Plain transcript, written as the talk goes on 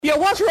Yeah,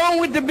 what's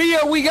wrong with the beer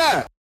we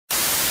got? For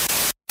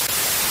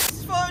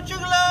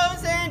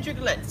juggalos and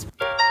juggalettes.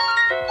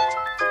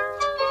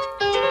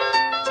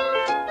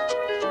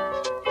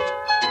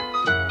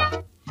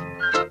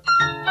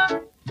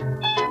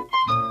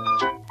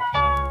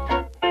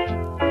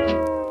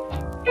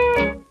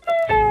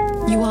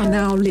 You are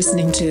now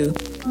listening to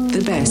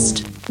the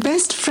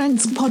Best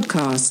Friends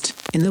podcast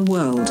in the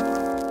world.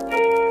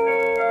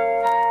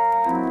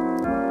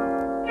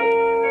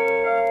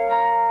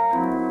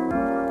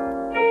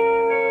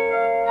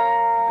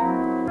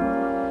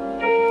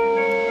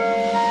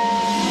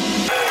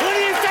 Who do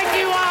you think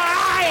you are?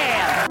 I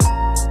am.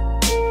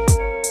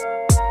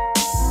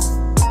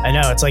 I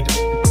know it's like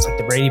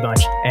the Brady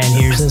Bunch. And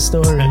here's the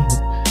story.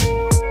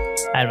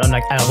 I don't A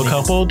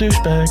couple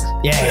douchebags.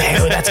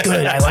 Yeah, that's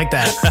good. I like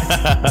that.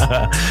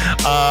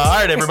 All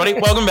right, everybody.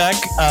 Welcome back.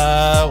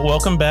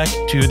 Welcome back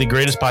to the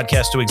greatest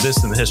podcast to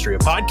exist in the history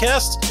of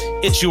podcasts.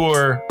 It's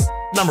your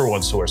number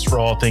one source for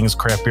all things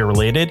craft beer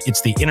related.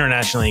 It's the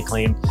internationally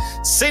acclaimed,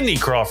 Cindy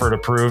Crawford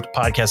approved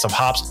podcast of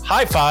hops,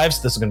 high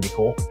fives. This is going to be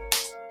cool.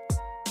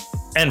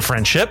 And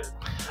friendship.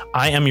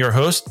 I am your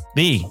host,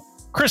 the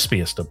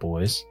crispiest of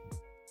boys,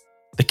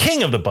 the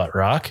king of the butt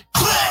rock.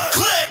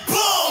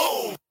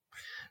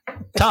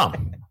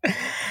 Tom.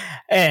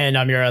 And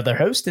I'm your other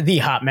host, the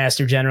Hop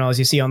Master General, as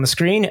you see on the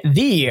screen,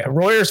 the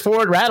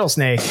Royersford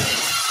Rattlesnake.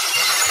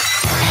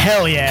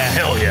 Hell yeah.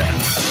 Hell yeah.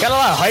 Got a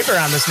lot of hype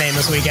around this name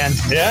this weekend.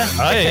 Yeah?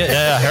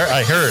 I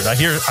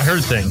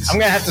heard things. I'm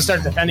going to have to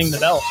start defending the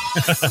belt.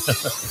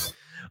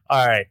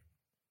 All right.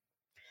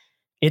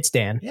 It's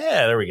Dan.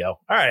 Yeah, there we go.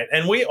 All right.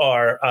 And we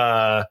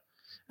are,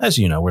 as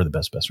you know, we're the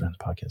best friends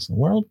podcast in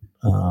the world.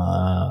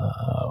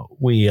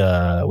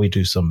 We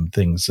do some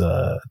things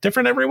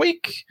different every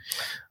week.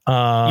 You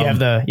have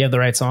the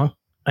right song?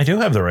 I do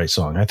have the right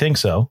song. I think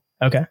so.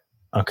 Okay.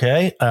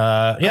 Okay.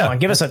 Yeah. Come on,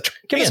 give us a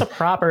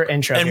proper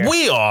intro. And here.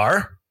 we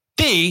are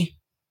the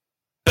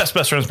best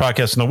friends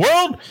podcast in the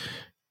world.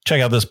 Check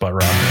out this butt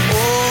rock.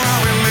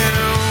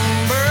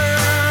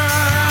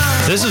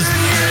 This is,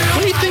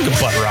 what do you think of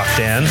butt rock,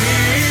 Dan?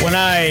 When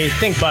I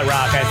think butt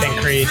rock, I think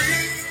Creed.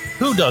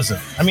 Who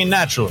doesn't? I mean,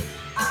 naturally,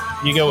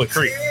 you go with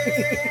Creed.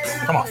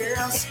 Come on.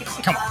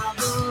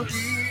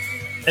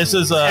 This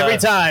is every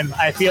time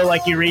I feel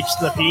like you reach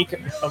the peak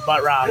of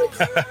butt rock.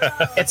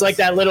 It's like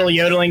that little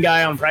yodeling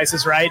guy on Price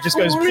is Right.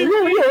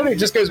 It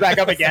just goes back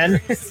up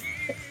again.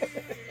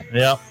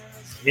 Yeah.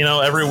 You know,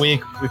 every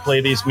week we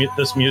play this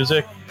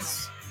music.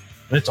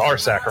 And it's our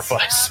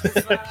sacrifice.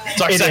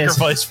 It's our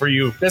sacrifice for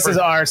you. This is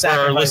our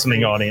sacrifice for our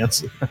listening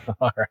audience.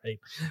 All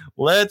right.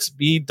 Let's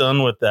be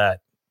done with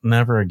that.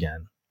 Never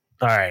again.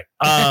 All right.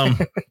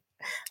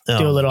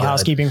 Do a little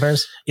housekeeping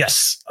first.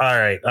 Yes. All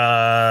right.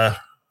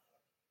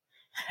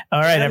 All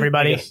right,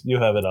 everybody. You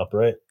have it up,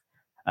 right?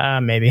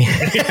 Maybe.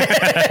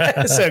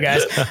 So,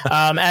 guys,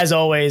 as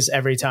always,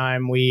 every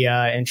time we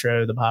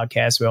intro the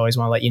podcast, we always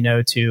want to let you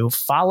know to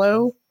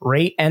follow,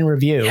 rate, and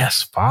review.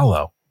 Yes,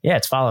 follow. Yeah,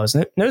 it's follows.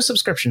 No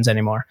subscriptions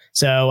anymore.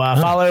 So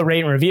follow, rate,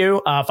 and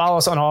review. Follow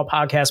us on all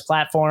podcast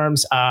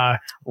platforms.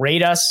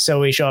 Rate us so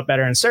we show up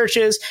better in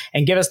searches,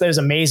 and give us those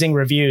amazing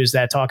reviews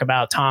that talk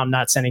about Tom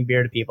not sending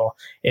beer to people.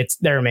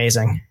 They're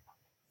amazing.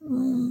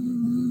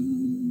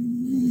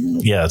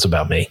 Yeah, it's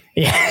about me.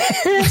 Yeah,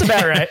 it's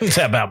about right. It's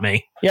about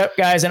me. Yep,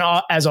 guys. And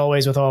as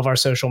always, with all of our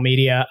social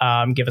media,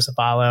 give us a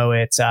follow.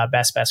 It's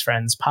Best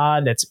Friends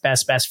Pod. That's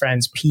Best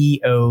Friends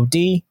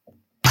POD.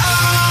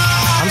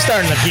 I'm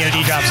starting the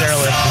POD drops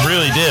early.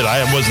 Really did.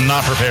 I was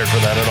not prepared for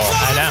that at all.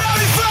 I know.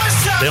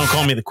 They don't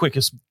call me the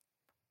quickest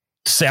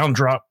sound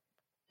drop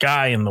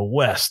guy in the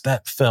West.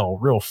 That fell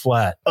real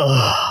flat.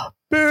 Ugh.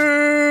 Boo.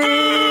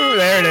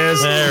 There it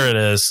is. There it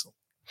is.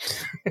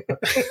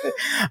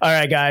 All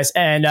right, guys.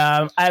 And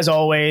as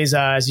always,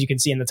 as you can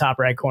see in the top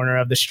right corner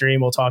of the stream,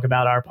 we'll talk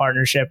about our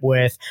partnership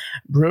with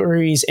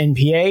Breweries in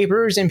PA.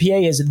 Breweries in PA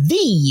is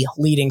the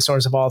leading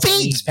source of all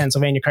things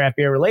Pennsylvania craft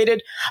beer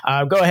related.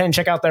 Go ahead and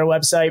check out their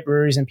website,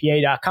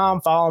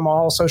 breweriesinpa.com. Follow them on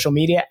all social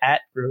media at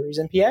Breweries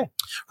in PA.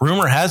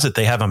 Rumor has it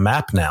they have a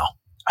map now.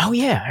 Oh,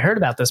 yeah. I heard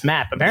about this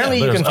map.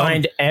 Apparently, you can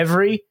find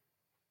every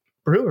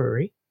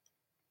brewery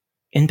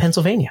in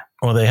Pennsylvania.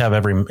 Well, they have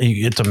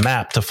it's a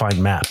map to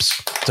find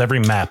maps. It's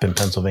every map in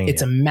Pennsylvania.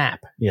 It's a map.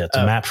 Yeah, it's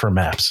a map for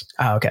maps.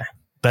 Oh, okay.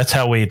 That's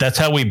how we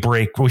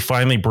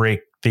finally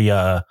break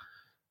the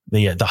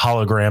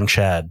hologram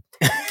Chad.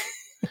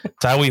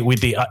 It's how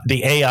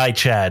the AI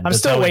Chad. I'm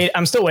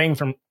still waiting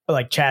for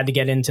like Chad to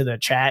get into the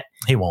chat.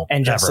 He won't.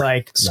 And just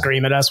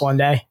scream at us one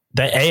day.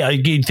 The AI,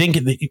 you think,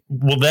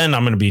 well, then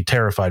I'm going to be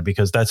terrified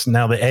because that's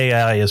now the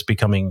AI is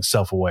becoming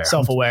self-aware.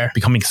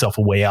 Becoming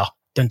self-aware.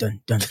 Dun,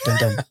 dun, dun, dun,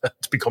 dun.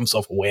 It's become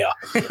self-aware.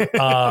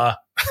 All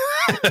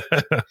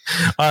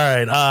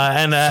right.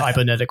 And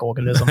cybernetic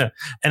organism.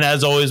 And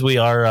as always, we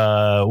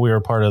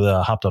are part of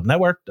the Hopped Up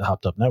Network. The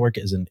Hopped Up Network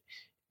is a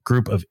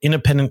group of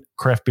independent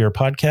craft beer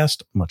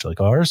podcasts, much like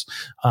ours.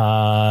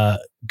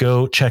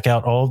 Go check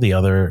out all the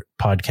other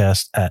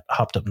podcasts at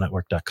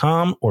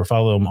hoppedupnetwork.com or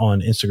follow them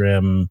on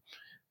Instagram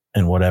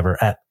and whatever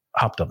at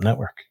Hopped Up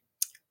Network.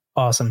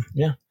 Awesome.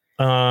 Yeah.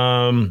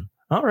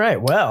 All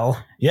right.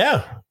 Well,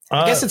 yeah.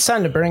 I guess it's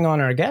time to bring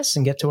on our guests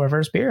and get to our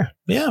first beer.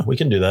 Yeah, we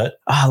can do that.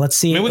 Let's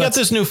see. I mean, we got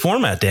this new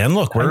format, Dan.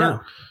 Look, we're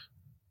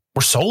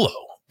solo,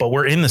 but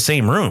we're in the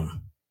same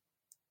room.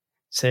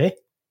 See?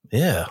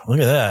 Yeah, look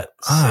at that.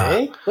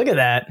 See? Look at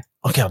that.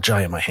 Look how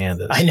giant my hand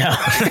is. I know.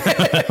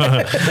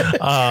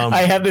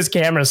 I have this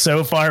camera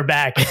so far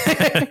back.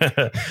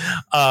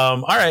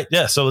 All right.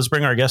 Yeah. So let's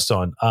bring our guests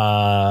on.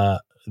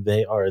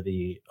 They are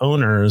the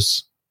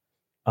owners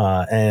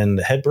and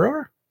head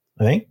brewer,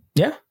 I think.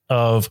 Yeah.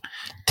 Of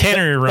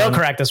Tannery Run. They'll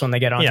correct us when they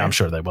get on. Yeah, here. I'm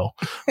sure they will.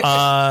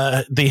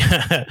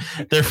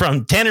 They're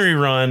from Tannery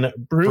Run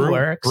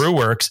Beer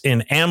Works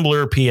in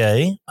Ambler,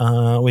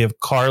 PA. We have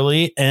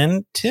Carly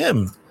and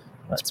Tim.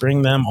 Let's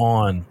bring them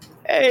on.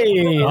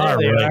 Hey, all right.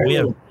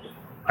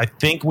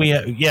 We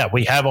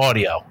have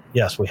audio.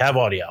 Yes, we have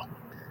audio.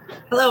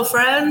 Hello,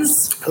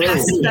 friends.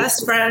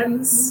 Best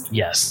friends.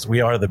 Yes,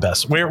 we are the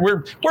best.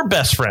 We're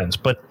best friends,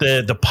 but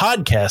the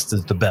podcast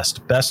is the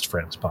best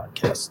friends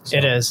podcast. So.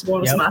 It is.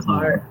 Warms my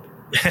heart.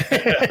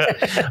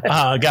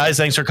 Guys,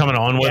 thanks for coming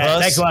on with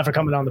us. Thanks a lot for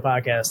coming on the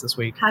podcast this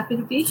week. Happy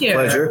to be here.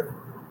 Pleasure.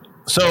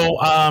 So,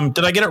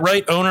 did I get it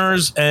right?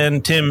 Owners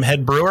and Tim,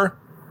 head brewer.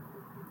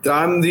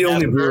 I'm the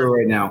only brewer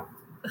right now.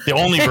 The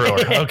only brewer.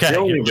 Okay. The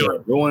only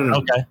brewer.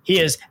 Okay. He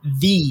is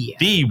the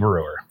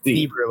brewer.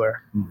 The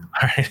brewer. All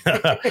right.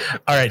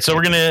 All right. So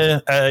we're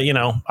gonna,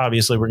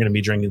 obviously we're gonna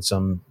be drinking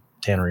some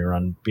Tannery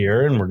Run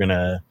beer, and we're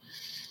gonna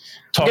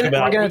talk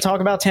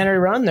about Tannery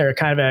Run. They're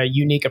kind of a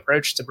unique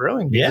approach to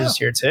brewing beers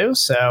here too.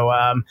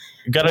 So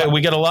we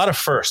got a lot of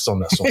firsts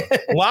on this one.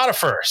 A lot of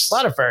firsts.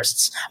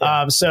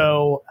 Yeah.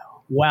 So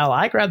while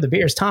I grab the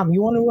beers, Tom,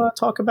 you want to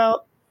talk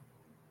about?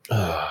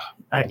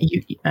 I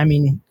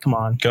mean, come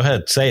on. Go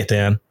ahead. Say it,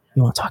 Dan.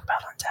 You want to talk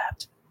about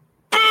Untapped?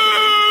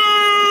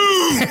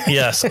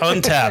 Yes,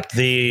 Untapped,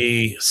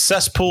 the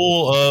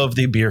cesspool of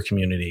the beer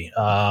community.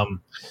 Well,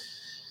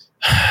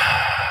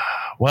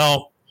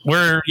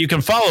 you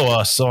can follow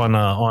us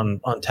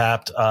on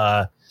Untapped.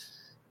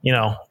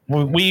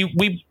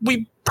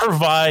 We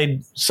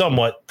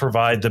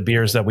provide the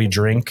beers that we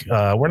drink.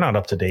 We're not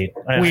up to date.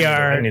 We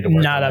are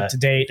not up to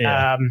date.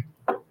 Yeah.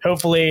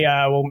 Hopefully,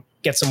 we'll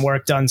get some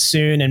work done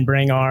soon and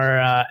bring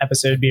our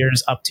episode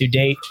beers up to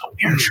date.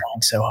 We're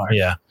trying so hard.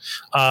 Yeah.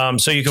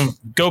 So you can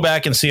go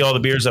back and see all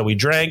the beers that we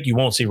drank. You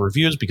won't see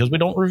reviews because we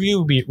don't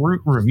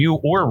review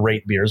or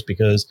rate beers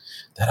because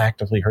that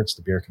actively hurts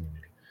the beer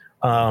community.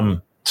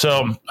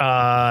 So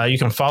you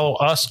can follow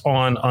us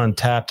on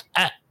Untapped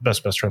at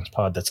Best Friends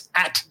Pod. That's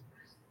at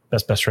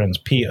Best Friends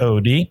POD.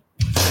 I'm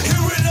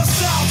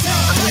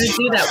going to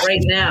do that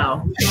right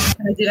now.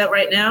 Can I do that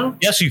right now?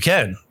 Yes, you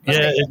can.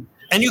 Okay. Yeah.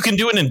 And you can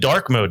do it in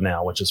dark mode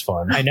now, which is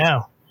fun. I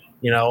know.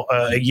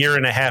 A year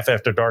and a half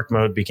after dark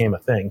mode became a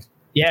thing.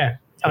 Yeah.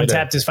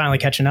 Untapped is finally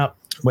catching up.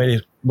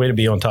 Way to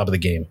be on top of the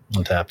game,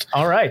 Untapped.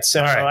 All right.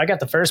 So I got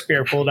the first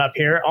beer pulled up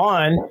here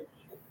on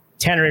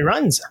Tannery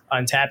Run's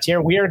Untapped here.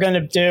 We are going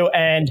to do,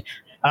 and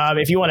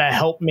if you want to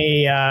help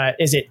me,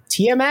 is it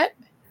Tiamat?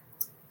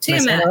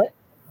 Tiamat.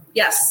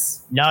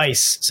 Yes.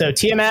 Nice. So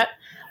Tiamat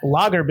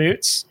Lager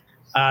Boots.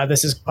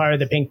 This is part of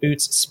the Pink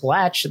Boots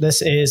Splatch.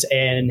 This is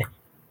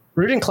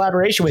brewed in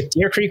collaboration with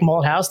Deer Creek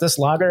Malt House. This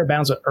lager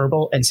abounds with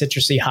herbal and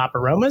citrusy hop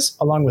aromas,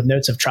 along with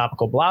notes of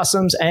tropical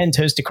blossoms and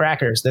toasted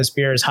crackers. This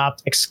beer is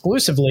hopped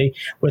exclusively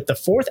with the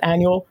 4th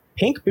annual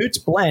Pink Boots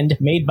blend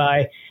made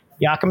by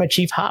Yakima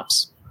Chief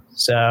Hops.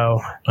 So,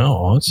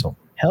 awesome.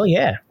 Hell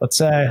yeah. Let's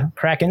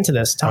crack into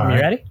this. Tom, you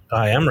ready?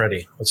 I am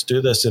ready. Let's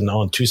do this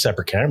on 2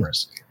 separate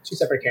cameras. 2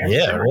 separate cameras?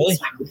 Yeah, really?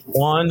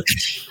 1,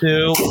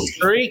 2,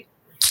 3.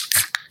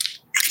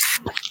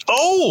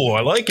 Oh,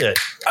 I like it.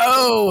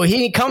 Oh,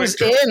 he comes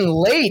in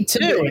late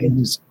too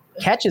and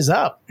catches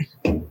up.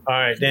 All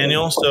right,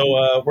 Daniel.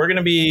 So we're going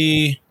to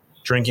be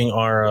drinking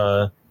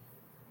our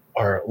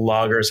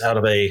lagers out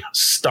of a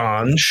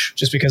stange.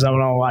 Just because I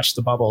want to watch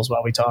the bubbles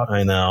while we talk.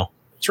 I know.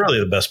 It's really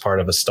the best part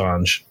of a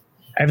stange.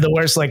 I have the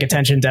worst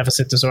attention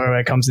deficit disorder when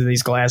it comes to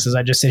these glasses.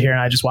 I just sit here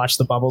and I just watch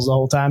the bubbles the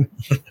whole time.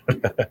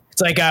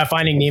 It's like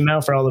Finding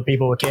Nemo for all the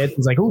people with kids.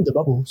 It's like, ooh, the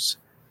bubbles.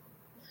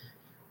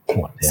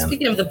 Come on, Dan.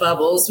 Speaking of the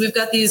bubbles, we've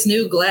got these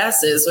new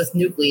glasses with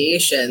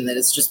nucleation that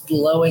is just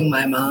blowing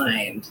my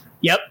mind.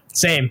 Yep,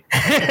 same.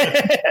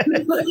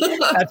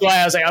 That's why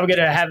I was like, I'm going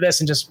to have this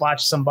and just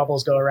watch some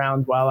bubbles go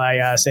around while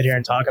I sit here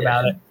and talk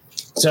about it.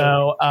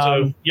 So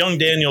young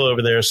Daniel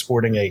over there is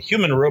sporting a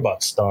human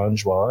robot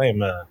stange while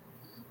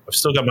I've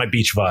still got my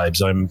beach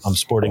vibes. I'm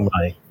sporting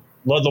my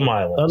Ludlam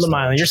Island. Ludlam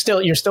Island. You're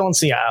still in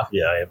Seattle.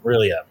 Yeah, I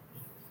really am.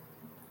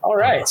 All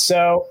right,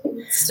 so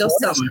still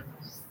summer.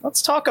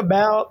 Let's talk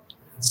about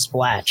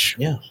Splatch.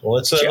 Yeah. Well,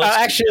 let's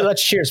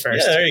cheers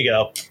first. Yeah, there you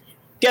go.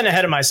 Getting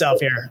ahead of myself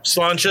here.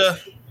 Slancha.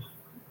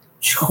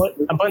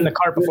 I'm putting the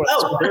cart before the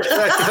Splatch.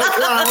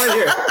 Come on, right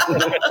here.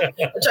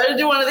 I'm trying to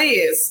do one of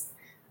these.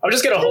 I'm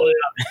just going to hold it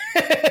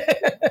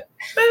up.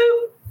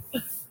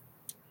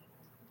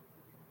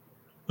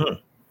 Boop.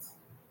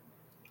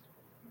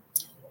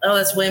 Oh,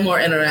 that's way more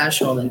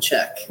international than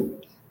Czech.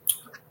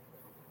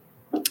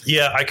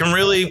 Yeah, I can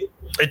really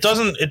It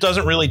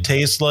doesn't really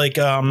taste like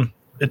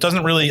it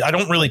doesn't really. I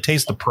don't really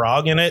taste the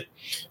Prague in it.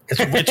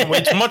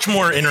 It's much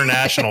more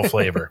international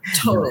flavor.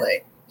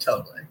 Totally.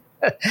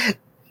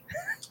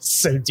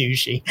 So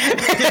douchey.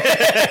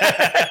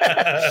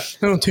 I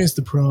don't taste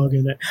the Prague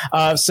in it.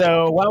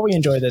 So while we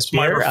enjoy this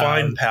My beer,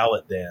 refined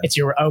palate, Dan. it's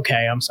your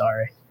okay. I'm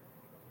sorry.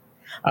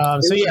 So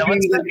It yeah, would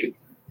be like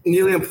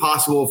nearly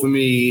impossible for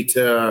me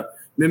to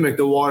mimic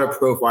the water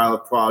profile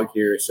of Prague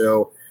here.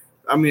 So,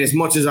 I mean, as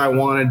much as I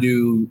want to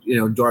do,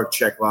 dark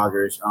Czech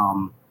lagers,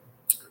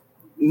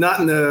 not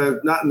in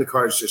the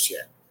cards just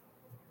yet.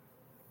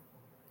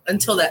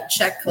 Until that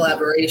Czech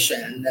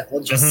collaboration that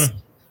will just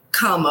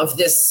come of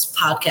this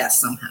podcast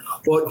somehow.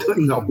 Well,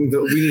 no, we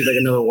need like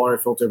another water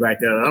filter back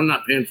there. I'm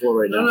not paying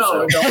for right now.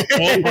 No, so.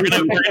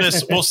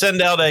 We'll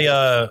send out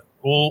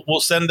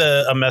we'll send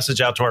a message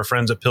out to our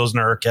friends at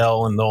Pilsner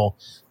Urquell, and they'll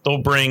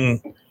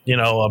bring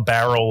a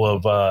barrel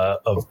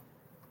of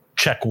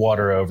Czech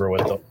water over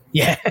with them.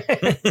 yeah,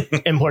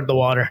 import the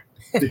water.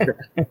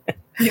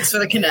 Thanks for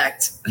the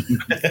connect.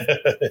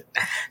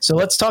 So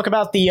let's talk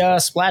about the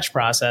splash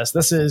process.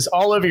 This is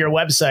all over your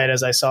website,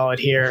 as I saw it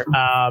here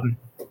on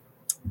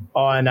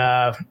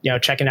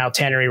checking out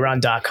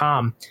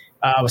TanneryRun.com.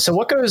 So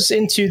what goes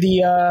into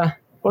the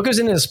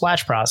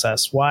splash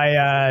process?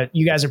 Why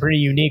you guys are pretty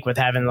unique with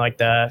having like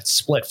the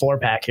split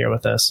 4-pack here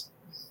with us.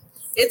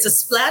 It's a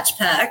splash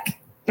pack.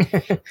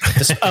 The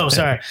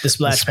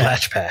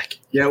splash pack.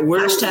 Yeah,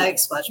 Hashtag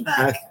splash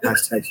pack.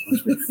 Hashtag splash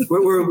pack.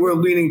 We're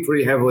leaning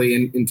pretty heavily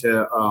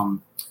into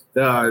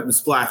the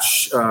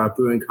splash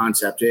brewing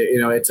concept.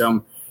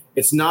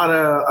 It's not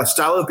a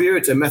style of beer;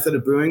 it's a method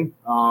of brewing.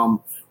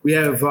 We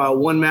have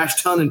 1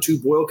 mash tun and 2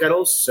 boil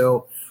kettles,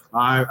 so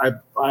I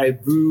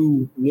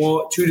brew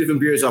 2 different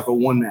beers off of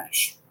 1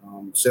 mash.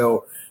 It's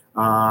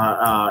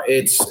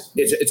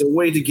a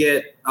way to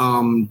get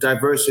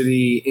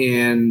diversity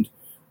and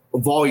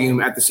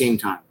volume at the same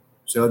time.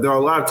 So there are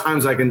a lot of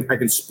times I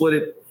can split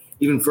it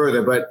even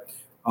further, but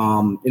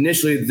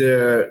initially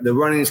the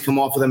runnings come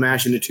off of the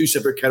mash into 2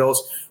 separate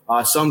kettles.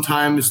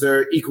 Sometimes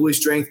they're equally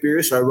strength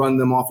beers, so I run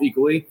them off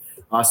equally.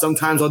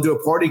 Sometimes I'll do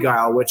a party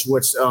guile, which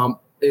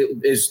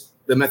is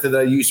the method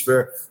that I use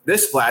for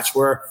this splash,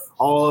 where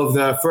all of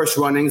the first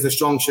runnings, the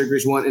strong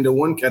sugars, went into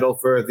 1 kettle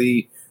for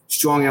the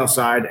strong ale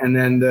side, and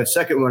then the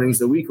second runnings,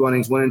 the weak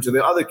runnings, went into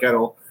the other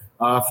kettle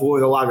for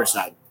the lager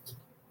side.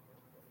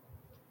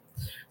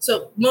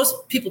 So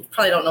most people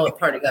probably don't know what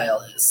party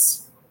guile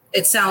is.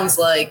 It sounds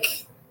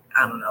like,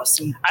 I don't know,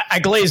 some I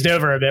glazed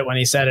over a bit when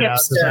he said it.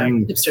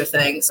 hipster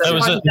thing. So That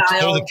was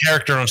guile, a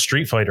character on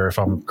Street Fighter, if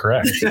I'm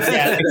correct. Yeah,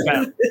 I think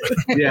so.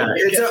 Yeah,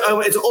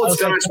 it's an old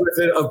Scotch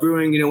method of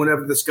brewing.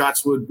 Whenever the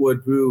Scots would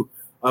brew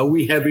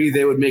wee heavy,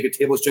 they would make a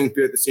table strength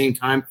beer at the same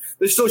time.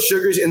 There's still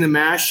sugars in the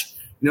mash.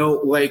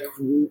 Like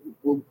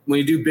when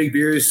you do big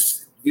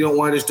beers, you don't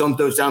want to just dump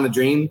those down the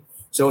drain.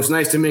 So it's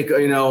nice to make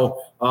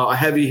a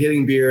heavy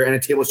hitting beer and a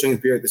table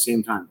strength beer at the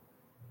same time.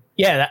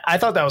 Yeah, I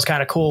thought that was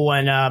kind of cool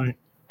when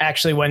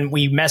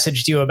we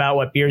messaged you about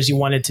what beers you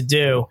wanted to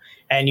do,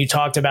 and you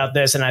talked about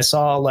this, and I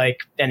saw like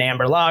an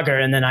amber lager,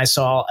 and then I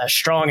saw a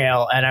strong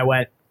ale, and I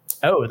went,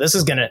 "Oh, this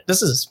is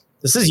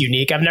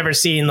unique. I've never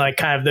seen like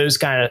kind of those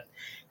kind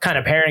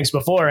of pairings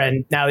before."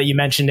 And now that you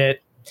mentioned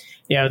it,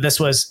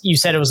 you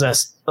said it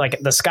was like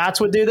the Scots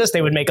would do this.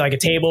 They would make like a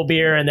table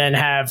beer and then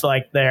have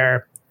like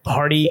their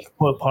party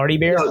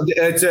beer. No,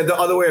 it's the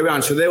other way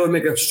around. So they would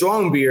make a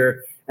strong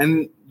beer,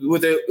 and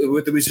with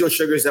the residual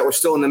sugars that were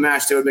still in the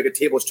mash, they would make a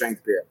table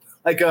strength beer,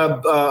 like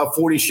a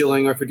 40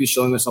 shilling or 50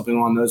 shilling or something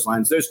along those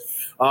lines. There's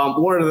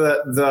one of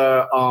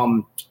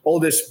the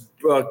oldest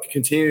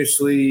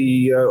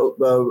continuously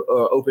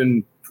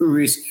open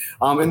breweries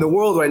in the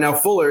world right now,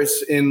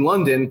 Fuller's in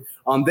London.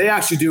 They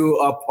actually do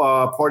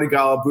a party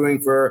gala brewing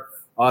for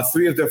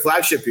 3 of their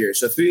flagship beers.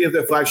 So 3 of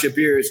their flagship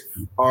beers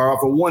are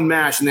for 1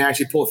 mash, and they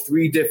actually pull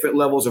 3 different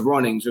levels of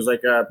runnings. There's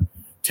like a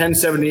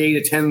 1078, a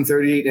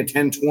 1038, and a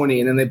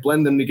 1020, and then they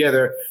blend them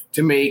together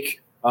to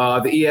make the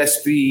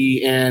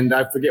ESB, and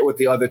I forget what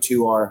the other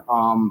 2 are.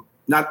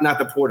 Not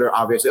the porter,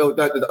 obviously. Oh,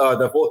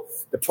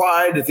 the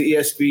Pride, the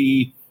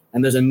ESB,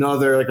 and there's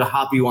another like a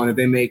hoppy one that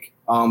they make,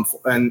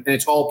 and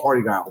it's all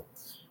party guile.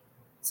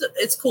 So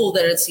it's cool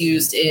that it's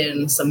used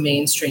in some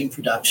mainstream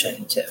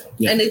production too,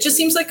 Yeah. and it just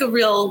seems like a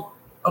real,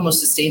 almost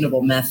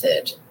sustainable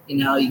method.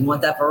 You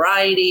want that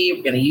variety.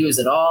 We're going to use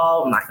it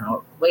all. I'm not going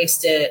to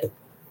waste it.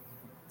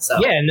 So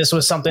Yeah, and this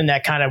was something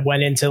that kind of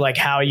went into like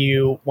how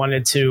you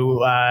wanted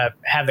to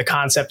have the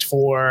concept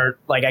for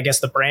like, I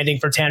guess, the branding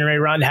for Tannery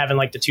Run, having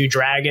like the 2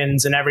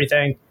 dragons and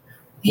everything.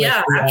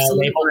 Yeah, with the,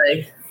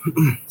 absolutely.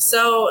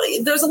 So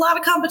there's a lot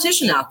of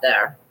competition out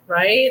there,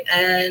 right?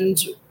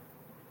 And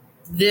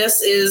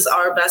this is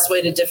our best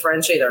way to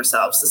differentiate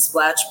ourselves, the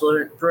splash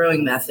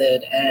brewing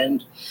method.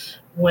 And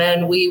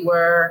when we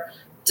were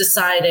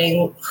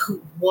deciding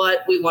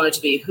what we wanted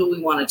to be, who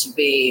we wanted to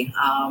be,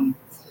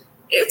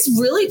 it's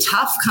really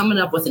tough coming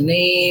up with a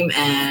name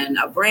and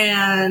a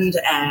brand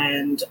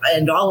and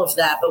all of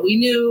that. But we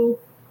knew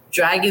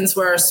dragons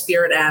were our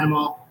spirit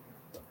animal.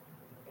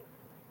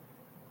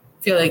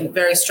 feeling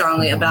very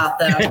strongly about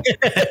them.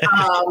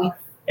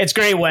 It's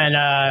great when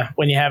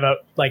you have a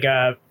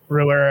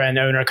brewer and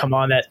owner come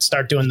on that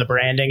start doing the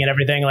branding and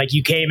everything. Like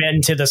you came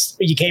into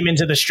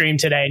the stream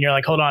today and you're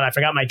like, hold on, I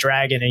forgot my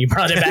dragon, and you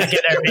brought it back in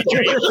there.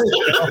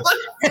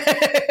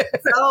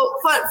 So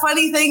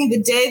funny thing,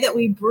 the day that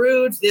we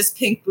brewed this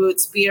Pink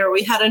Boots beer,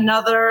 we had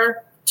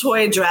another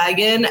toy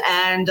dragon,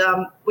 and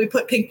we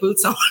put pink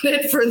boots on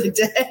it for the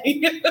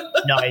day.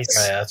 Nice.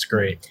 Yeah, that's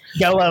great.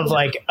 I love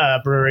like a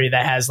brewery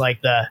that has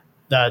like the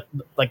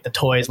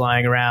toys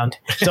lying around.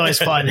 It's always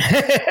fun.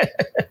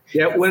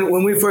 Yeah,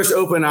 when we first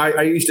opened,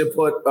 I used to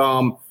put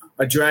a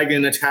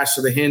dragon attached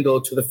to the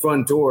handle to the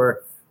front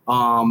door.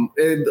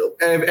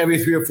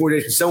 Every 3 or 4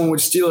 days, someone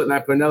would steal it, and I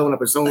put another one up,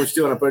 and someone would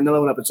steal it, and I put another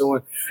one up, and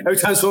someone. Every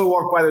time someone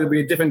walked by, there would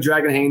be a different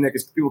dragon hanging there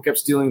because people kept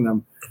stealing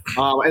them.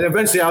 And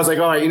eventually, I was like,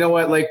 all right, you know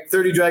what? Like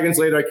 30 dragons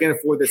later, I can't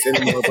afford this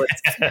anymore. But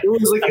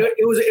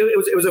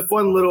it was a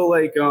fun little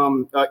like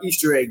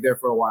Easter egg there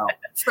for a while.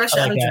 Fresh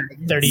out of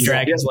dragon. 30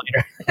 dragons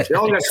later. They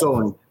all got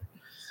stolen.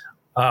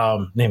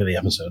 Name of the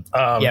episode.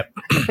 Yep.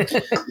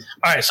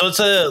 All right, so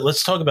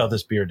let's talk about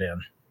this beer, Dan.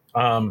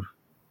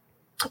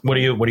 What are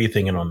you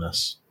thinking on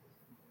this?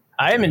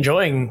 I am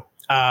enjoying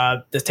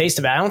the taste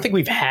of it. I don't think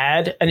we've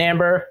had an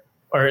amber,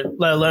 or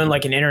let alone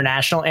like an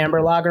international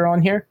amber lager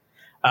on here.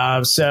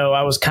 So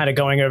I was kind of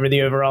going over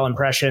the overall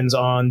impressions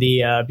on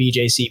the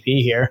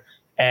BJCP here.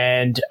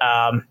 And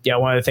one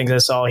of the things I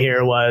saw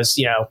here was,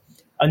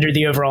 under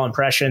the overall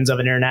impressions of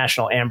an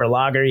international amber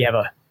lager, you have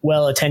a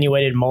well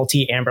attenuated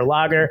malty amber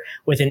lager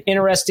with an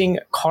interesting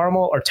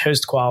caramel or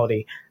toast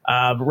quality.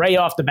 Right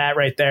off the bat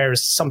right there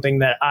is something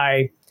that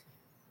I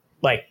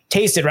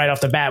tasted right off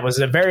the bat, was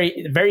a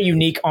very, very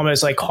unique,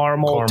 almost like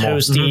caramel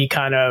toasty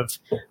kind of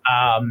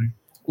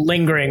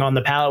lingering on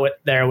the palate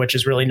there, which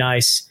is really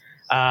nice.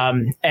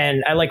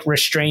 And I like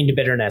restrained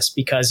bitterness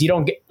because you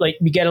don't get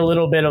you get a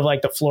little bit of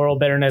like the floral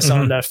bitterness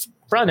on the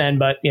front end,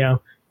 but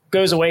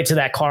goes away to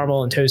that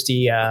caramel and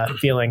toasty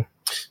feeling.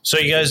 So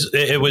you guys,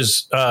 it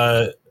was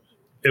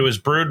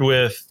brewed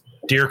with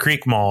Deer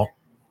Creek malt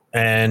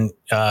and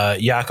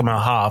Yakima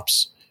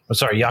hops.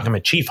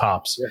 Yakima Chief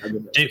hops. Yeah,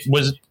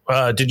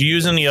 did you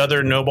use any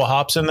other noble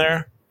hops in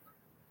there?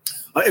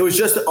 It was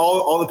just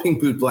all the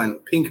Pink Boots blend,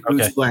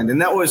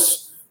 and that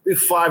was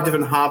 5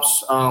 different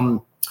hops.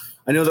 I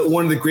know that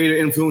one of the greater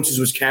influences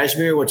was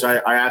cashmere, which I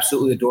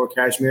absolutely adore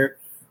cashmere,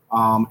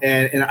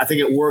 and I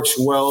think it works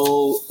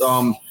well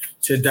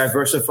to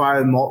diversify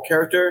the malt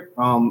character.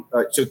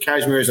 So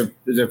cashmere is a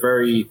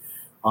very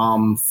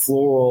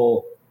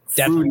floral,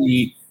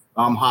 fruity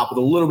hop with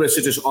a little bit of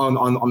citrus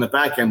on the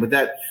back end, but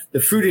that the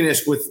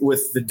fruitiness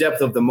with the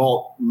depth of the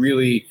malt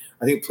really,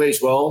 I think,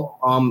 plays well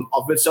off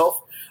of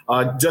itself.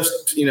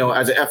 Just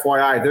as an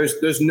FYI,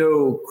 there's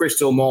no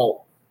crystal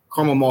malt,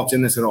 caramel malt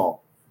in this at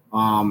all.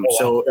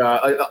 So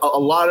a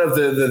lot of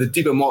the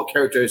deeper malt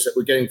characters that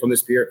we're getting from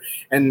this beer,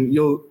 and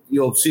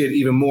you'll see it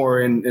even more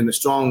in the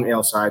strong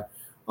ale side,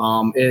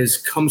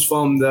 comes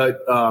from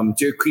the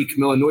Deer Creek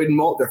Millinoid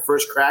malt, their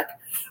first crack.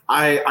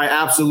 I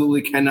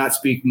absolutely cannot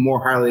speak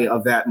more highly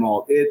of that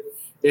malt.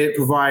 It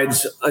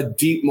provides a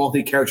deep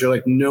malty character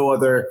like no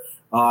other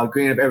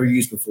grain I've ever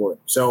used before.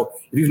 So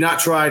if you've not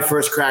tried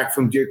First Crack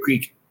from Deer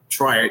Creek,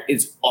 try it.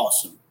 It's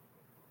awesome.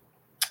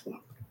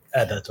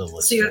 Add that to the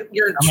list. So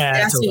you're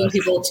asking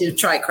people to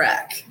try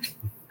crack.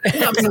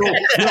 No,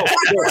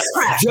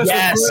 crack.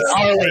 Yes,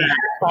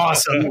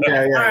 awesome.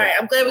 Yeah. All right,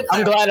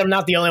 I'm glad I'm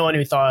not the only one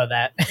who thought of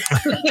that.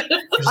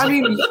 I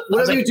mean,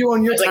 whatever you do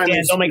on your time.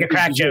 Don't make a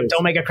crack joke.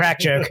 Don't make a crack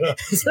joke.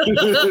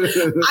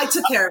 I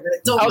took care of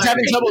it. I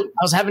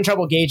was having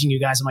trouble gauging you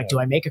guys. I'm like, do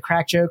I make a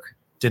crack joke?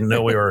 Didn't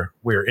know we were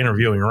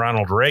interviewing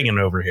Ronald Reagan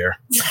over here.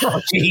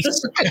 Oh, jeez.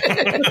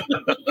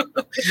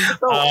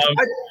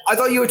 I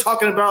thought you were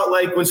talking about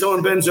like when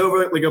someone bends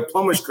over like a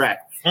plumber's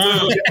crack.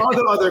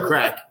 Other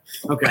crack.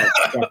 Okay.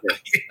 Yeah.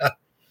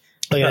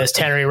 Look at this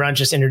Tannery Run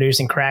just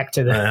introducing crack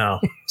to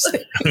the.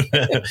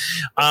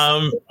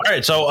 All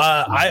right, so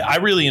I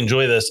really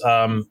enjoy this.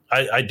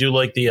 I do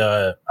like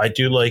that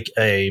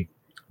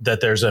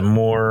there's a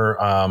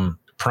more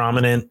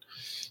prominent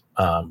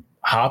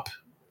hop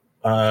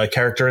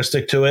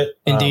characteristic to it.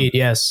 Indeed,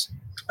 yes.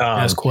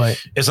 That's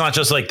quite. It's not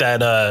just like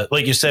that.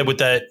 Like you said, with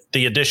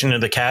the addition of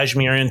the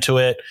cashmere into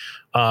it,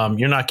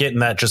 you're not getting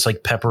that just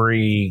like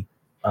peppery.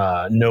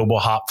 Noble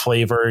hop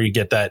flavor. You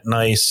get that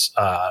nice,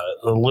 a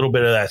little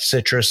bit of that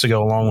citrus to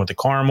go along with the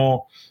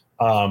caramel.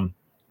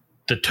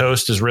 The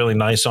toast is really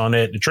nice on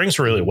it. It drinks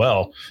really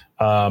well.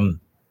 I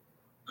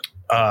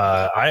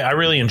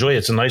really enjoy it.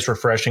 It's a nice,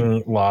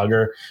 refreshing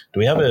lager. Do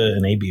we have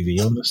an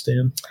ABV on this,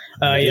 Dan?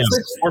 Yeah,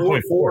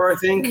 4.4, I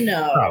think.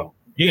 No. Oh,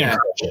 you can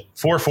crush it.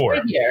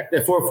 4.4. Yeah,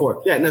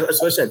 4.4. Yeah, no,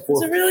 that's what I said. 4.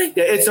 Is it really?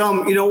 Yeah, it's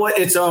you know what?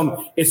 It's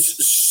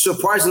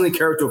surprisingly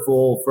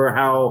characterful for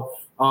how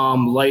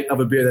light of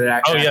a beer that it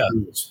actually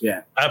is.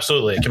 Yeah,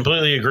 absolutely. I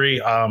completely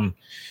agree.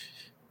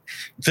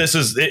 This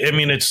is, I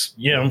mean, it's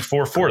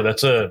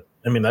 4.4.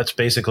 That's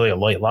basically a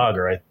light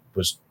lager. I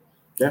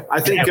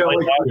think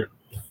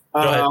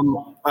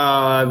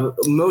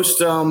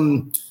most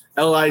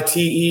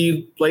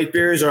LITE light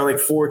beers are like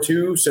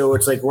 4.2, so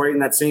it's like right in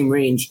that same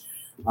range.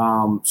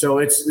 So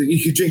it's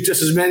you can drink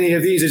just as many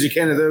of these as you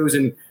can of those,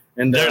 and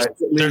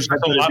there's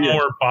a lot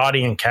more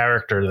body and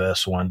character to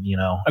this one,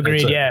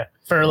 Agreed. Yeah,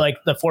 for like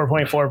the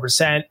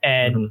 4.4%,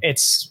 and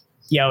it's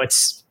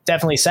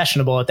definitely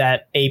sessionable at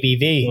that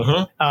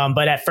ABV.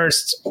 But at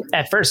first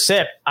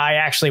sip, I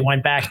actually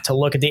went back to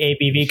look at the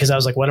ABV because I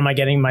was like, what am I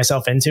getting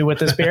myself into with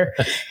this beer?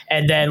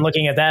 And then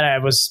looking at that, I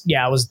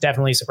was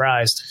definitely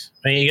surprised.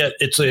 I mean,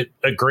 it's a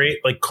great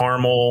like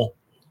caramel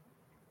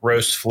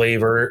roast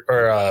flavor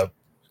or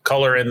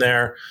color in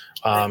there.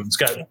 It's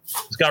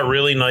got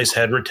really nice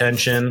head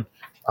retention.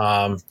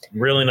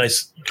 Really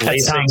nice.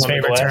 That's Tom's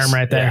favorite term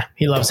right there. Yeah.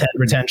 He loves head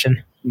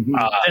retention.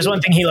 There's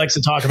one thing he likes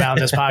to talk about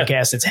in this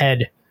podcast. It's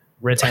head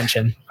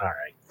retention. All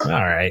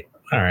right.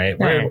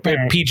 We're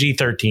a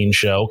PG-13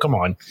 show. Come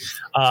on.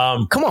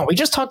 We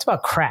just talked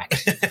about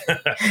crack.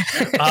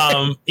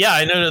 Yeah,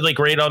 I noticed like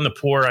right on the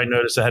pour. I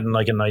noticed it had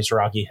like a nice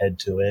rocky head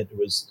to it.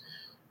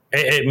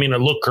 It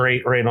looked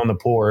great right on the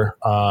pour.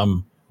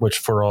 Which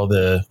for all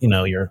the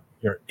your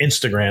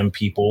Instagram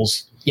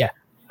peoples. Yeah,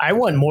 I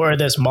want more of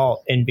this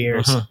malt in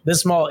beers.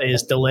 This malt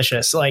is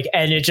delicious.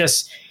 And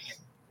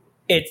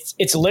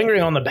it's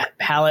lingering on the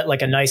palate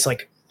like a nice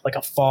like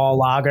a fall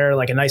lager,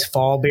 like a nice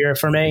fall beer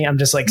for me. I'm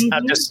just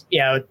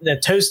the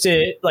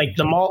toasted, like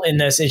the malt in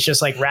this is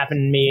just like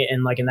wrapping me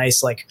in like a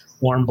nice like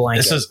warm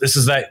blanket. This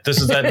is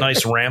that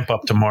nice ramp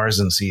up to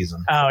Marzen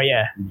season. Oh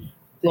yeah,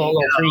 little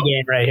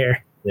pregame right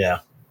here. Yeah.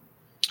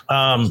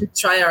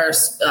 Try our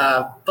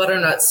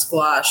butternut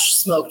squash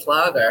smoked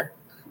lager.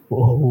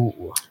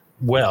 Whoa.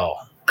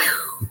 Well,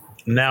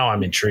 now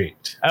I'm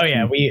intrigued. Oh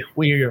yeah, we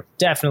are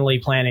definitely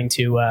planning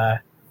to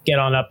get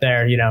on up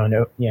there.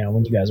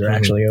 When you guys are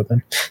actually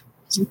open.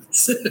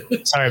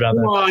 Sorry about that.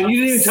 Come on,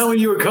 you didn't even tell me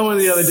you were coming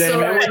the other day,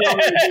 man.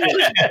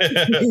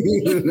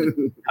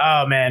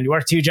 Oh man, you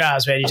work 2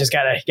 jobs, man. You just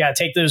gotta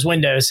take those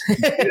windows.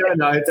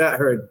 No, that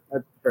hurt.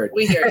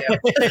 We hear you.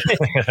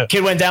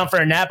 Kid went down for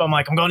a nap. I'm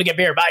like, I'm going to get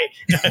beer. Bye.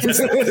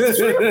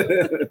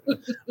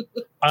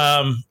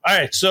 All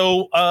right,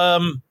 so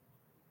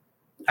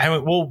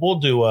we'll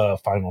do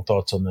final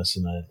thoughts on this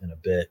in a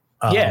bit.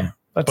 Yeah,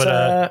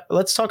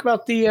 let's talk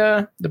about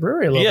the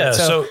brewery a little bit.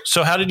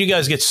 So how did you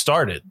guys get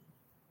started?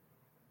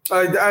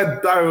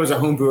 I was a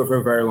home brewer for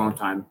a very long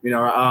time.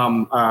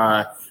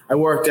 I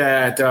worked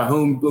at a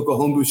local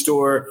homebrew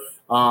store.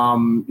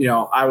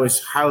 I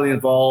was highly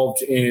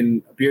involved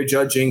in beer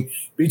judging,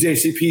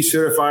 BJCP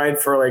certified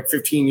for like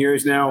 15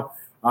 years now.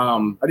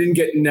 I didn't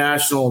get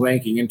national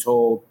ranking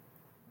until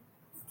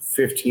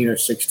 15 or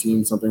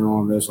 16, something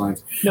along those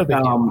lines. No big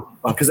deal.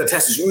 Because that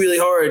test is really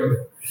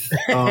hard.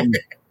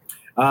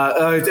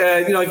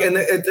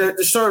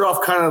 It started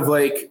off kind of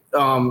like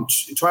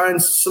trying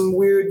some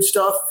weird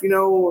stuff,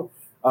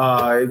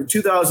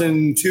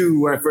 2002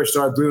 when I first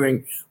started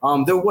brewing,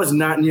 there was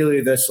not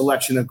nearly the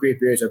selection of great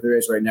beers that there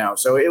is right now.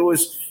 So it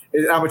was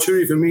an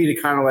opportunity for me to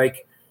kind of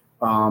like,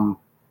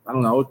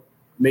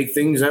 make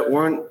things that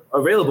weren't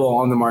available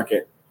on the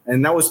market.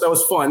 And that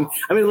was fun.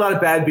 I made a lot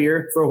of bad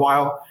beer for a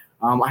while.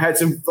 I had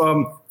some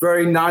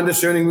very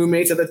non-discerning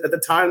roommates at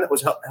the time that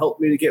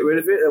helped me to get rid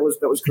of it.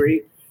 That was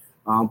great.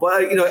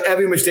 But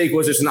every mistake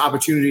was just an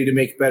opportunity to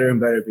make better and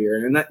better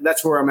beer. And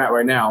that's where I'm at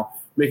right now,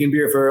 making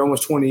beer for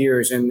almost 20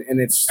 years. And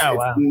it's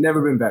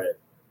never been better.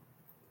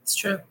 It's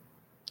true.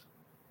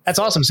 That's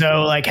awesome.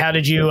 So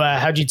how'd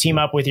you team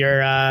up with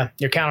your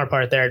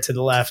counterpart there to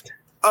the left?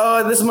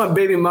 This is my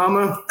baby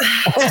mama.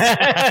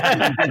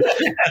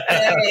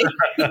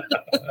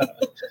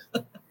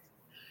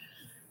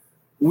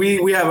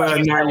 We have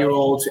a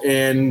 9-year-old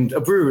and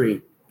a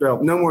brewery.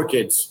 Well, no more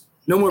kids.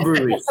 No more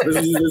breweries. This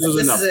is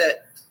enough. This is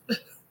it.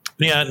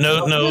 Yeah,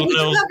 no. We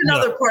have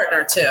another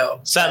partner too.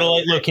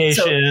 Satellite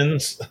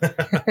locations.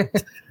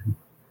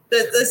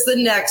 That's the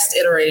next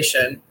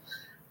iteration.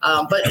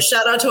 But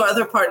shout out to our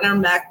other partner,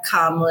 Mac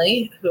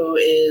Comley, who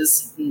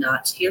is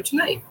not here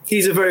tonight.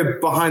 He's a very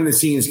behind the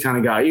scenes kind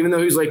of guy. Even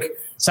though he's like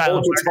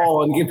ultra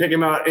tall and you can pick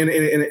him out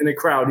in a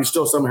crowd, he's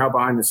still somehow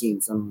behind the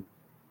scenes.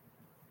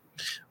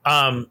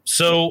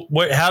 So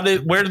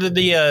where did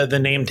the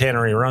name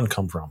Tannery Run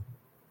come from?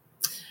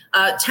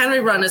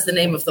 Tannery Run is the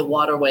name of the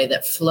waterway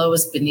that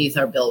flows beneath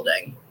our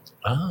building.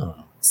 Oh.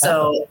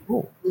 So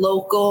cool.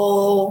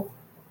 Local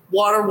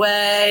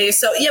waterway.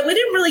 So yeah, we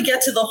didn't really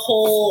get to the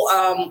whole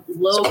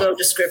logo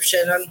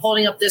description. I'm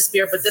holding up this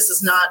beer, but this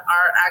is not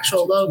our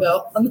actual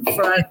logo on the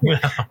front.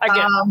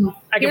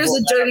 Here's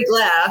a dirty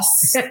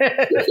glass.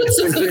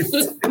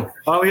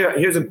 Oh,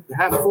 here's a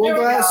half full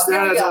glass.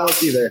 That's all I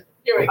see there.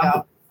 Here we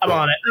go. I'm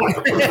on it.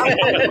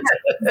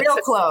 Real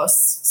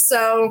close.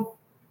 So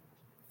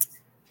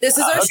this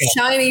is our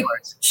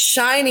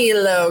shiny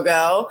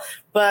logo.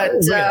 But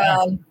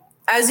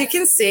as you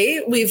can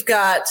see, we've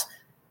got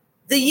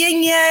the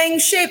yin yang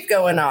shape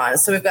going on.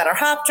 So we've got our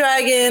hop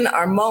dragon,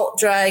 our malt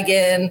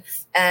dragon,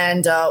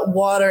 and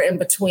water in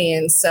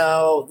between.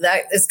 So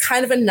that is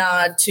kind of a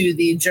nod to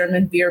the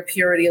German beer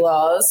purity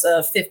laws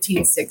of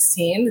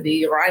 1516,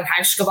 the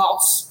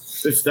Reinheitsgebot.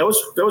 That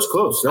was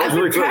close. That was I've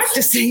really been close.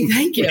 practicing.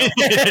 Thank you.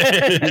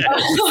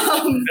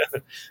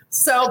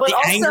 So, but The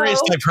also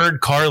angriest I've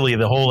heard Carly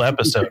the whole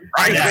episode.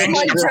 Right.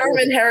 my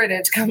German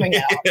heritage coming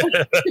out.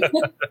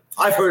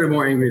 I've heard it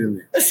more angry than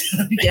me.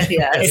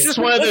 It's just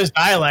one of those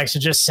dialects that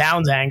just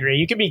sounds angry.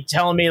 You could be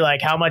telling me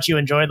like how much you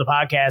enjoyed the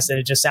podcast, and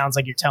it just sounds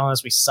like you're telling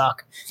us we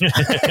suck.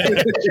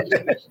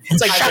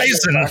 It's like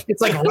Scheißen.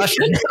 it's like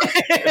Russian.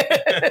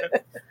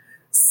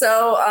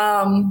 So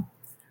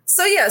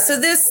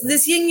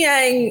this yin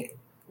yang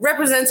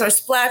represents our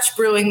splash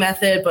brewing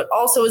method, but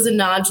also is a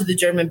nod to the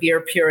German beer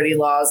purity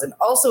laws, and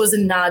also is a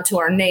nod to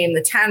our name,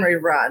 the Tannery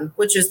Run,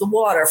 which is the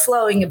water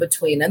flowing in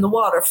between and the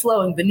water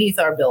flowing beneath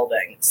our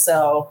building.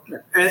 So,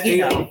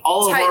 And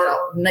all of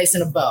our nice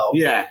in a bow.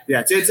 Yeah.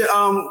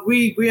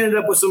 We ended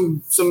up with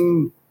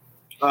some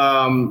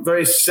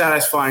very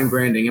satisfying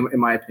branding, in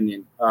my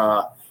opinion.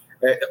 All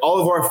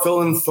of our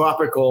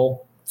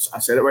philanthropical, I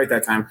said it right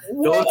that time,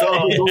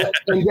 philanthropical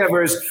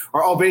endeavors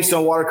are all based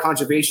on water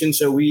conservation.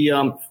 So we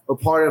are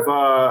part of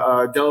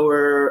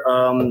Delaware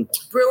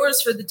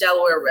Brewers for the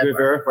Delaware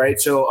River. right?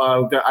 So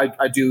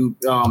I do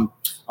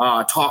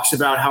talks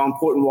about how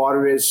important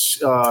water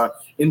is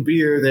in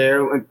beer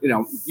there. And,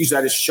 usually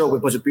I just show up with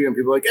a bunch of beer and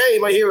people are like, hey,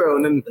 my hero.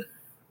 And then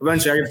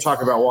eventually I get to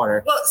talk about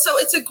water. Well, so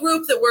it's a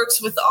group that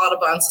works with the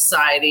Audubon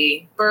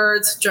Society,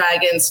 birds,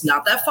 dragons,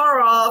 not that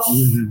far off.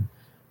 Mm-hmm.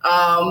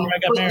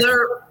 But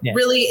they're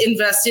really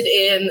invested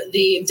in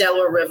the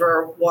Delaware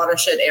River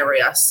watershed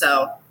area.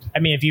 So, I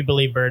mean, if you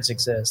believe birds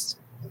exist,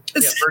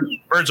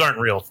 Birds aren't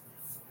real.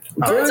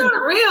 birds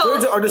aren't real.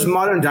 Birds are just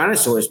modern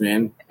dinosaurs,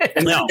 man.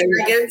 And, No.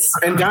 Dragons.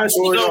 and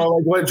dinosaurs are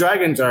like what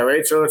dragons are,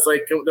 right? So it's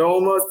like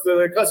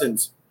they're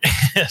cousins.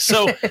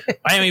 So,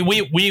 I mean,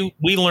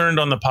 we learned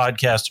on the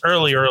podcast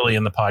early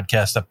in the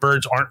podcast that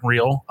birds aren't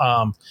real.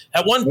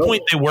 At one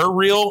point they were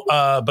real,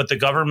 but the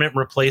government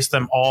replaced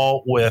them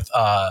all with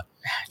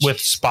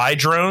spy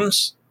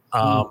drones.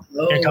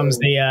 here comes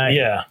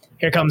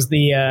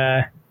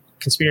the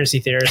conspiracy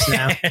theorist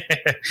now.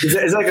 Is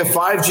it like a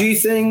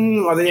 5G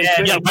thing? Are they?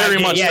 Yeah,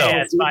 very much so.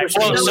 Yeah, it's 5G.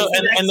 Well, so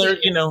and there,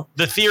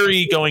 the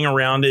theory going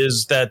around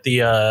is that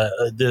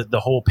the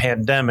whole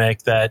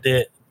pandemic that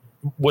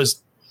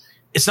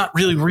it's not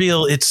really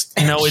real. It's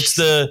it's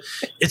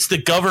the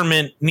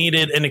government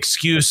needed an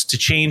excuse to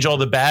change all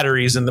the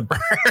batteries in the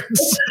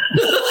birds.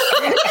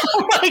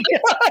 Oh my god!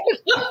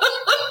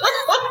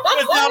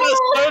 Without us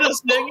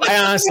noticing. I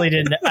honestly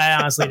didn't.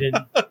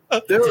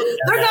 They're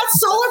not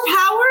solar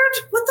powered?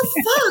 What the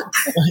fuck?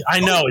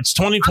 I know, it's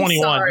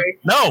 2021. I'm sorry.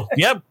 No,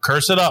 yep,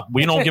 curse it up.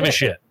 We don't give a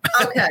shit.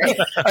 Okay.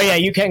 Oh yeah,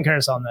 you can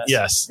curse on this.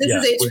 Yes. This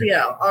is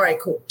HBO. All right,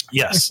 cool.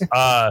 Yes.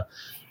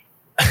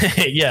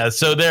 Yeah.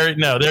 So there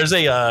is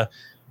a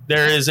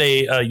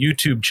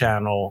YouTube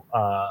channel,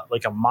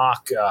 like a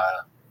mock.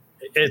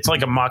 It's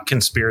like a mock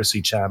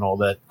conspiracy channel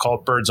that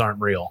called Birds Aren't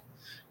Real,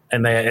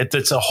 and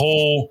it's a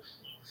whole.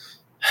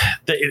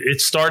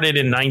 It started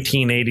in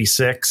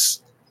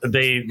 1986.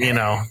 They did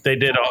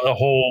a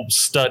whole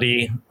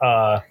study.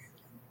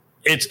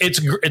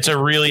 It's a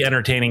really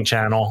entertaining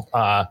channel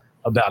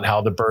about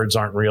how the birds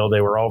aren't real.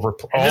 They were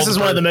This is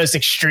one of the most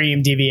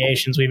extreme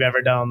deviations we've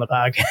ever done on the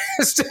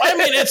podcast. I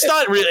mean,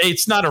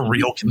 it's not a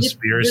real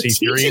conspiracy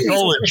theory. It's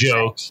all a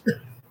joke.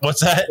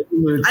 What's that?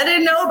 I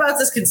didn't know about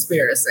this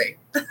conspiracy.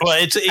 Well,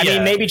 I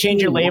mean, maybe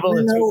change your label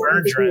to two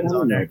bird drones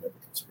on there.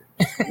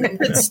 We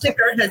could stick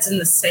our heads in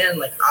the sand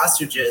like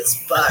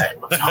ostriches, but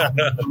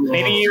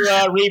Maybe you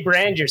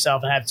rebrand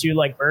yourself and have two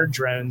like bird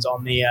drones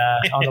on the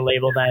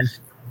label then.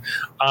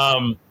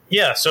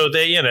 Yeah, so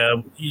they,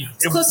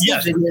 it's close to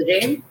a video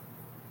game.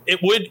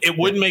 It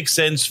would make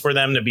sense for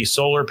them to be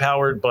solar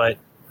powered, but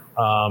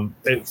from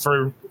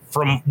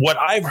what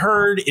I've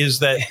heard is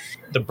that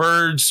the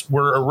birds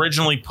were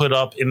originally put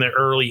up in the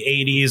early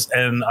 80s,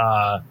 and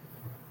I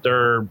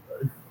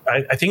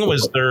think it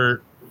was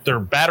their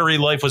battery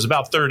life was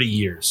about 30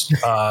 years.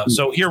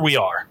 So here we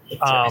are.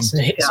 So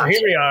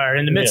here we are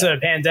in the midst of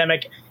a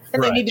pandemic.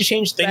 And they need to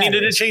change the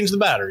needed to change the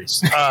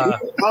batteries.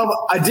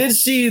 I did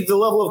see the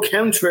level of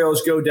chemtrails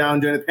go down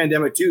during the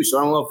pandemic too, so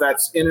I don't know if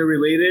that's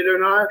interrelated or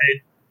not.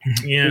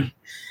 Yeah.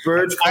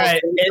 Birds. All right.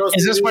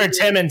 Is this where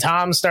Tim and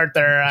Tom start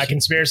their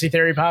conspiracy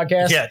theory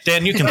podcast? Yeah,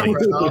 Dan, you can leave.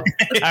 All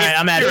right,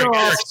 I'm out of here.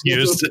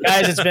 Excused.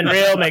 Guys, it's been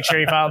real. Make sure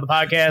you follow the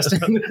podcast.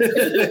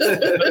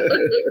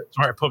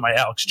 Sorry, I put my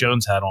Alex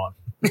Jones hat on.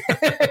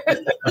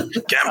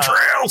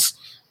 Chemtrails.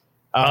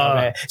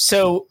 Okay.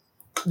 So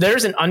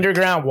there's an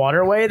underground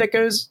waterway that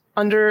goes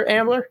under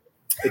Ambler?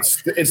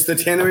 It's the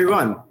Tannery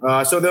Run.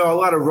 So there are a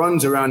lot of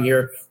runs around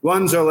here.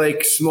 Runs are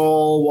like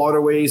small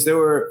waterways. There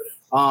were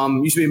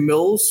used to be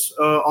mills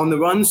on the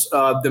runs.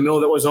 The mill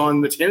that was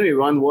on the Tannery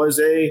Run was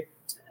a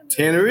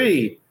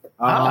tannery.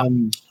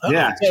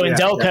 Yeah. So in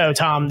Delco,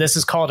 Tom, this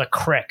is called a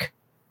crick.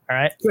 All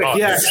right.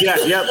 Yes.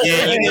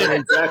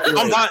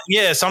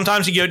 Exactly.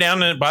 Sometimes you go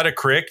down by the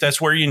creek.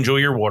 That's where you enjoy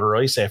your water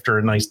ice after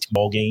a nice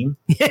ball game.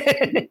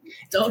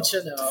 Don't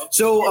you know?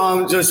 So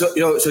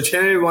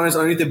Tannery Run is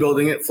underneath the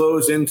building. It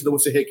flows into the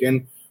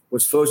Wissahickon.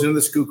 which flows into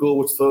the Schuylkill,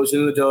 which flows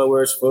into the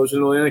Delaware, which flows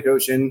into the Atlantic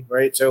Ocean,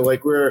 right? So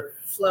like we're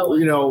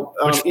Flowing.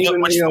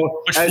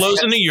 which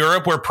flows into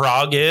Europe where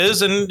Prague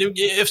is, and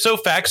if so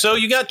facto,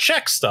 you got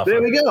Czech stuff.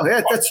 There we go.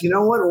 Yeah, that's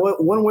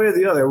what one way or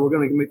the other, we're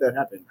going to make that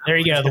happen. There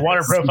you go. The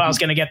water profile is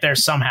going to get there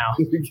somehow.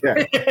 Yeah.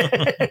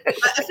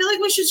 I feel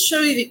like we should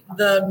show you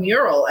the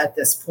mural at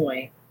this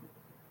point.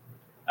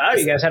 Oh,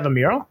 you guys have a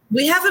mural?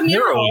 We have a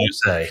mural. You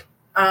say?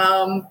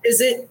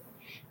 Is it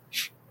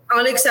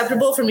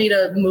unacceptable for me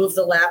to move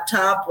the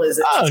laptop? Was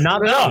it? Oh,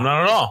 not at all.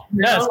 Not at all.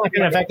 No, it's not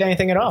going to affect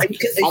anything at all.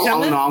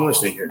 I'm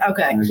listening here.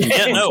 Okay.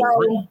 Yeah, no.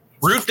 So-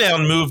 Root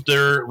Down moved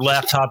their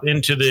laptop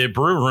into the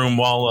brew room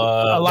while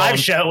A live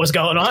show was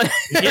going on.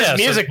 Yeah,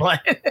 Music playing.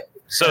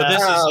 So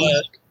this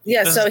is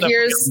yeah, this so is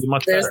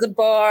there's better. the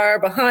bar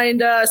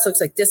behind us.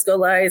 Looks like disco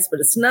lights, but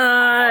it's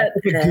not.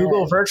 Like a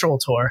Google virtual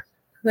tour.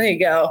 There you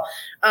go.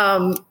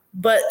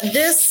 But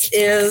this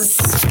is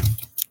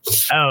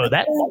Oh,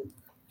 that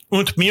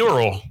Und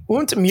mural.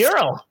 und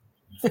mural.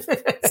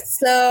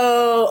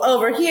 so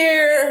over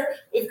here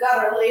we've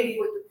got our lady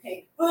with the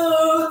pink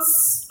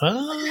boots.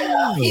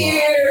 Oh.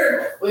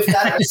 Here we've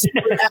got our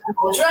super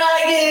animal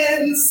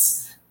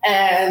dragons.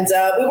 And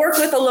we worked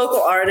with a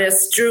local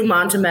artist, Drew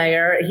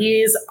Montemayor.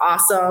 He's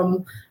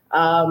awesome.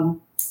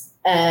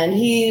 And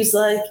he's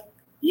like,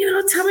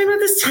 tell me about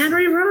this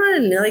Tannery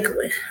Run. Like,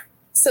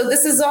 so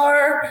this is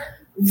our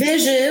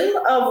vision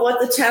of what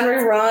the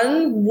Tannery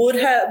Run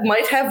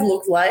might have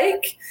looked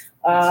like.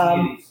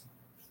 I'm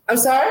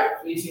sorry?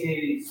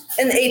 1880s.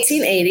 In the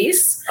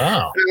 1880s.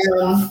 Oh.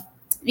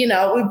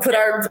 We put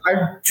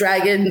our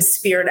dragon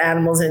spirit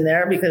animals in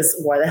there because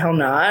why the hell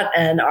not?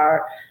 And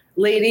our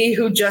lady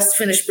who just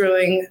finished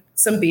brewing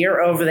some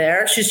beer over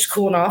there, she's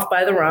cooling off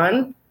by the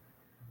run.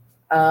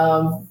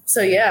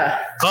 So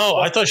yeah. Oh,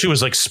 I thought she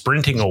was like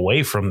sprinting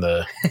away from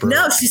the brew.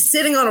 No, she's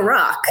sitting on a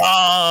rock.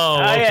 Oh,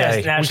 yeah,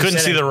 okay. now We she's couldn't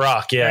see sitting. the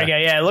rock. Yeah.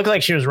 Yeah, it looked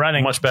like she was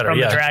running Much better, from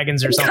yeah. the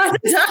dragons or something.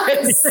 It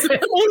does.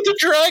 Oh, the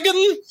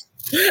dragon.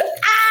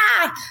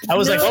 I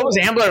was like, what was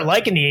Ambler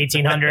like in the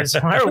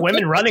 1800s? Why are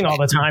women running all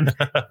the time?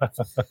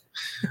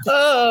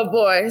 Oh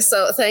boy.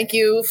 So thank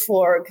you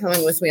for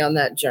coming with me on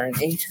that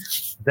journey.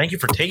 Thank you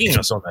for taking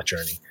us on that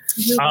journey.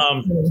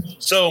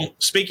 So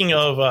speaking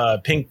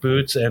of pink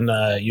boots, and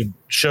you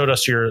showed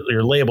us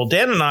your label.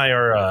 Dan and I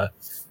are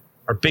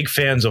big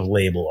fans of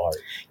label art.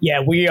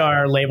 Yeah, we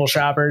are label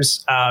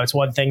shoppers. It's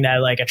one thing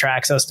that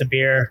attracts us to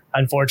beer,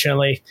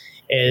 unfortunately,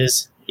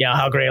 is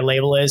how great a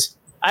label is.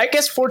 I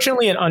guess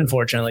fortunately and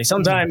unfortunately,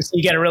 sometimes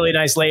you get a really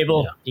nice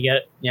label, you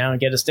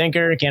get a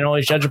stinker. You can't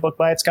always judge a book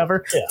by its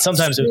cover. Yeah.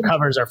 Sometimes the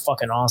covers are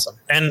fucking awesome.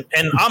 And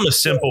I'm a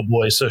simple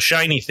boy, so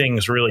shiny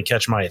things really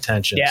catch my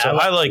attention. Yeah, so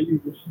I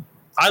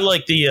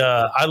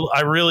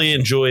really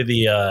enjoy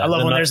the. I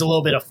love when there's a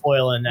little bit of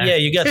foil in there. Yeah,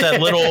 you got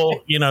that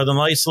little, the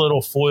nice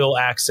little foil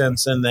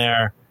accents in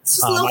there. It's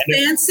just a little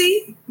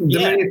fancy. The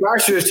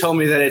manufacturers tell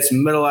me that it's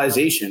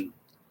metallization.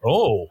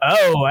 Oh,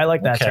 I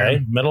like that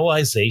term.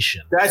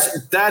 Metallization.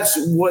 That's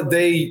what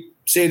they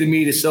say to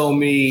me to sell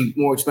me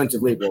more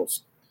expensive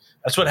labels.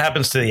 That's what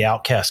happens to the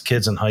outcast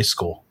kids in high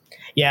school.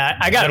 Yeah,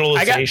 I got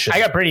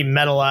pretty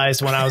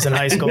metallized when I was in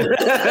high school. You have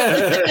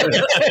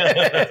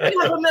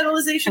a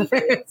metallization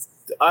phase.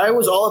 I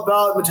was all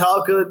about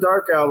Metallica the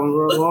Dark Album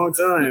for a long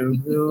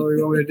time. What do you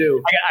want me to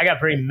do? I got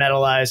pretty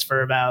metallized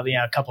for about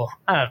a couple.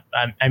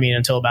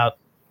 Until about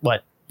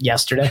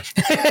yesterday.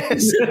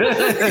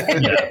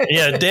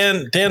 Yeah.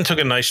 Dan took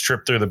a nice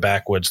trip through the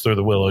backwoods, through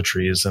the willow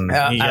trees, and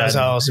I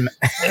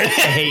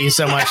hate you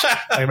so much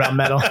talking about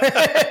metal.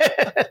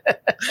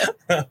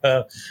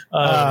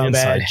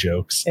 Inside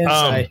jokes.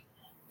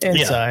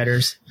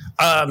 Insiders.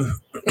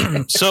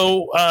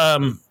 So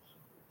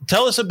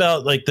tell us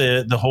about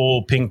the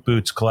whole Pink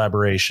Boots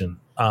collaboration.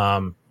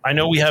 I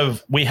know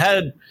we've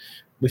had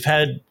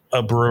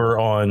a brewer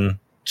on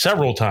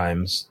several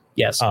times.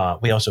 Yes.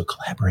 We also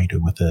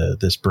collaborated with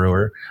this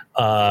brewer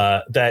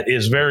that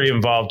is very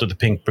involved with the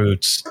Pink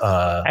Boots.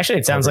 Actually,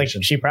 it sounds like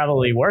she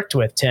probably worked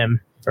with Tim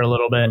for a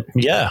little bit.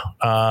 Yeah.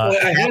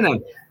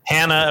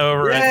 Hannah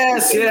over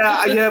Yes,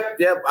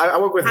 yep. I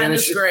work with Hannah.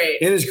 Hannah's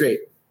great. Hannah's great.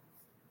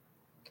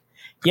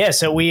 Yeah,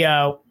 so we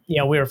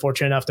were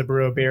fortunate enough to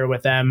brew a beer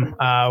with them,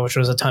 which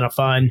was a ton of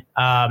fun.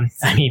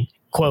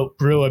 Quote,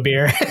 brew a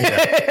beer.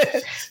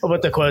 Yeah. We'll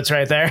put the quotes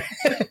right there.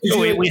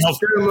 we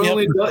helped.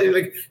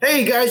 Like,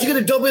 hey guys, you got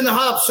to dump in the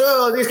hops.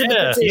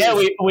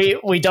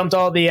 We dumped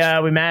all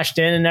the we mashed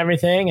in and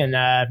everything, and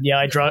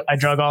I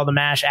drug all the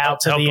mash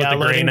out to the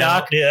loading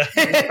dock. Yeah.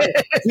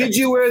 Did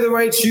you wear the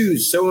right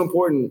shoes? So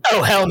important.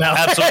 Oh hell no,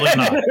 absolutely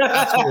not.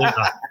 Absolutely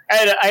not.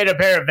 I had a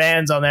pair of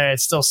Vans on there.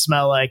 It still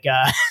smell like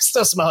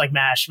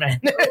mash, man.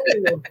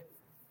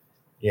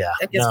 Yeah,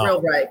 it gets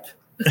real ripe.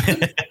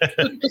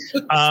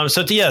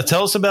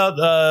 Tell us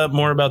about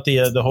more about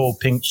the whole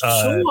Pink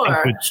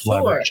Boots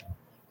collaboration.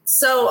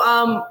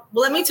 So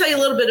let me tell you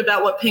a little bit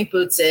about what Pink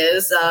Boots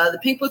is. The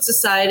Pink Boots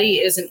Society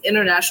is an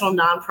international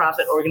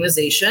nonprofit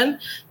organization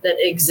that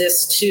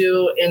exists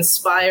to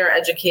inspire,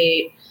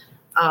 educate,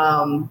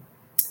 and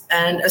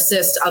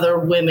assist other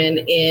women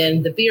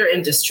in the beer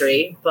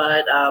industry.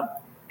 But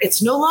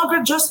it's no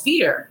longer just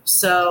beer.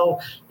 So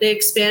they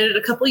expanded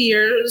a couple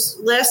years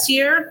last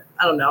year.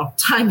 I don't know.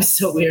 Time is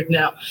so weird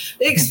now.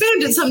 They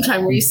expanded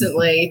sometime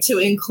recently to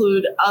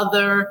include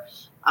other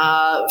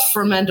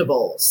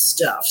fermentable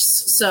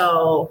stuffs.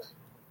 So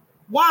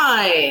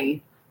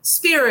wine,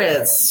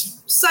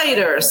 spirits,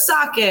 cider,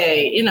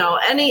 sake,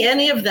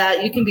 any of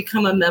that, you can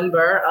become a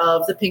member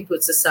of the Pink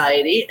Boot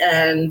Society.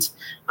 And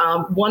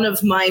one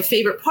of my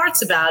favorite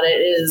parts about it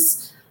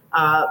is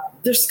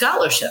there's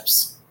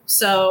scholarships.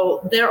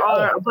 So there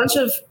are a bunch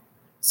of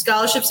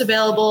scholarships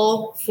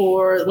available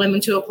for women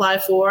to apply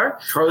for.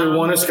 Carly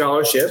won a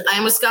scholarship. I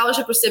am a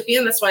scholarship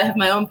recipient. That's why I have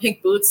my own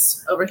pink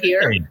boots over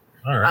here.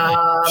 All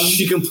right.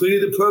 She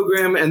completed the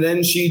program, and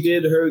then she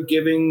did her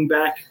giving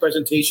back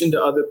presentation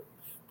to other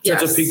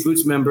potential Pink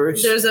Boots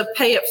members. There's a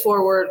pay it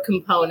forward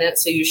component,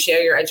 so you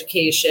share your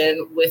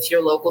education with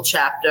your local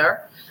chapter.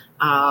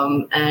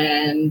 I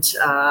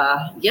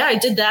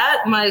did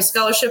that. My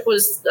scholarship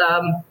was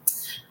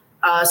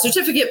a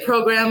certificate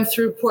program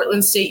through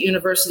Portland State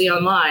University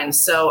online.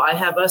 So I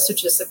have a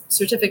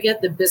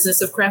certificate, the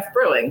business of craft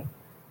brewing.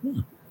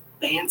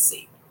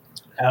 Fancy.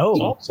 Oh,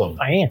 awesome.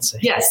 Fancy.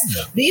 Yes.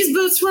 Yeah. These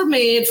boots were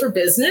made for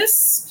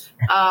business.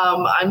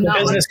 I'm not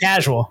business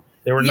casual.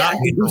 They were not.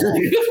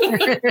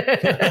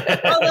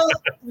 Although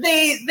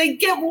they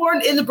get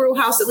worn in the brew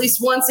house at least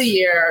once a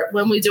year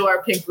when we do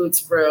our Pink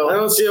Boots brew. I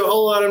don't see a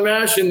whole lot of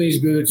mash in these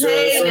boots.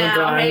 Hey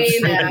now.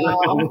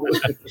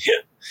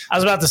 I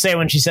was about to say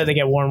when she said they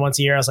get worn once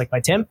a year, I was like,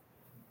 by Tim?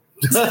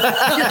 No.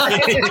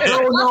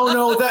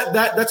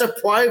 That's a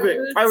private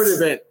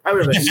event,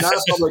 not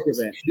a public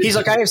event. He's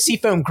like, I have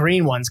seafoam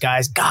green ones,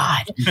 guys.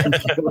 God.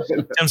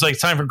 Tim's like,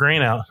 time for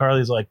grain out.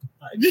 Carly's like,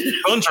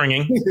 phone's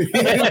ringing.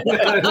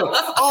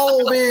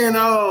 Oh man,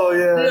 oh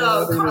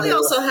yeah. Carly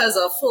also has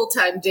a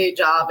full-time day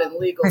job in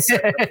legal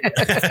services.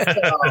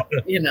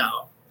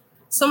 So,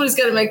 somebody's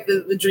got to make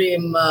the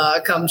dream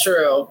come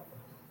true.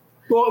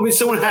 Well, I mean,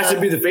 someone has to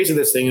be the face of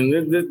this thing, and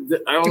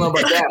I don't know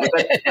about that,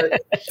 but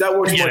that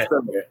works much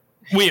better.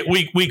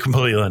 We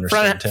completely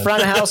understand.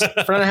 Front of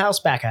house,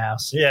 back of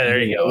house. Yeah, there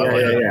you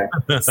go.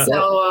 Yeah.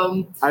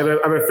 So I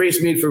have a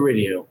face made for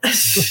radio.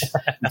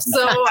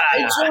 So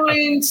I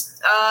joined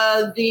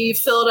the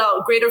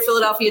Greater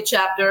Philadelphia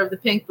chapter of the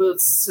Pink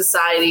Boots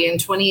Society in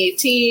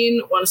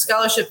 2018. Won a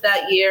scholarship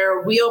that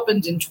year. We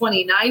opened in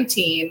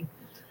 2019.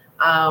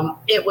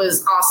 It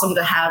was awesome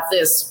to have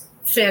this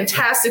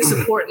fantastic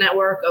support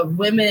network of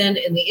women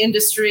in the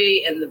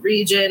industry and the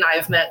region. I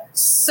have met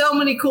so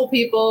many cool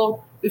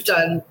people. We've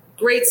done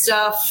great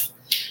stuff.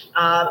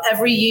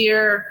 Every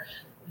year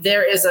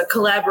there is a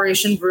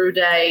collaboration brew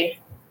day.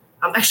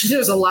 Actually,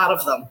 there's a lot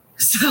of them.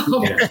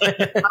 So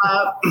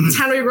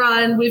Tannery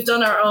Run, we've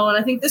done our own.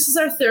 I think this is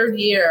our third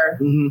year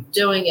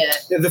doing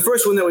it. Yeah, the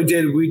first one that we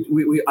did,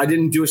 I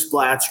didn't do a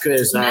splash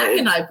because Mac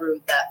and I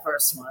brewed that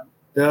first one.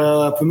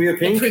 The Premier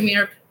Pink? The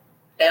Premier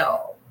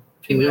Pale.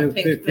 Premier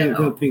Pink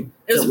Pale. Pink.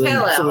 It was a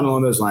pale ale. Something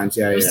along those lines,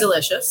 yeah. It was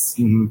delicious.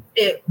 Mm-hmm.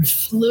 It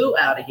flew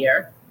out of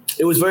here.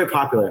 It was very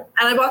popular.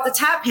 And I bought the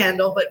tap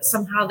handle, but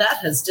somehow that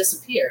has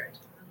disappeared.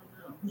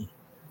 I don't know.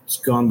 It's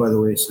gone by the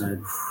wayside.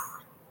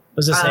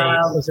 Was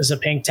this a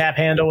pink tap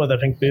handle with a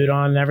pink boot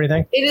on and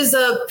everything? It is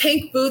a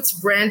Pink Boots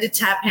branded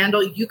tap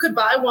handle. You could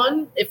buy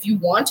one if you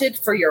wanted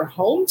for your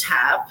home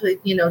tap.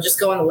 Just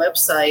go on the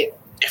website.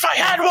 If I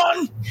had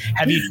one.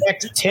 Have you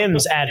checked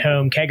Tim's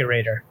at-home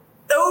kegerator?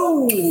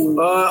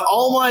 Oh.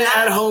 All my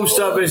at-home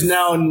stuff is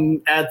now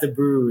at the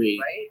brewery.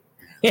 Right?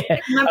 Yeah,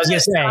 I was going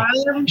to say,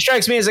 he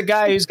strikes me as a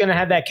guy who's going to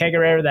have that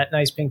kegerator, that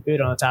nice pink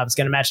boot on the top. It's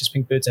going to match his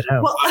pink boots at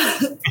home. Well,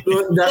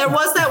 there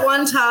was that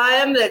one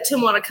time that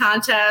Tim won a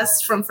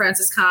contest from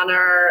Francis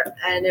Connor,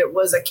 and it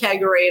was a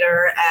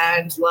kegerator,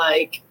 and it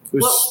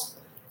was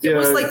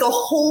like the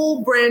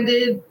whole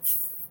branded,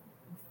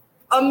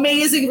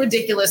 amazing,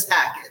 ridiculous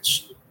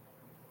package.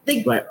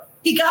 He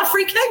got a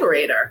free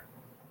kegerator.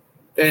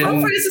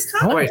 And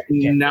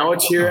now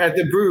it's here at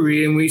the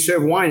brewery, and we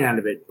serve wine out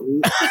of it.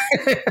 Wine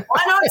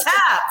on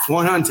tap.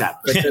 Wine on tap.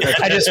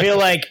 I just feel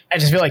like.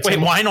 Wait,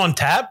 wine on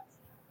tap?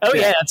 Oh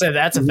yeah,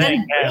 that's a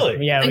thing.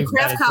 Really? Yeah. And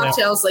craft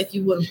cocktails like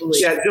you wouldn't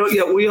believe.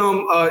 We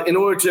in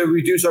order to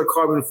reduce our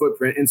carbon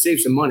footprint and save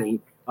some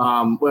money,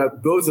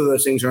 both of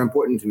those things are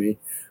important to me.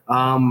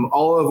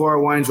 All of our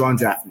wines are on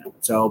draft now.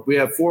 So we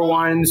have 4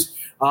 wines.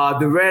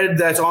 The red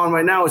that's on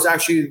right now is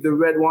actually the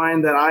red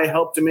wine that I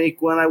helped to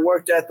make when I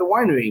worked at the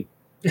winery.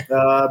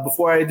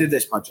 Before I did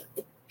this project.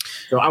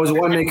 So I was a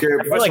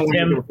winemaker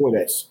before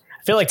this.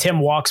 I feel like Tim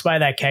walks by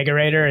that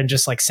kegerator and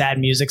just sad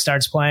music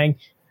starts playing.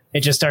 It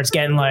just starts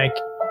getting like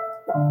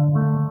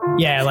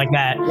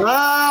that.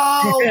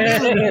 Oh,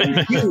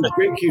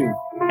 great cue.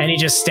 And he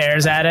just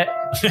stares at it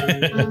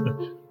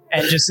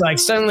and just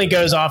suddenly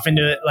goes off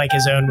into it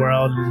his own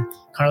world. And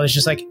Carly's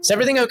just like, is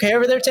everything okay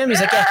over there, Tim?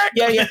 He's like,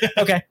 yeah.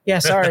 Okay. Yeah.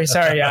 Sorry.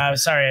 Sorry. I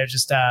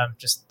just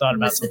thought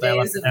about something.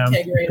 The days of the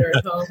kegerator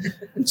at home.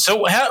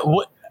 So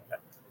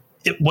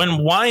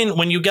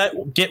when you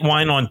get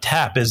wine on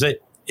tap, is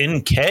it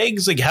in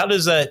kegs? How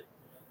does that?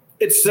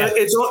 It's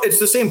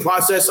the same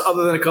process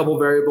other than a couple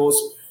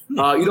variables.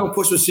 You don't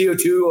push with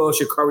CO2 or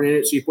you're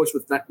carbonated, so you push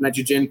with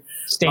nitrogen.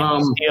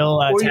 Stainless steel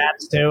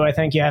taps too, I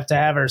think you have to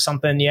have, or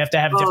something. You have to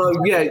have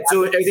different.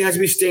 So everything has to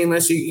be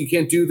stainless. You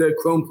can't do the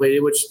chrome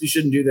plated, which you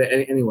shouldn't do that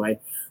anyway.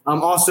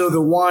 Also,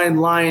 the wine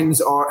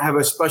lines have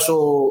a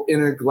special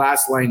inner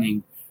glass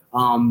lining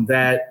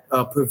that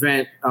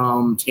prevent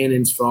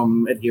tannins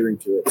from adhering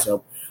to it.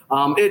 So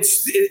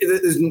it's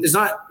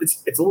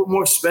a little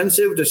more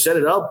expensive to set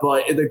it up,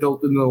 but in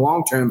the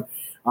long term,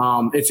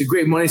 it's a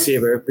great money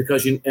saver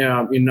because you're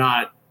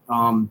not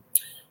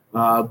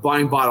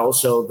buying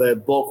bottles, so the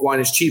bulk wine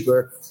is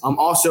cheaper.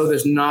 Also,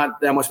 there's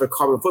not that much of a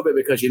carbon footprint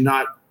because you're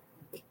not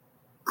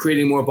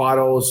creating more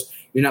bottles,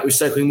 you're not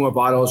recycling more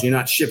bottles, you're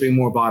not shipping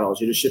more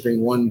bottles. You're just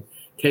shipping one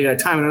keg at a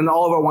time. And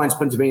all of our wine's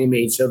Pennsylvania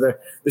made, so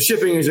the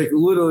shipping is like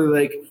literally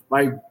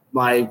like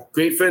my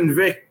great friend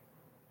Vic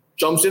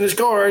jumps in his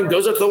car and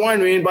goes up to the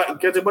winery and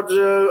gets a bunch of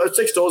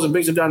 6-stolls and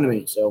brings them down to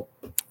me. So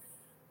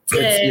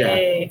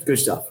it's good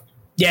stuff.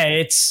 Yeah,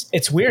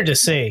 it's weird to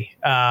see.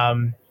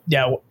 In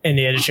the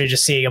industry,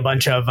 just seeing a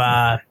bunch of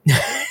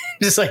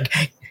just like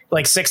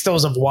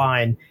 6-stolls of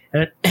wine,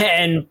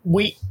 and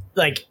we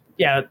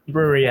the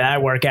brewery that I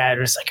work at,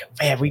 it's like,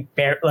 man, we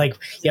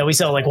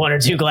sell like 1 or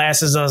 2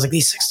 glasses. I was like,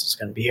 these 6-stolls are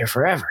going to be here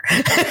forever.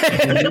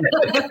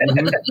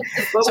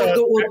 So,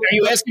 are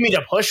you asking me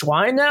to push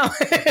wine now?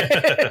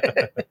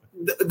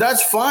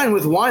 That's fine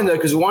with wine though,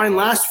 because wine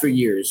lasts for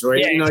years,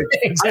 right? Yeah,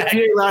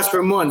 exactly. IPA lasts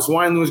for months.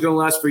 Wine was going to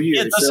last for years.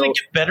 Yeah, doesn't it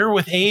get better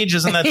with age?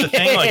 Isn't that the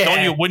thing?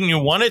 Like, wouldn't you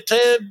want it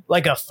to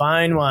like a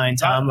fine wine,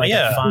 Tom? A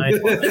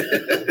fine wine.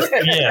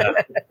 Yeah,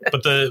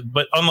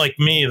 but unlike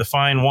me, the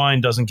fine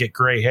wine doesn't get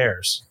gray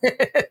hairs.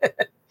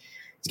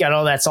 It's got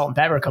all that salt and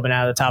pepper coming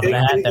out of the top of the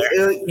hat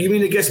there. You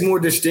mean it gets more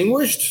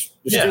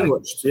distinguished?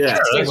 Distinguished, yeah.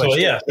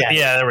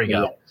 Yeah, there we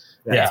go.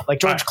 Yeah. Like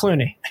George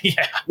Clooney.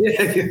 Yeah.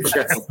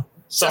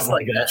 Something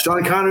like that.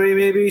 Sean Connery,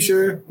 maybe,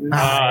 sure.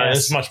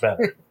 It's much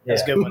better.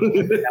 That's a good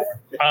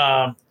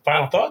one.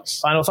 Final thoughts?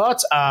 Final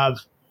thoughts? I'm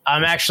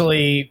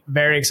actually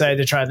very excited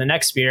to try the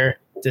next beer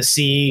to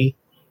see,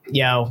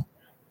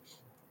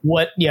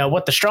 what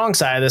the strong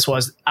side of this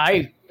was.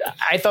 I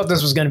thought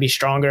this was going to be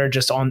stronger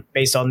just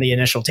based on the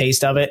initial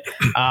taste of it.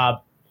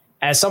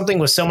 As something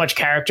with so much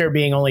character,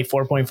 being only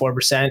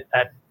 4.4%,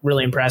 I'm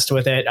really impressed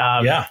with it.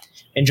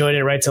 Enjoyed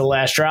it right to the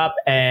last drop,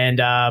 and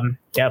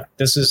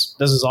this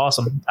is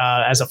awesome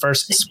as a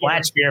first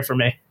splash beer for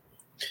me.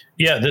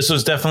 Yeah, this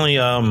was definitely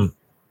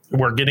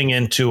we're getting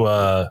into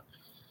that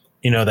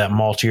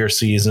maltier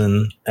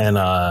season, and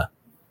I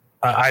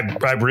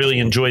really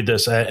enjoyed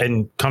this.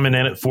 And coming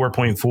in at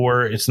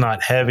 4.4, it's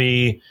not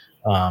heavy.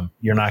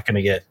 You're not going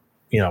to get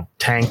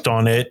tanked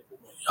on it,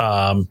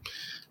 and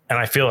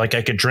I feel like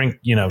I could drink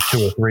 2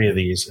 or 3 of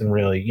these and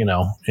really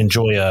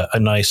enjoy a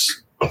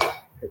nice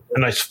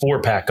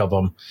 4-pack of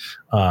them,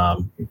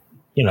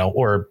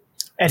 or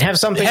and have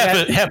something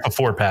half a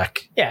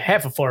 4-pack. Yeah,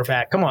 half a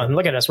 4-pack. Come on,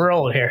 look at us, we're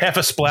old here. Half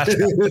a splash pack.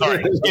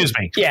 Sorry, excuse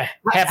me. Yeah,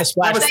 half a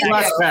splash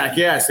pack.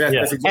 Yes,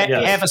 that's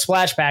exactly. Half a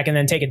splash pack, and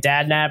then take a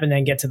dad nap, and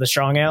then get to the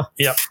strong ale.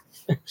 Yep.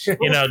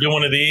 Do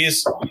one of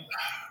these.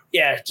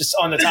 Yeah, just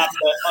on the top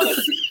of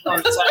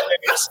on the side.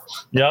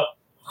 Yep.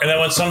 And then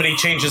when somebody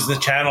changes the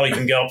channel, you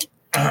can go,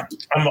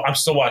 I'm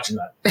still watching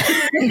that.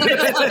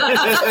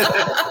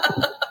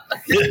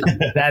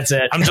 That's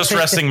it. I'm just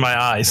resting my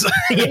eyes.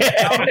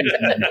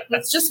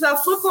 It's just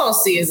about football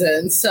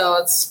season, so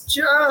it's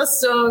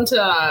just on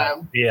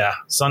time. Yeah,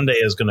 Sunday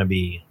is going to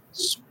be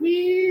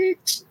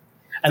sweet.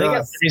 I think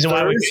that's the reason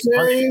why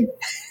we.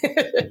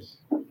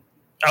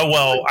 Oh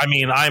well, I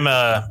mean, I'm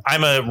a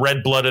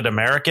red-blooded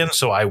American,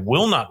 so I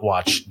will not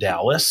watch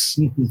Dallas.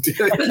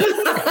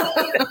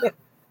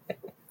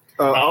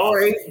 All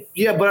right,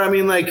 yeah, but I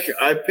mean, I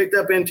picked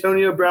up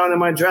Antonio Brown in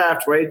my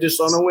draft, right,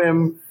 just on a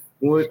whim.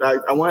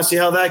 I want to see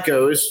how that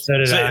goes. So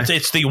did I.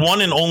 It's the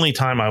one and only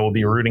time I will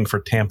be rooting for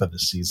Tampa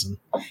this season.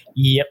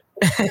 Yep.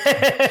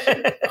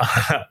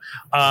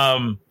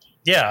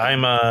 Yeah,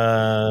 I'm.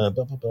 I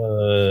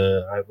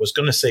was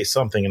going to say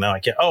something, and now I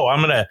can't. Oh,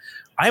 I'm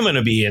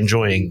gonna be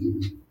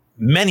enjoying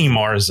many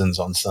Marzens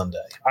on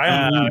Sunday.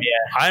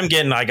 I've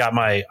got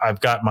my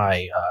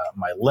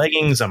my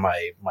leggings and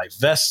my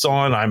vests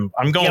on.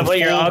 I'm going. You put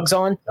your Uggs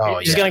on. Oh,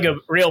 You're just gonna go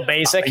real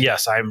basic.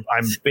 Yes, I'm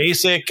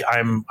basic.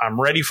 I'm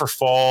ready for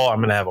fall. I'm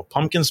gonna have a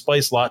pumpkin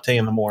spice latte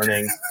in the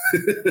morning.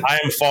 I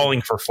am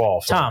falling for fall,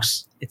 folks. Tom,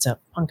 it's a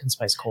pumpkin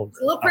spice cold. It's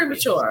a little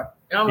premature.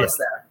 You're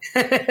almost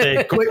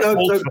there.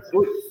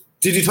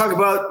 Did you talk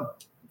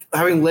about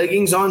having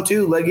leggings on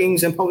too?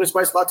 Leggings and pumpkin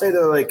spice latte?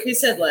 They're like, He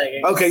said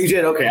leggings. okay, you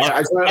did. Okay.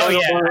 Yeah. We're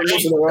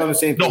on the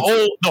same page.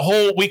 The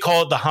whole we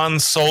call it the Han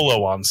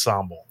Solo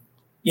ensemble.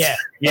 Yeah.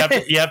 You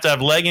have to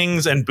have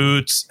leggings and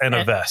boots and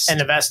a vest. And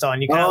a vest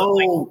on. You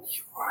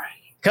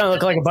kind of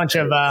look like a bunch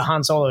of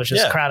Han Solos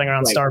just crowding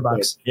around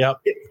Starbucks. Yep.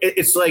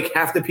 It's like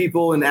half the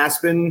people in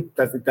Aspen.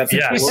 That's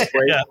yes.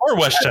 right? Yeah, or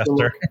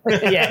Westchester.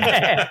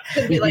 Yeah.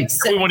 Could be like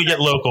We want to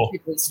get local.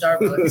 people at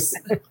Starbucks.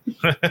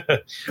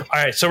 All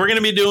right, so we're going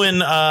to be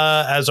doing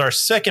as our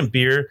second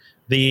beer.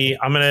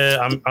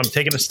 I'm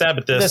taking a stab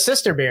at this. The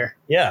sister beer.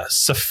 Yeah,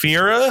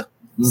 Saphira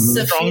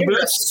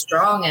Saphira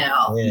Strong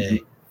Ale. Yeah.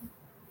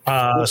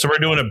 So we're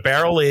doing a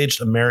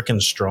barrel-aged American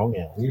Strong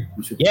Ale.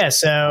 Yeah,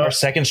 so Our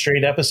second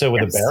straight episode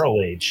with a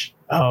barrel age.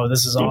 Oh,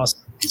 this is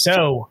awesome.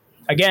 So,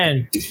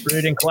 again,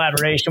 brewed in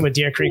collaboration with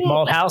Deer Creek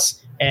Malt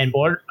House and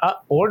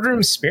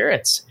Boardroom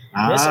Spirits.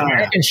 This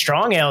American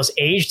Strong Ale is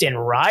aged in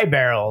rye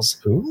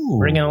barrels,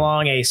 bringing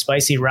along a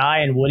spicy rye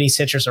and woody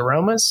citrus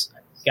aromas.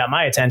 Got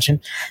my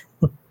attention.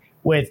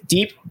 With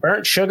deep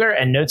burnt sugar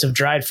and notes of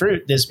dried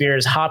fruit, this beer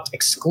is hopped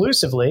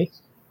exclusively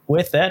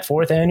with that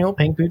 4th annual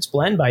Pink Boots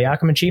blend by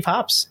Yakima Chief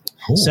Hops.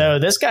 Ooh. So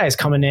this guy is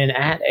coming in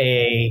at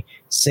a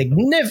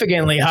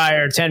significantly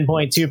higher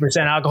 10.2%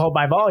 alcohol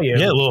by volume.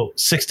 Yeah, a little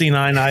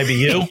 69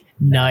 IBU.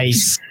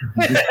 Nice.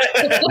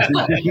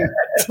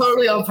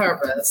 Totally on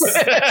purpose.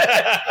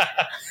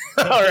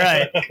 All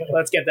right,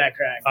 let's get that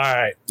cracked. All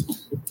right.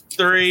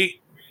 3,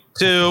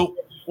 2,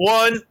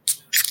 1.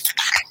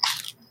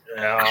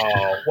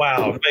 Oh,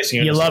 wow. Nice.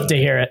 You love to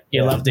hear it.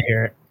 You love to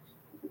hear it.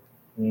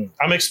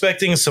 I'm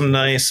expecting some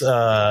nice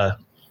like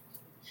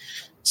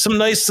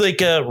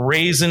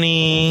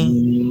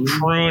raisiny,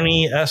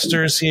 pruny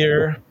esters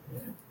here.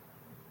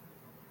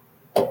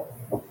 All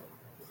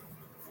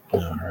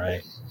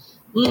right.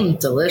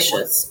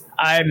 Delicious.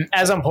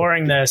 As I'm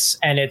pouring this,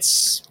 and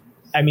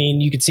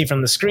you can see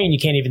from the screen, you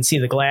can't even see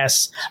the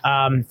glass.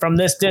 From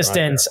this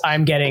distance,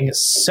 I'm getting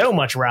so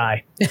much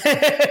rye.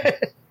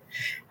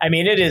 I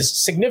mean, it is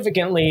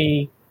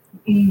significantly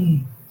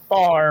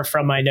far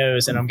from my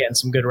nose, and I'm getting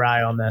some good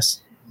rye on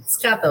this. It's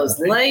got those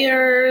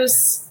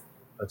layers.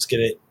 Let's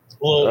get it.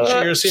 A little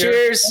cheers here.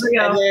 Cheers.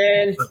 And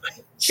then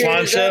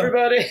cheers,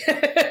 everybody.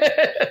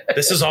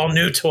 This is all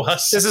new to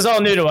us. This is all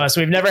new to us.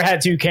 We've never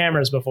had 2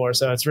 cameras before,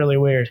 so it's really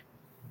weird.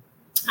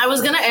 I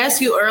was going to ask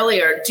you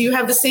earlier, do you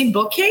have the same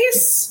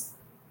bookcase?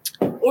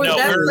 Or no,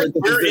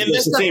 we're in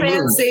the same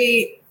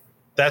fancy room.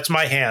 That's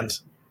my hand.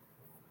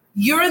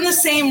 You're in the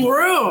same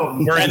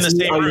room. We're in the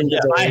same room. Yeah,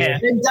 my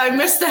hand. And I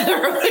missed that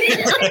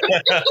earlier.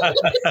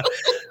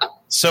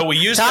 So we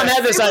used Tom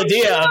had this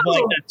idea of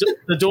like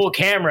the dual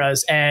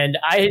cameras, and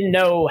I didn't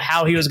know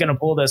how he was going to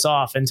pull this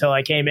off until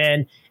I came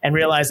in and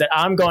realized that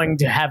I'm going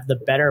to have the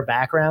better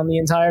background the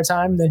entire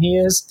time than he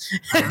is.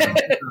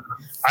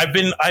 I've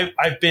been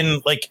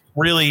like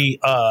really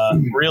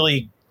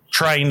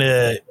trying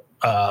to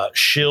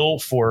shill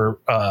for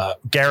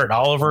Garrett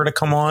Oliver to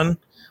come on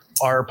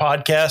our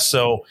podcast.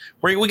 So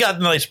we got a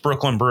nice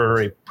Brooklyn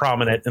brewery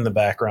prominent in the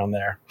background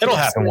there. It'll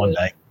happen one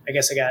day. I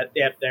guess I got it.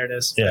 Yep, there it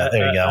is. Yeah,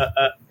 there you go.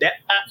 It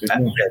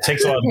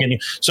takes a lot of getting.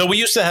 So we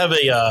used to have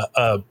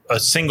a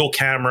single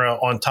camera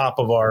on top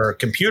of our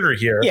computer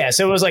here. Yeah,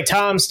 so it was like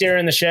Tom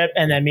steering the ship,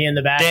 and then me in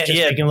the back just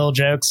making little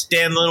jokes.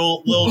 Dan,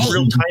 little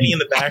real tiny in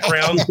the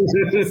background.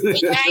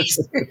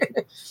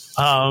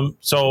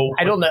 So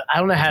I don't know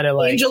how to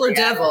like angel or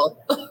devil.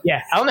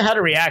 Yeah, I don't know how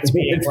to react to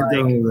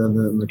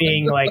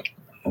being like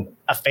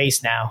a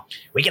face now.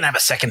 We can have a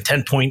second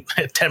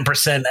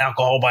 10%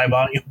 alcohol by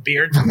volume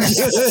beer.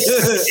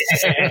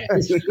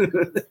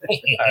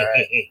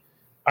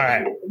 All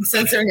right. I'm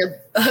sensing a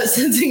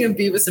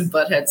Beavis and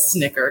Butthead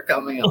snicker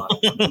coming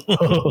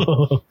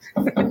on.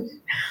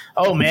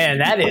 Oh man,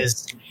 that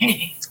is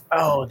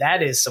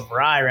some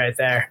rye right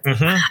there.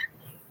 Mm-hmm.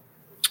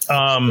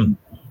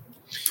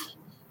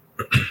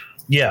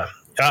 Yeah.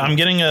 I'm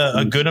getting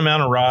a good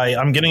amount of rye.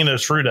 I'm getting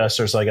those fruit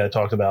esters like I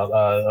talked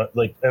about,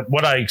 like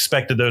what I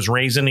expected, those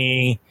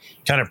raisiny,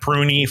 kind of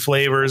pruny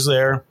flavors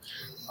there.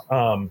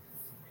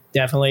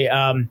 Definitely.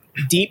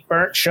 Deep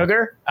burnt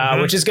sugar,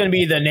 which is going to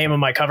be the name of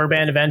my cover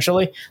band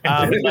eventually.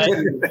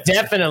 But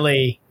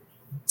definitely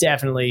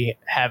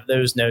have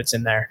those notes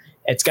in there.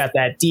 It's got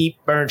that deep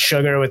burnt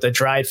sugar with the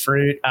dried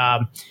fruit.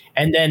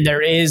 And then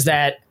there is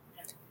that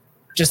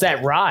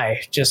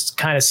rye just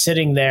kind of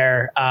sitting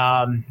there.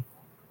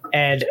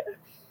 And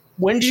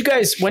when did you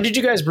guys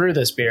brew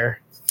this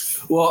beer?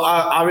 Well,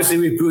 obviously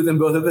we brewed them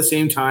both at the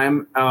same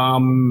time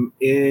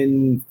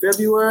in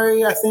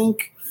February, I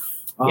think.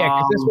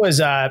 Yeah,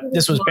 because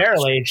this was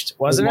barrel aged,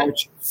 wasn't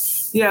it?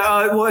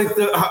 Yeah,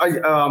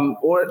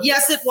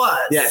 yes, it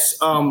was. Yes,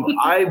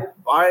 I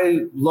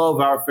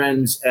love our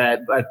friends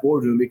at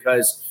Boardroom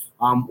because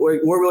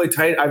we're really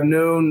tight. I've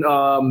known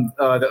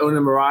the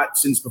owner Marat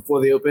since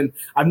before they opened.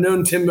 I've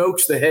known Tim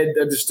Oakes, the head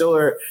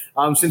distiller,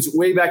 since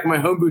way back in my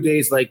homebrew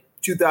days, like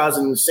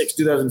 2006,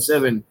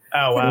 2007.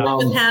 Oh wow!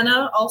 With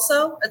Hannah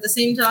also at the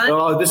same time.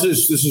 Oh, this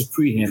is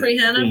pre-Hannah.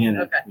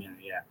 Pre-Hannah. Okay.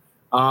 Yeah.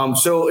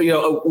 So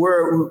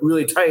we're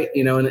really tight,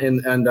 and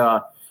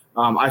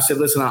I said,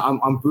 listen,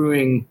 I'm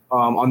brewing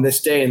on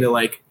this day, and they're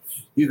like,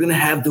 you're gonna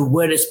have the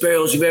wettest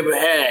barrels you've ever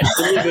had.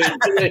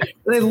 And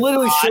they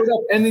literally showed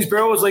up, and these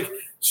barrels like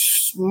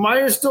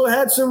Meyer still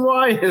had some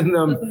rye in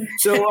them.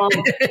 So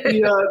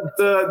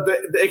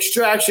the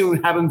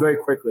extraction happened very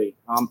quickly.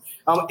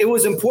 It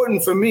was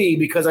important for me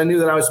because I knew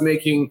that I was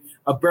making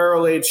a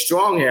barrel-aged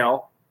strong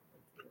ale.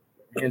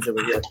 Hands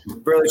over here.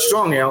 Barrel-aged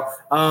strong ale.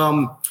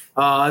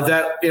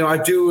 That I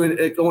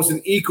do almost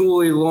an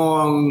equally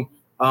long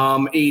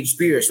aged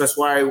beer. So that's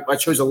why I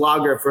chose a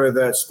lager for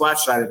the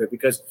splash side of it,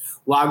 because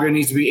lager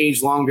needs to be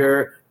aged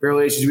longer,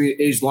 barrel aged needs to be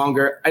aged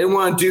longer. I didn't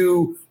want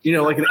to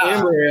do, like an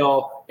amber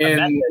ale and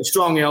a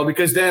strong ale,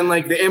 because then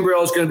like the amber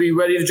ale is going to be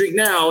ready to drink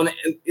now, and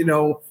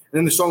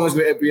then the strong ale is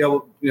going to be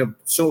able,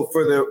 so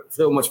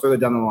much further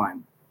down the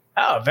line.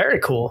 Oh, very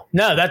cool.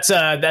 No,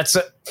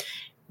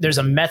 there's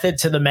a method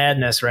to the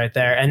madness right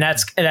there. And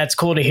that's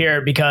cool to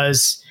hear,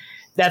 because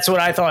that's what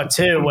I thought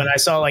too. When I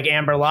saw like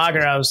amber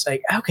lager, I was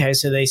like, okay,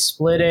 so they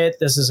split it.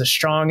 This is a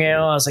strong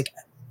ale. I was like,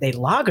 they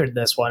lagered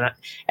this one.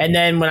 And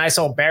then when I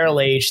saw barrel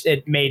aged,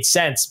 it made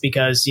sense,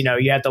 because,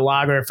 you had to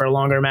lager it for a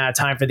longer amount of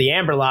time for the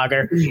amber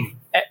lager.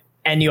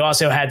 And you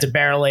also had to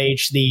barrel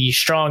age the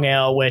strong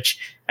ale, which,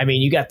 I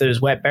mean, you got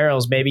those wet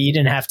barrels, baby. You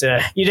didn't have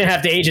to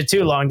age it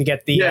too long to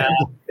get the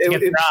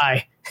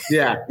dry.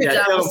 Yeah, the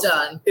job was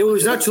done. It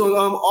was not too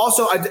long.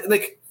 Also,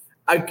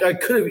 I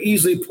could have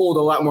easily pulled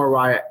a lot more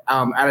rye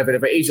out of it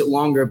if I aged it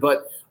longer,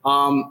 but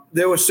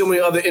there were so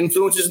many other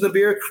influences in the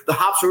beer. The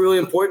hops are really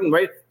important,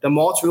 right? The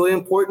malt's really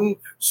important.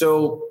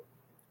 So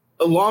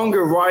a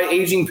longer rye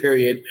aging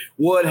period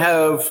would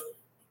have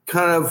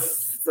kind of,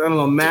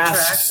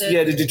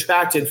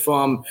 detracted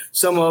from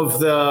some of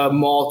the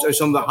malt or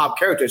some of the hop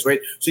characters, right?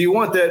 So you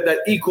want that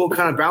equal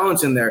kind of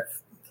balance in there.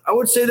 I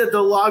would say that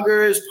the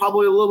lager is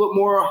probably a little bit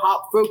more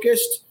hop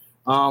focused,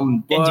 but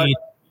Indeed.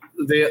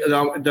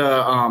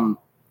 The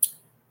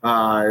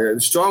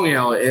strong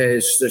ale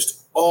is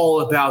just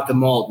all about the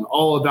malt and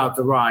all about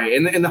the rye,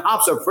 and the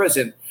hops are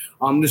present,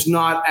 just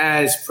not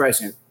as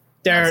present.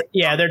 They're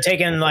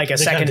taking like a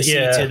second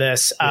seat to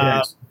this,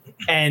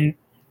 and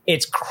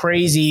it's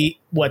crazy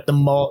what the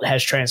malt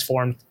has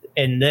transformed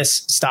in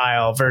this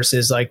style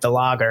versus like the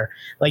lager.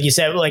 Like you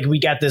said, like we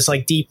got this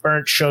like deep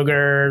burnt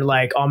sugar,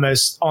 like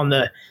almost on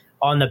the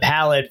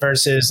palate,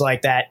 versus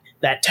like that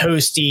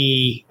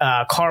toasty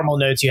caramel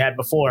notes you had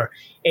before.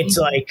 It's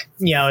like,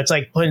 it's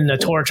like putting the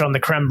torch on the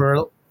creme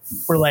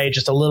brulee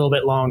just a little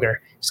bit longer.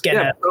 Just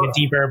getting a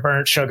deeper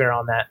burnt sugar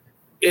on that.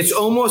 It's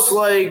almost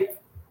like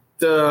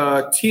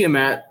the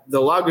Tiamat,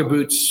 the lager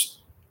boots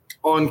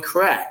on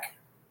crack.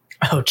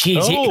 Oh,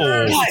 geez.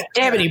 God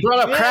damn it. He brought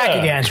up crack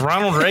again. It's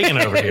Ronald Reagan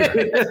over here.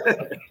 This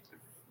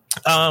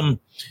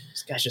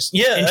guy's just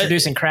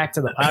introducing crack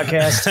to the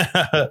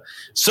podcast.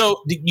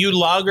 So you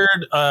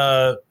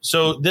lagered.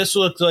 So this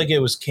looked like it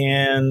was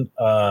canned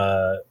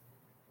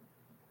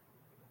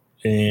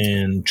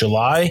in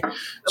July. I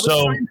was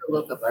trying to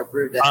look up our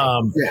brew day.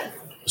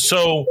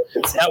 So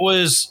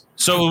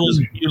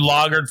you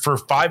lagered for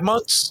 5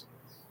 months.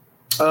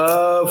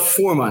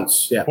 4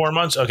 months. Yeah. 4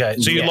 months. Okay.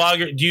 So you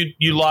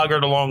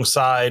lagered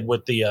alongside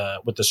with the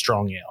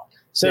strong ale.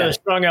 So the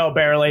strong ale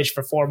barrel aged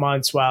for 4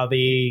 months while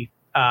the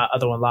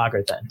other one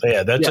lagered then.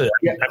 Yeah.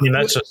 I mean,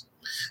 that's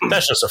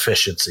just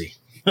efficiency.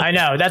 I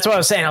know. That's what I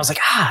was saying. I was like,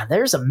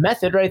 there's a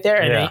method right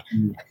there. And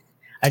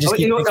I just,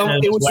 it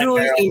was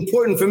really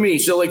important for me.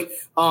 So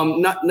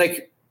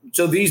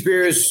so these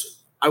beers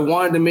I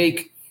wanted to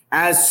make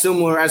as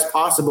similar as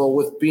possible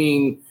with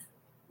being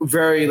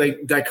very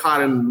like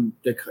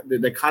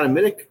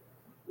dichotomic,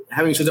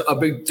 having such a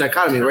big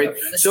dichotomy, right?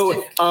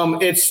 So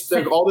it's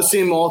like all the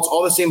same malts,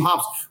 all the same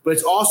hops, but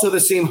it's also the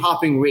same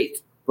hopping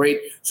rate,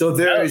 right? So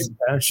there's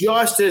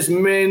just as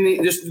many,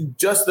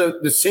 just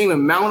the same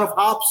amount of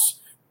hops,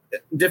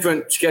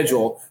 different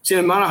schedule, same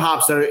amount of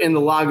hops that are in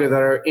the lager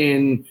that are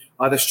in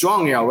the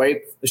strong ale,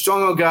 right? The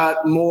strong ale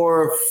got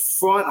more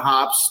front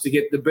hops to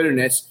get the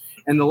bitterness,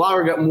 and the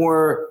lager got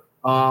more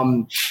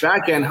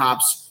back end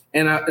hops.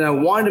 And I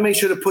wanted to make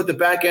sure to put the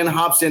back end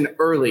hops in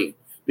early,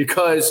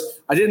 because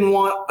I didn't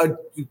want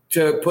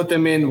to put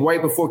them in right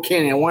before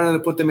canning. I wanted to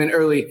put them in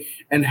early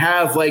and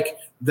have like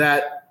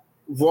that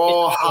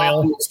raw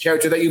hop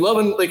character that you love,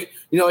 and like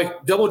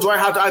double dry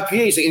hopped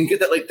IPAs, and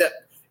get that like that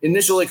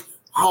initial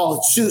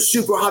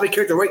super hoppy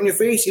character right in your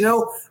face.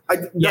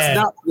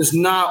 That's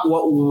not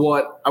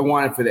what I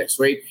wanted for this.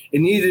 Right?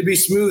 It needed to be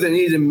smooth. It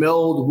needed to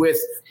meld with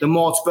the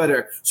malts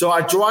better. So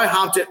I dry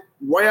hopped it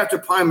right after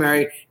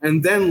primary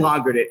and then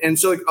lagered it. And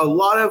so a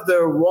lot of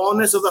the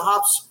rawness of the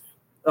hops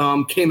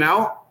came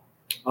out,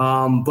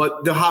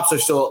 but the hops are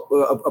still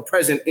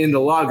present in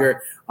the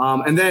lager.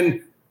 And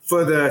then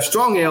for the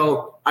strong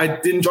ale, I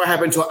didn't dry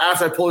hop until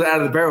after I pulled it out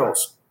of the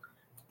barrels.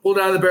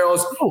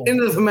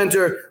 Into the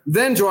fermenter,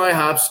 then dry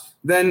hops,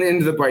 then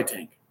into the bright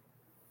tank.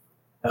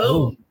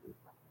 Oh.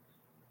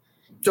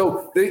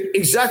 So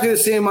exactly the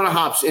same amount of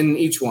hops in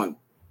each one.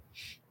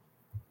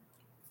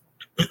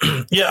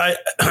 Yeah,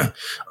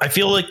 I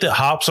feel like the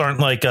hops aren't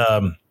like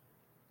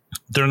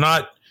they're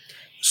not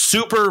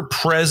super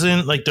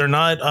present. Like they're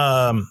not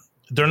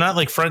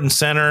like front and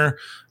center,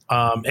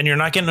 and you're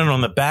not getting it on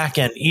the back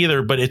end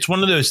either. But it's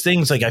one of those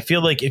things. Like I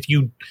feel like if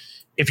you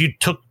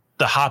took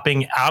the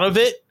hopping out of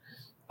it,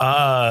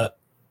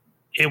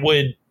 it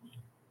would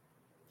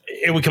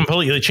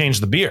completely change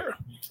the beer.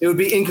 It would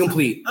be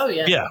incomplete. Oh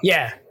yeah.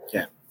 Yeah.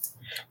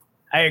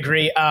 I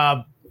agree.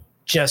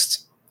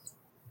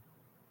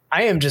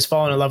 I am just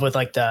falling in love with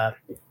like the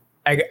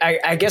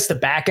I guess the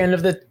back end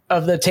of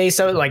the taste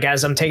of it, like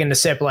as I'm taking the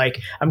sip,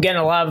 like I'm getting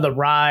a lot of the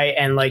rye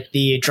and like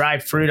the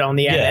dried fruit on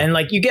the end, and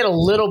like you get a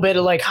little bit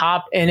of like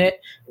hop in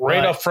it.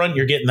 Right up front,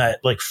 you're getting that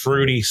like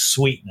fruity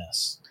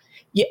sweetness.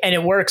 Yeah, and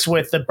it works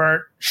with the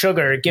burnt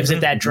sugar. It gives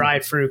it that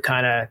dried fruit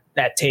kind of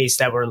that taste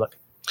that we're looking.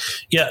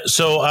 Yeah.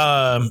 So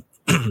I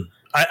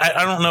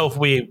don't know if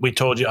we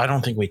told you. I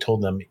don't think we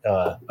told them.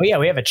 Oh yeah,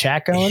 we have a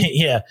chat going.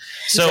 Yeah.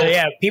 So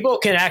yeah, people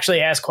can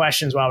actually ask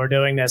questions while we're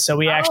doing this. So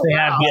we actually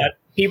have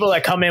people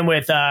that come in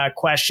with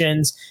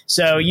questions.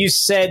 So you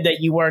said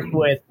that you worked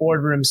with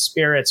Boardroom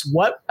Spirits.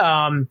 What?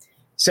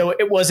 So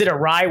was it a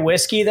rye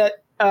whiskey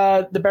that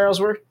the barrels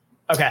were?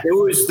 Okay. It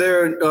was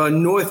their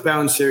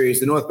Northbound series,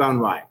 the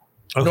Northbound Rye.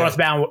 Okay.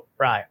 Northbound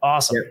Rye.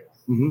 Awesome. Yep.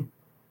 Mm-hmm.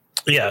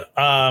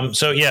 Yeah.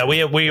 So yeah,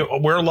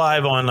 we're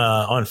live on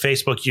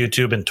Facebook,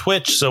 YouTube, and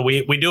Twitch. So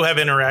we do have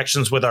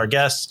interactions with our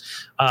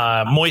guests.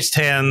 Moist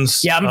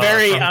Hands. Yeah, I'm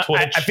very.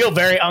 I feel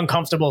very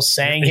uncomfortable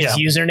saying his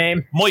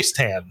username. Moist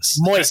Hands.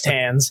 Moist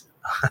Hands.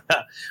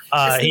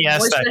 He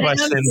asked that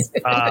question.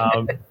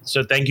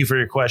 So thank you for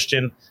your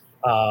question.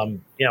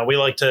 We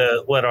like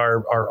to let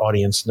our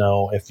audience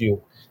know if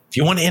you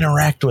want to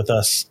interact with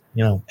us,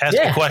 ask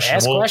a question.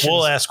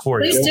 We'll ask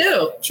for you. Please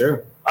do.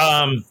 Sure.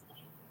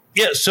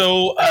 Yeah.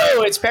 So.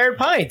 It's Paired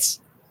Pints.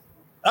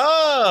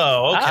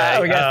 Oh,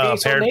 okay. We got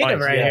Phoenix Paired Native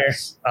Pints, right here.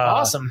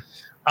 Awesome.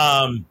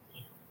 All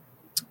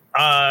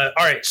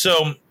right.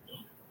 So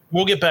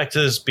we'll get back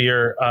to this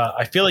beer.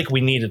 I feel like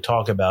we need to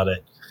talk about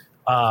it.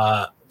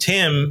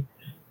 Tim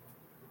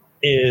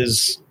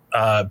is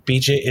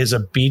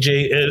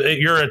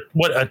BJ. You're a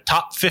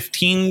top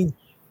 15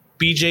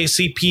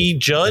 BJCP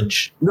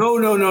judge? No.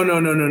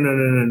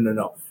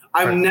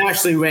 I'm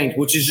nationally ranked,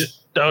 which is just.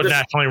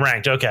 Nationally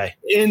ranked. Okay.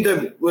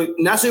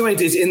 Nationally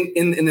ranked is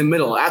in the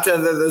middle. After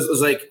that, there's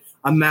like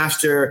a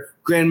master,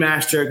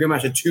 grandmaster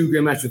 2,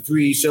 grandmaster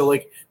 3. So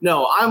like,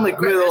 no, I'm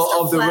like middle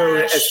of the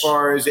road as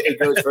far as it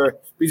goes for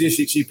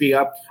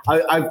BJCP.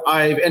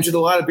 I've entered a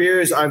lot of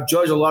beers. I've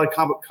judged a lot of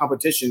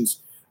competitions.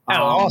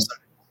 Awesome.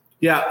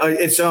 Yeah,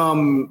 it's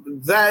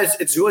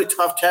it's a really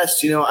tough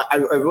test. I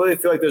really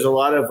feel like there's a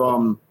lot of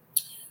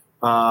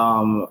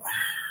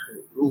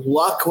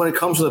luck when it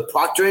comes to the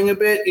proctoring a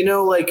bit.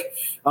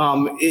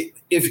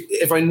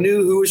 If I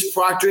knew who was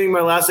proctoring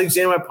my last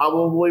exam, I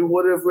probably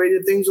would have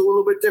rated things a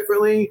little bit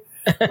differently.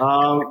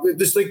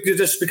 just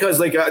because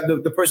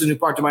the person who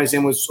proctored my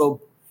exam was so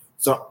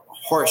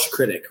harsh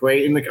critic,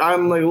 right? And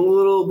I'm like a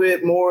little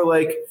bit more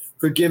like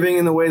forgiving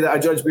in the way that I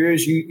judge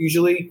beers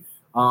usually.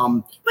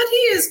 But he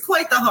is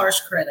quite the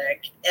harsh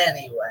critic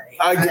anyway.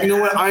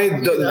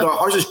 The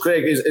harshest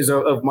critic is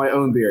of my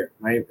own beer,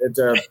 right? It's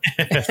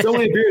so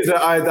many beers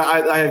that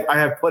I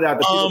have put out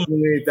that people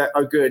believe that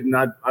are good.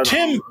 And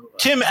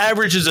Tim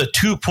averages a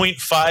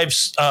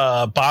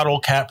 2.5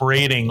 bottle cap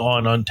rating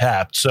on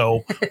Untapped,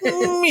 so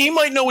he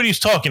might know what he's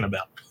talking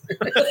about.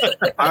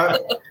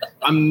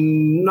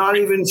 I'm not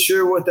even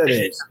sure what that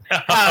is.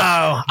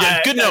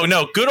 Good. No,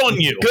 good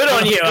on you. Good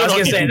on you. I was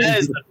going to say that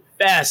is the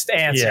best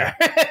answer.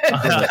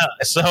 Yeah.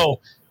 So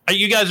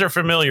you guys are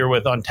familiar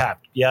with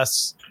Untapped,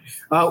 yes?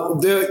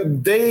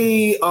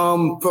 They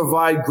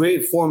provide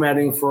great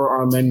formatting for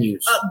our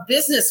menus.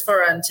 Business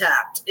for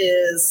Untapped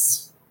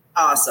is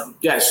awesome.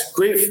 Yes,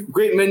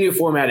 great menu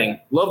formatting.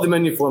 Love the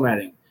menu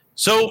formatting.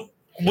 So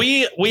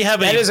we have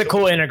that is a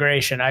cool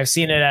integration. I've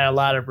seen it at a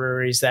lot of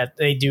breweries that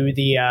they do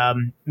the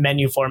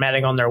menu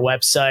formatting on their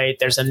website.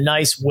 There's a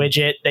nice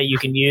widget that you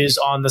can use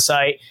on the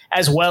site,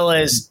 as well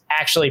as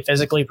actually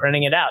physically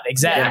printing it out.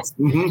 Exactly.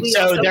 Yeah. Mm-hmm.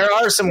 So there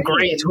are some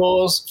great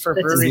tools for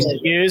breweries to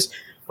use,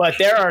 but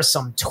there are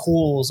some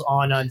tools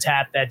on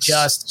Untapped that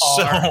just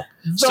are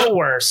the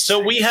worst. So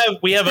we have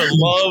a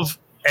love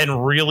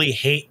and really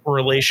hate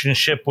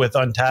relationship with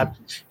Untapped,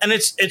 and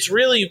it's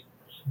really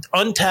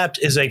Untapped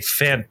is a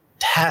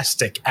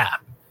fantastic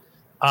app.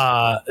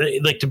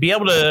 Like to be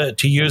able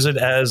to use it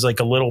as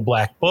like a little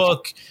black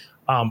book.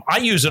 I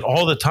use it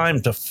all the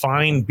time to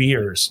find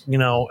beers.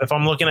 If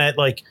I'm looking at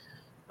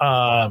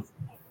I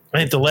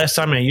think the last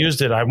time I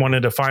used it, I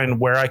wanted to find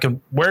where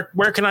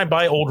can I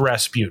buy Old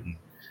Rasputin?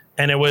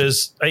 And it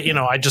was,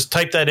 I just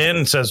typed that in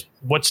and says,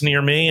 what's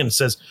near me? And it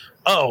says,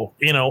 a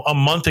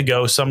month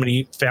ago,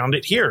 somebody found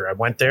it here. I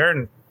went there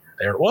and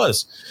there it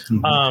was.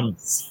 Mm-hmm.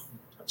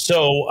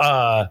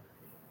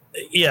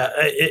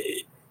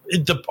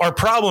 Our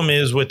problem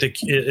is with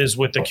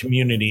the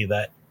community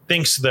that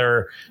thinks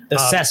they're the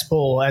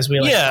cesspool, as we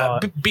like to call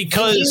it.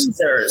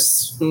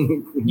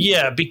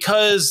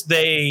 Because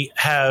they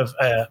have.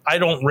 I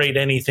don't rate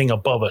anything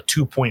above a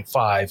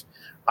 2.5.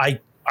 I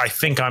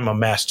think I'm a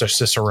master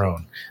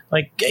cicerone.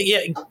 All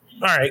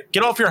right,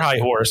 get off your high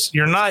horse.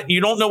 You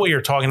don't know what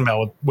you're talking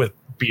about with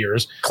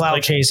beers.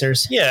 Cloud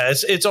chasers. Yeah,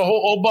 it's a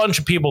whole bunch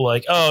of people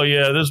like, oh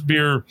yeah, this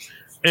beer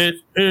it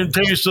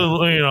tastes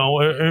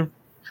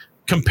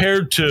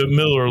compared to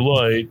Miller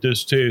Lite,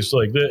 this tastes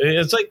like that.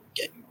 It's like,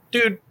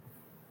 dude,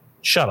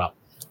 shut up.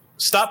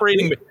 Stop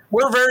rating.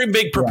 We're very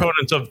big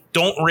proponents of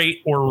don't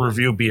rate or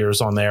review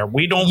beers on there.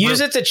 We don't use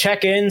it to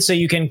check in so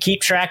you can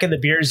keep track of the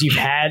beers you've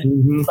had.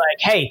 Mm-hmm. Like,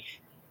 hey,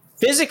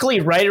 physically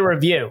write a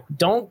review.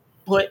 Don't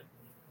put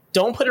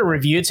a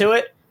review to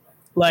it,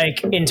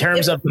 like in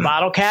terms of the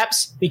bottle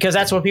caps, because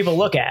that's what people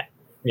look at.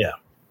 Yeah.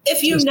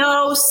 If you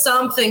know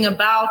something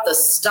about the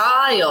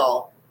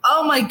style,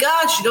 oh my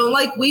gosh, you don't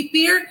like wheat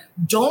beer?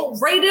 Don't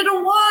rate it a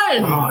 1.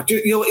 Oh,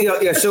 dude,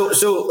 yeah. So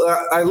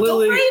I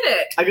literally, Don't rate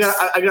it. I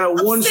got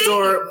a 1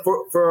 star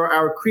for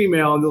our cream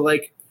ale, and they're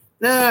like,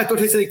 nah, don't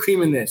taste any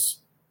cream in this.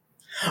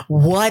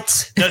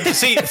 What? No,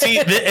 see,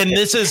 and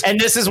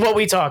this is what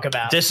we talk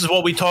about. This is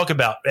what we talk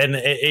about, and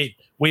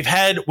we've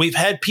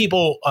had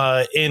people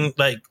in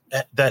like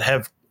that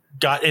have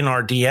got in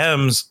our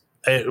DMs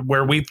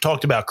where we've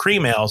talked about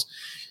cream ales,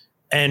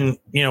 and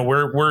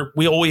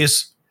we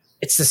always.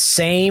 It's the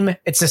same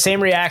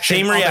reaction.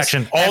 Same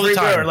reaction all the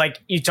time. Brewer.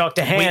 Like you talk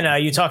to Hannah,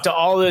 you talk to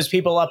all those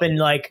people up in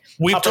like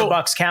Upper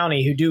Bucks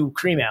County who do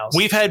cream ales.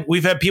 We've had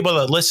people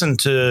that listen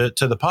to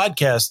the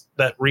podcast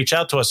that reach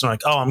out to us and are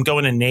like, oh, I'm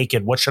going in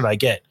naked. What should I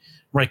get?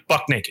 We're like,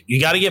 buck naked.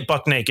 You got to get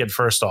buck naked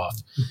first off.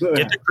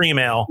 Get the cream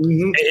ale.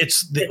 Mm-hmm.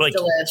 It's like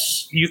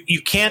delish.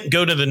 You can't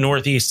go to the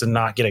Northeast and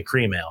not get a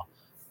cream ale.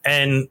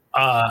 And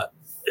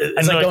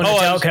it's like going to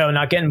Delco,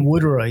 not getting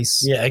water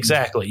ice. Yeah,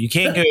 exactly. You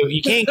can't go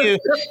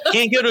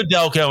to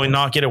Delco and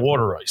not get a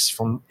water ice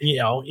from,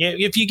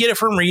 if you get it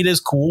from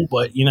Rita's, cool,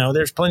 but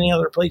there's plenty of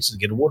other places to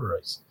get a water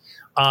ice.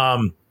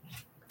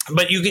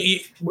 But you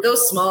go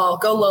small,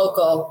 go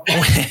local.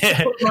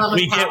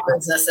 We get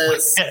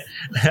businesses.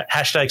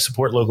 Hashtag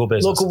support local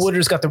business. Local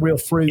Wooders got the real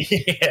fruit.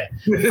 Yeah.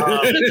 It's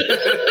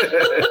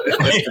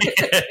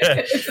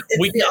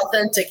the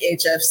authentic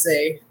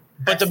HFC.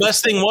 But the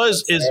best thing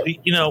is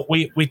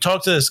we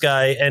talked to this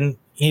guy and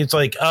he's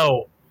like,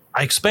 oh,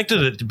 I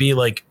expected it to be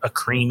like a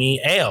creamy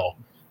ale.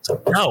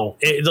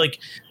 It's like,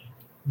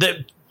 no,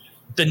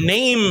 the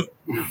name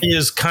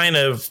is kind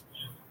of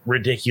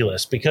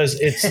ridiculous because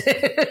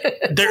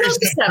there is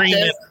no cream.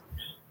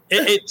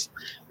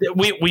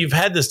 We've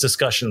had this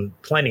discussion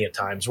plenty of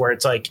times where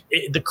it's like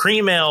the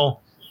cream ale,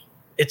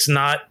 it's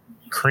not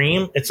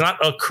cream. It's not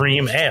a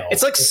cream ale.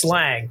 It's like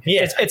slang.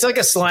 Yeah, it's like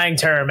a slang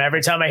term.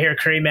 Every time I hear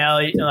cream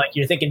ale,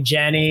 you're thinking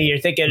Jenny. You're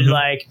thinking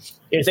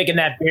you're thinking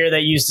that beer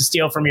that you used to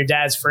steal from your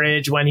dad's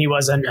fridge when he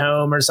wasn't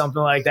home or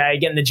something like that. You're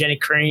getting the Jenny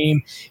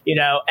cream,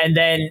 and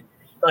then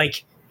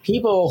like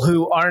people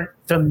who aren't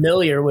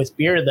familiar with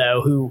beer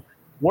though, who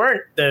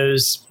weren't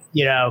those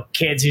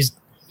kids who's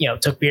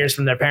took beers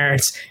from their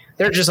parents.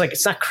 They're just like,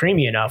 it's not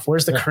creamy enough.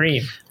 Where's the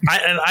cream?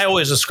 I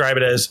always describe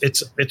it as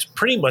it's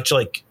pretty much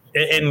like.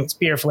 And it's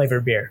beer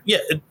flavored beer. Yeah.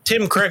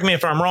 Tim, correct me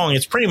if I'm wrong.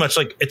 It's pretty much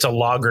like it's a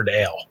lagered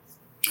ale.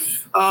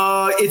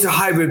 It's a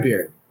hybrid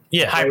beer.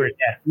 Yeah. Hybrid.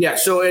 Yeah.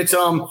 So it's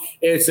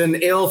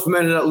an ale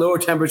fermented at lower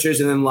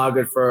temperatures and then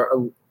lagered for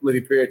a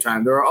little period of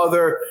time. There are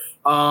other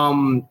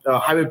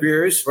hybrid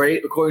beers, right?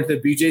 According to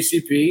the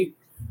BJCP,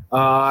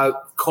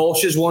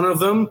 Kolsch is one of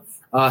them.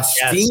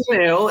 Steam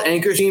ale,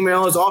 Anchor Steam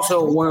Ale is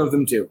also one of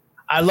them too.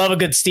 I love a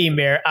good steam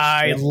beer.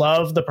 I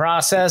love the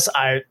process.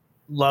 I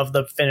love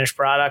the finished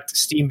product.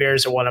 Steam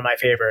beers are one of my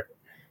favorite.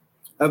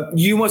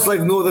 You must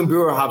like Northern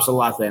Brewer hops a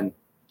lot then.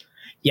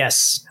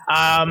 Yes.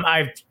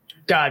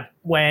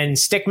 When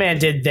Stickman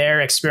did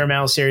their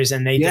experimental series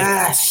and they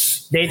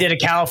did a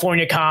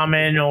California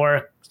Common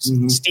or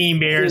steam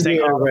beers.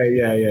 Right.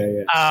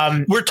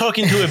 Yeah. We're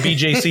talking to a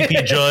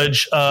BJCP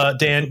judge.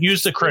 Dan,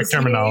 use the correct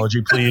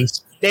terminology,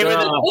 please.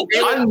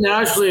 I'm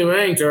nationally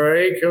ranked, all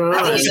right? Come on.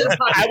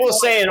 I will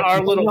say in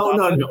our little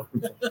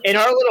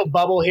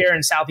bubble here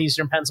in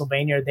southeastern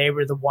Pennsylvania, they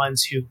were the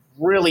ones who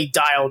really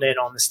dialed in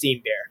on the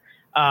steam beer.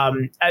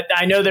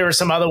 I know there were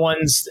some other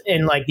ones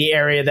in like the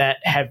area that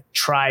have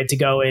tried to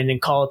go in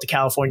and call it the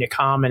California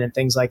Common and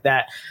things like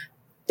that.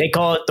 They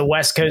call it the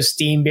West Coast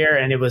steam beer,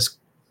 and it was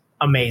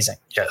amazing.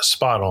 Yeah,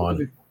 spot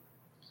on.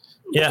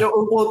 Yeah.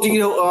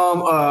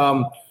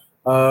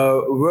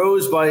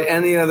 Rose by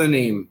any other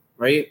name,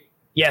 right?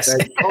 Yes.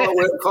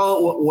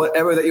 Call it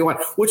whatever that you want,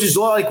 which is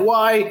like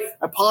why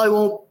I'll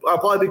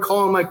probably be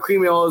calling my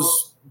cream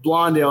ales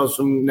blonde ales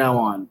from now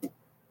on.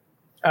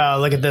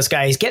 Look at this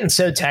guy. He's getting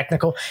so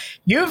technical.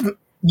 You've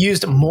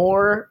used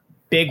more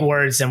big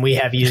words than we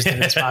have used in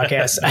this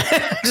podcast.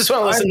 I just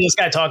want to listen to this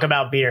guy talk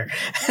about beer.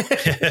 You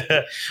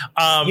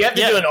have to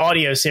do an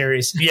audio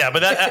series. Yeah,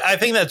 but I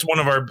think that's one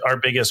of our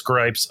biggest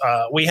gripes.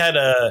 We had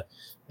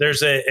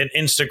there's an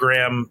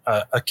Instagram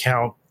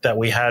account that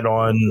we had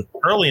on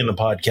early in the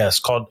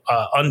podcast called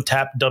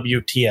Untapped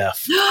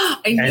WTF.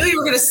 I knew you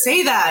were going to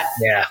say that.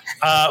 Yeah.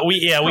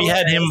 We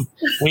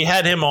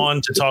had him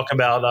on to talk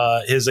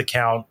about his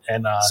account,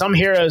 and some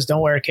heroes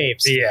don't wear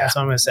capes. Yeah. That's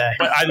what I'm going to say.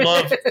 But I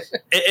love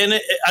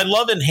I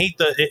love and hate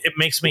it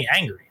makes me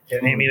angry.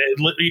 I mean,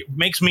 it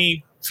makes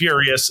me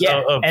furious.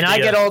 Yeah, and I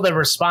get all the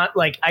response,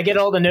 like I get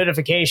all the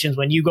notifications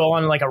when you go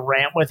on like a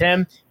rant with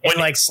him and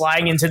like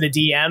sliding into the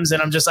DMs,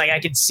 and I'm just like, I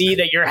can see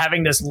that you're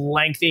having this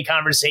lengthy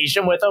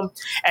conversation with him,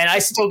 and I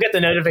still get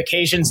the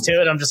notifications too,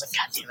 and I'm just like,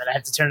 God damn it, I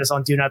have to turn this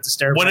on Do Not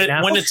Disturb when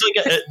now. When it's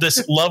like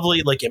this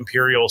lovely like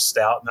imperial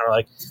stout, and they're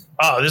like,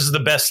 oh, this is the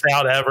best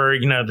stout ever.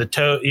 You know,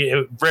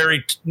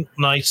 very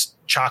nice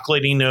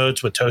chocolatey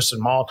notes with toasted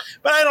malt,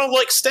 but I don't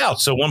like stout,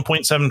 so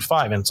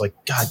 1.75, and it's like,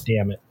 God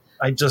damn it.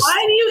 Why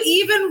do you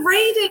even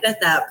rate it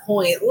at that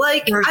point?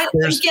 Like, I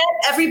get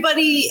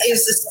everybody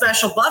is a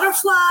special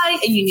butterfly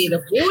and you need a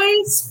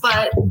voice,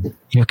 but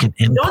you don't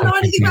know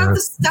anything about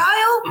the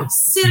style?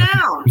 Sit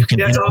down. You can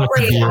don't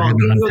rate it.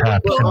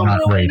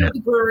 Don't rate it. The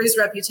brewery's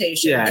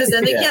reputation, because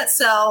then they can't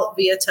sell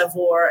via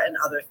Tavour and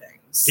other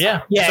things.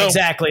 Yeah,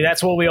 exactly.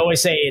 That's what we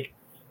always say.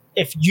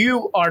 If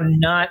you are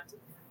not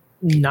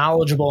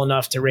knowledgeable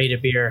enough to rate a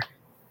beer,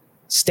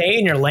 stay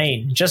in your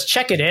lane. Just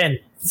check it in.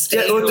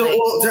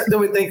 Then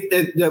we think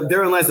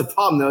therein lies the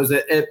problem, though, is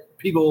that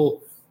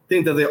people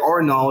think that they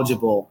are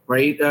knowledgeable,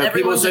 right?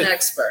 Everyone's an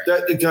expert.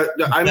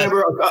 I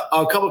remember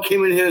a couple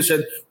came in here and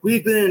said,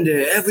 we've been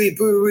to every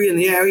brewery in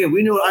the area.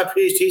 We know what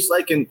IPAs taste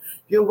like, and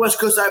you're West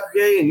Coast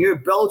IPA, and you're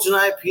Belgian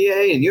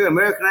IPA, and you're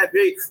American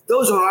IPA.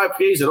 Those aren't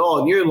IPAs at all,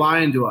 and you're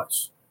lying to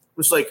us.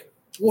 It's like,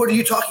 what are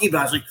you talking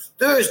about? It's like,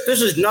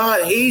 this is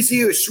not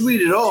hazy or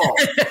sweet at all.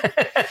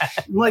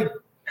 I'm like,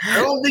 I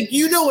don't think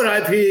you know what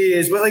IPA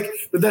is,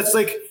 but that's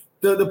like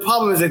the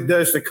problem is that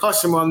there's the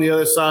customer on the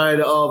other side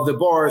of the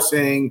bar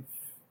saying,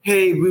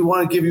 hey, we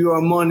want to give you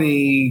our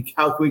money.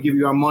 How can we give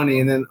you our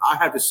money? And then I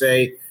have to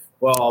say,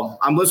 well,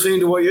 I'm listening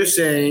to what you're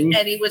saying.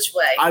 Any which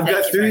way. I've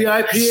got 3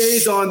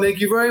 IPAs on.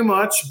 Thank you very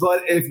much.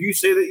 But if you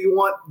say that you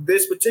want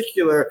this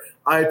particular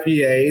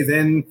IPA,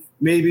 then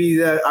maybe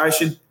that I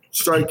should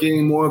start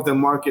getting more of the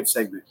market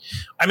segment.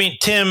 I mean,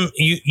 Tim,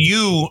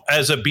 you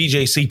as a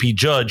BJCP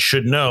judge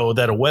should know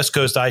that a West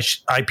Coast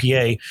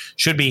IPA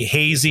should be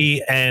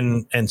hazy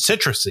and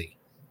citrusy,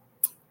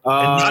 and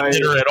not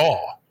bitter at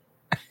all.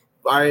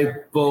 I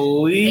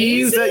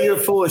believe hazy? That you're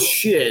full of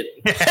shit.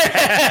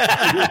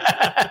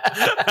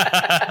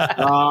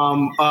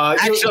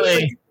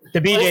 Actually,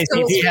 the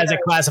BJCP has it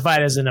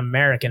classified as an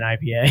American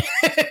IPA.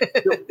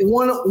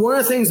 One of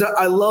the things that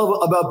I love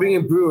about being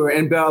a brewer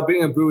and about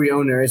being a brewery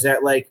owner is that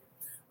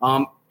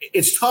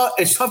it's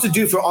tough to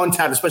do for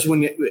Untapped, especially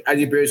when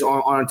your beers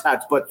are on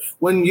Untapped. But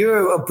when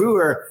you're a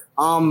brewer,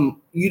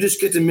 you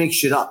just get to make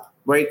shit up,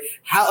 right?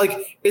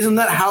 Isn't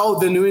that how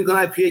the New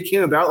England IPA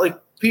came about? Like,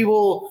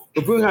 people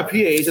were brewing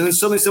IPAs, and then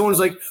suddenly someone's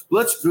like,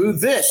 let's brew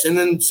this. And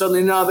then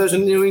suddenly now there's a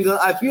New England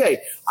IPA.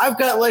 I've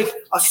got like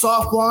a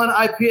soft blonde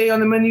IPA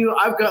on the menu.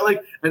 I've got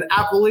like an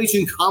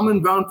Appalachian common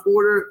brown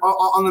porter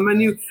on the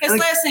menu. His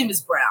last name is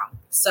Brown.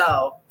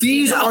 So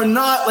these are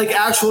not like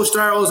actual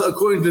styles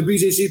according to the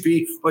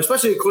BJCP, or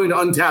especially according to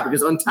Untapped,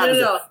 because Untapped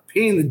is a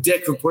pain in the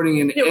dick for putting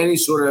in any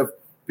sort of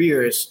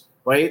beers.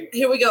 Right?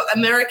 Here we go.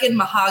 American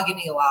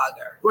Mahogany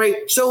Lager. Right.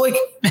 So like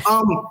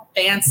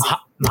fancy.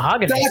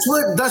 Mahogany.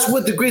 That's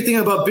what the great thing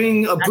about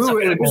being a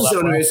brewer and a business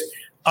owner is.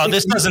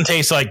 This doesn't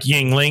taste like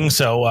Yingling,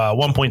 so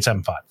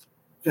 1.75.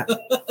 Yeah.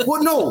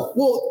 Well, no.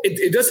 Well,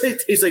 it does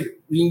taste like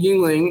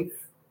Yingling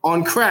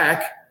on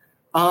crack.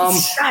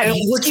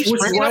 Which is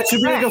why it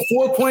should be like a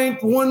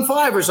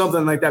 4.15 or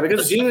something like that,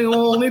 because Yingling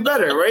will only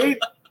better, right?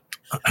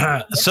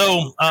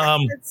 So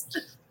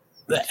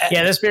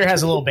yeah, this beer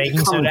has a little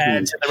baking soda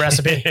added to the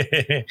recipe.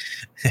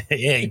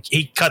 Yeah,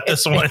 he cut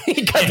this one.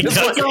 He cut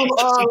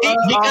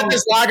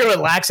this lager with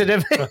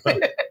laxative.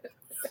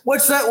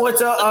 What's that?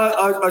 What's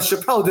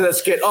Chappelle did that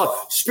skit?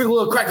 Oh, sprinkle a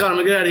little crack on him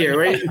and get out of here,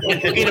 right?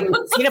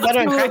 Peanut butter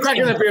and crack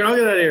in that beer. I'll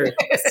get out of here.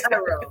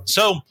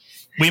 So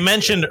we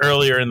mentioned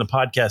earlier in the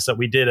podcast that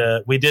we did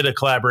a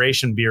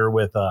collaboration beer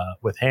with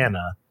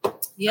Hannah.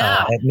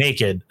 Yeah. At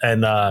Naked,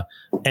 and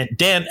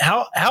Dan,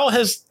 how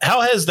has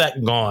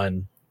that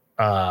gone?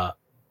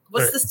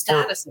 What's the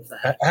status of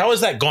that? How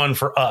has that gone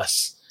for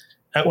us?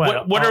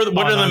 What are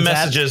the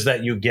messages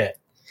that you get?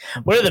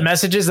 What are the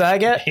messages that I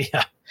get?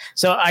 Yeah.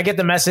 So I get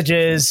the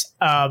messages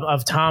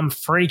of Tom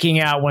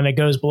freaking out when it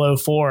goes below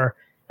 4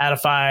 out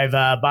of 5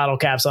 bottle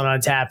caps on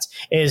Untapped.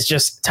 Is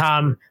just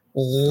Tom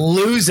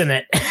losing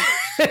it.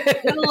 Let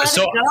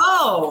it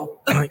go.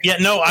 Yeah,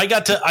 no, I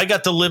got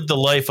to live the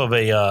life of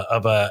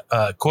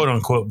a quote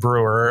unquote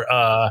brewer,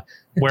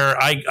 where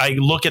I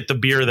look at the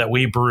beer that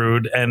we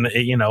brewed, and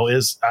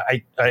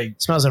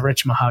it smells of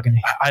rich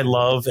mahogany. I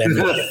love, and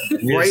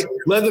right,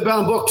 leather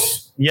bound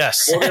books.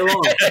 Yes, all day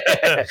long.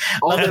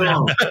 All day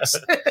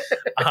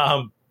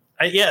long.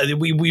 Yeah,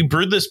 we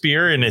brewed this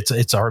beer, and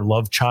it's our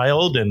love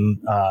child, and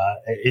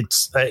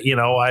it's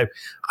I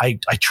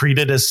treat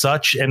it as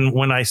such. And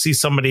when I see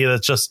somebody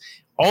that's just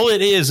all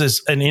it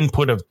is an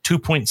input of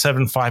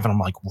 2.75, and I'm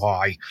like,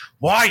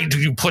 why do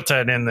you put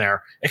that in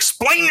there?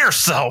 Explain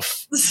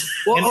yourself.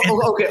 Well,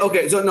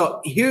 okay. So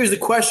no, here's the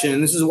question.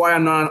 And this is why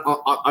I'm not.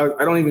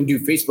 I don't even do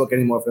Facebook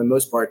anymore for the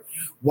most part.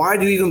 Why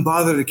do you even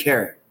bother to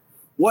care?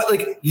 What,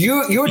 like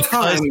your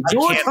time?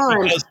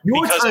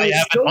 Because I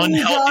have an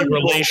unhealthy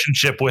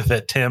relationship with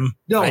it, Tim.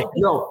 No,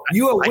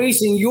 you are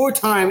wasting your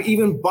time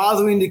even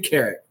bothering to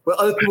care what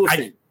other people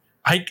think.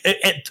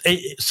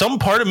 Some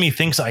part of me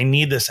thinks I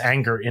need this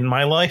anger in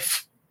my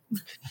life.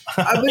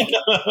 I mean,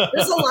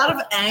 there's a lot of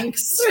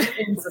angst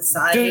in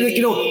society.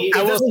 Dude,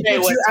 I will say,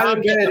 when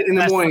Tom gets in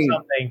the morning,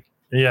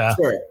 yeah.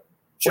 Sure.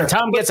 When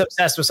Tom gets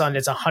obsessed with something,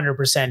 it's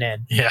 100%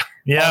 in.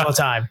 Yeah, all the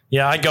time.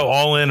 Yeah, I go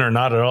all in or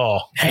not at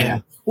all. Yeah.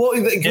 Well,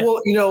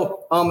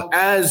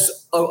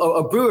 as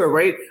a brewer,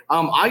 right?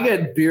 I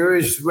get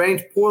beers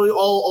ranked poorly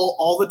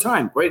all the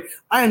time, right?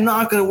 I am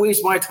not going to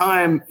waste my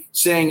time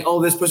saying, "Oh,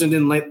 this person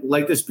didn't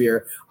like this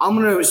beer." I'm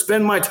going to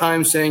spend my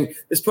time saying,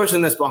 "This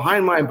person that's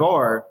behind my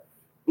bar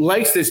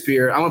likes this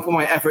beer." I'm going to put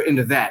my effort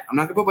into that. I'm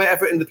not going to put my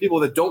effort into the people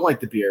that don't like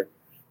the beer.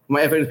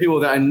 My effort into people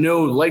that I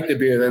know like the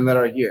beer and that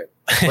are here.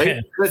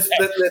 Right?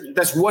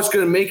 That's what's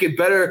going to make it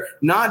better,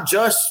 not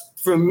just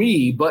for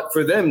me, but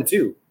for them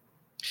too.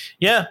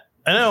 Yeah.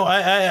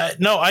 I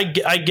know.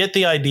 I get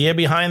the idea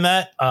behind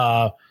that.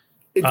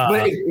 You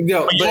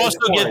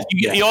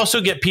also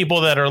get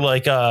people that are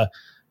like,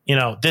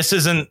 this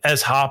isn't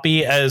as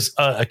hoppy as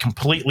a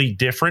completely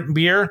different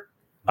beer.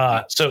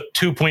 So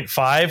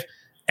 2.5,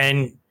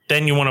 and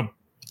then you want to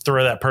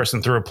throw that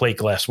person through a plate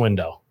glass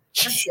window.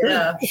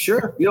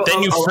 Sure.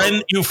 Then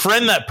you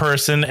friend that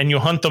person and you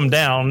hunt them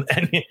down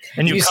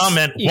and you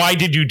comment, why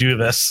did you do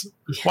this?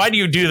 Why do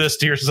you do this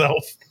to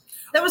yourself?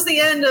 That was the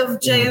end of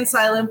Jay and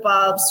Silent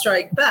Bob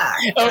Strike Back.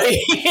 You are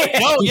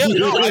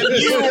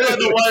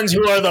the ones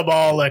who are the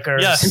ball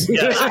lickers. Yes.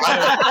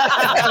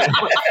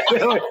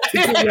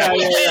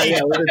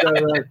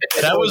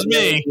 That was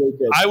me.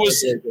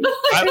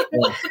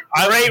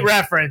 Great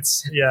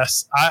reference.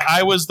 Yes.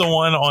 I was the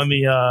one on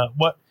the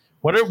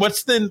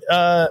what's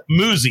the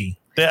Moozy?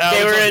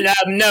 They were in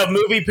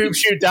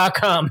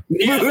moviepoopshoot.com. But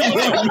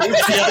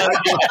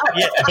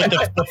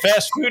the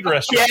fast food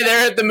restaurant. Yeah,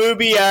 they're at the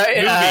movie.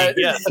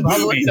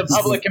 The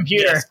public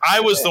computer. Yes, I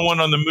was the one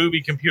on the movie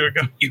computer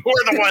going, you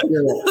are the one.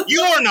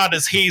 You are not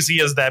as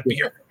hazy as that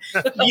beer.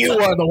 You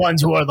are the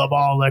ones who are the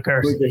ball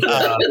lickers. It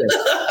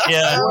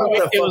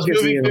was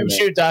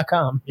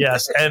moviepoopshoot.com.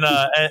 Yes, and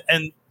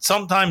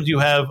sometimes you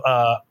have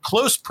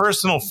close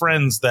personal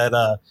friends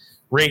that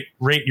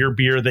rate your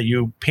beer that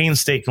you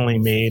painstakingly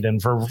made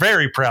and we're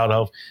very proud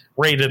of.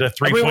 Rated a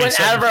 3.75. We went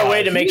out of our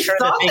way to make sure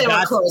that they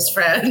were close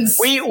friends.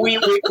 We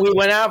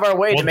went out of our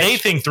way. Well, they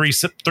think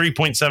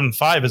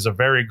 3.75 is a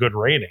very good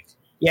rating.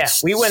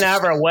 Yes, we went out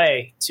of our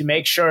way to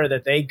make sure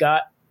that they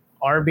got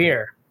our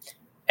beer,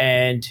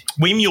 and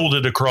we muled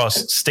it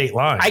across state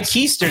lines. I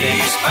keistered it.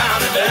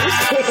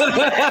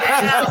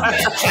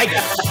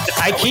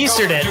 I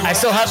keistered it. I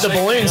still have the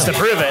balloons to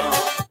prove it.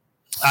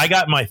 I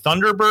got my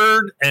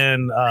Thunderbird,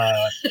 and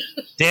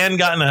Dan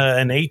got in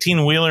an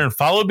 18-wheeler and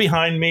followed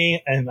behind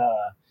me. And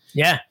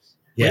we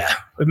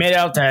made it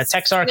out to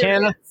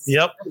Texarkana.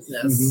 Yep.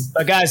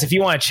 But guys, if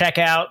you want to check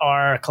out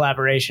our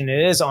collaboration,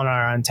 it is on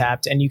our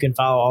Untapped, and you can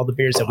follow all the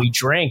beers that we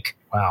drink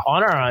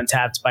on our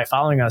Untapped by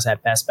following us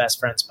at Best Best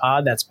Friends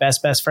Pod. That's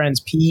Best Best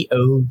Friends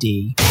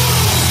POD.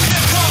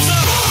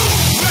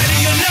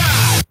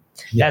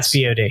 That's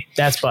POD.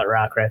 That's butt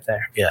rock right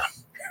there. Yeah.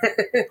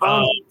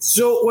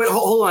 So wait,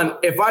 hold on.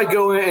 If I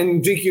go in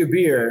and drink your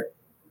beer,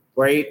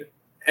 right,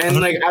 and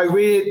like I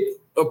rate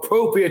it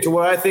appropriate to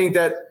what I think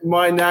that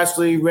my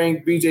nationally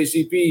ranked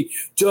BJCP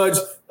judge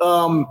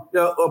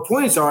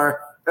points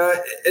are,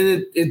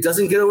 and it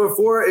doesn't get over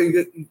 4, are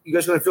you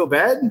guys gonna feel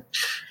bad?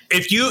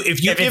 If you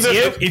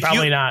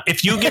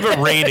give a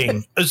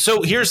rating,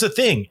 so here's the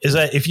thing: is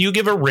that if you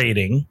give a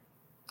rating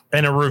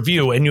and a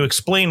review and you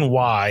explain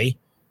why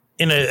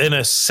in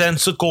a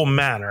sensical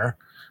manner.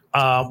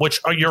 Which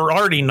you're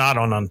already not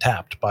on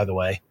Untapped, by the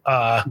way.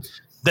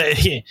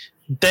 Then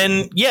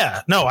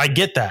I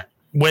get that.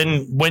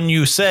 When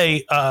you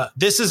say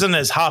this isn't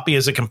as hoppy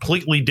as a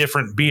completely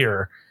different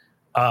beer,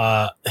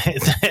 and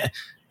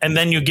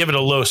then you give it a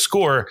low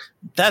score,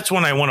 that's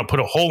when I want to put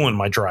a hole in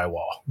my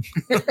drywall.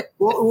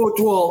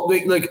 well,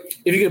 like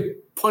if you could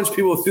punch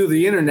people through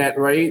the internet,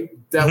 right?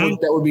 That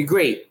would be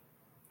great.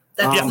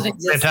 That doesn't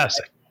exist.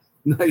 Fantastic.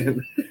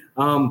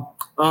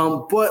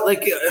 But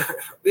like,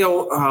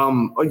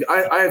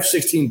 I have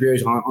 16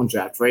 beers on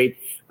draft, right?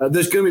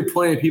 There's going to be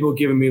plenty of people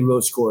giving me low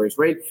scores,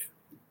 right?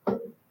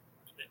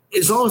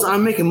 As long as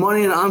I'm making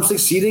money and I'm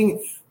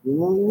succeeding,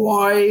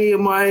 why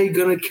am I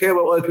going to care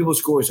about what other people's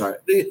scores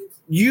are?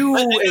 You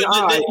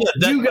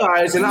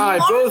guys and I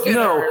both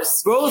know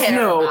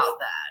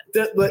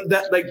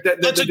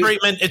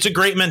that. It's a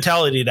great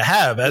mentality to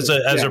have as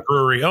a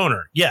brewery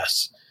owner. Dan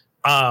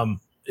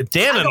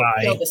and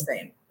I feel the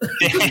same.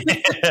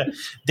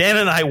 Dan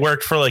and I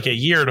worked for like a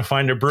year to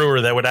find a brewer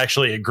that would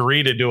actually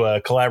agree to do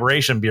a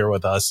collaboration beer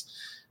with us.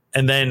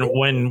 And then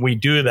when we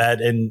do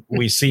that and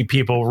we see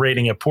people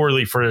rating it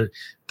poorly for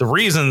the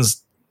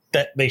reasons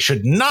that they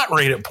should not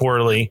rate it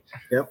poorly,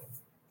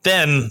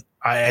 then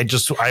I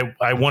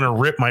want to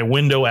rip my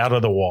window out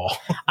of the wall.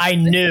 I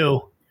knew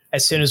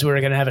as soon as we were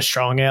going to have a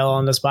strong ale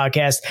on this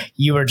podcast,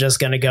 you were just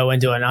going to go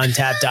into an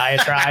untapped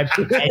diatribe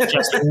and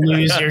just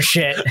lose your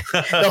shit.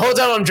 The whole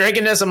time I'm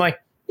drinking this, I'm like,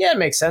 yeah, it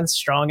makes sense.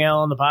 Strong ale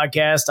on the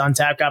podcast.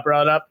 Untapped got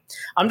brought up.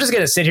 I'm just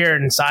going to sit here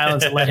in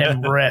silence and let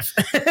him riff.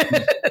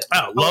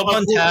 Love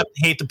Untapped,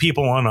 hate the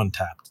people on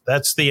Untapped.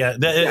 That's it's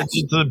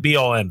the be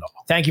all end all.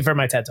 Thank you for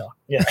my TED Talk.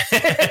 Yeah.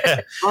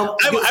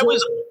 I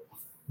was.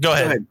 Go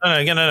ahead.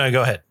 No,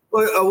 go ahead.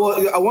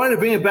 Well, I wanted to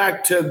bring it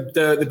back to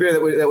the beer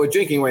that we're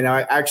drinking right now.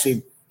 I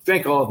actually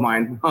drank all of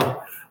mine.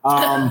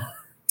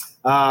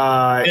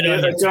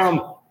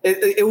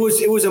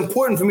 It was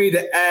important for me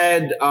to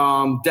add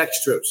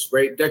dextrose,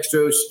 right?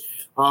 Dextrose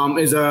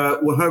is a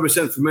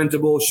 100%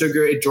 fermentable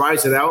sugar. It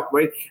dries it out,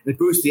 right? And it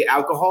boosts the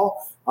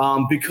alcohol.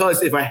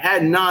 Because if I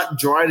had not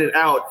dried it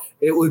out,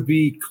 it would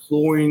be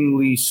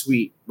cloyingly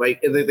sweet, right?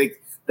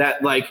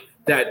 That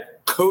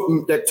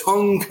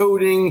tongue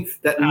coating,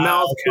 that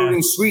mouth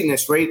coating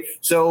sweetness, right?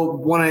 So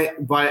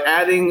by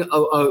adding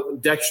a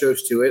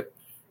dextrose to it,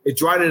 it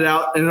dried it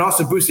out, and it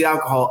also boosts the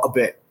alcohol a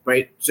bit,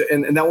 right? So,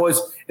 and that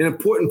was an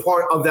important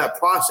part of that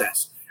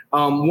process.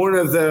 One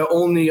of the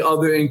only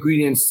other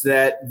ingredients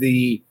that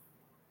the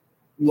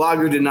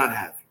lager did not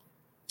have.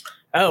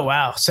 Oh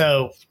wow!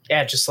 So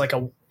yeah, just like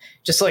a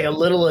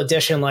little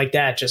addition like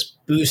that,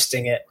 just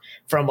boosting it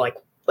from like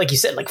you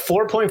said, like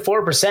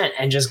 4.4%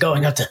 and just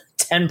going up to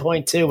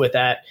 10.2 with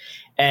that.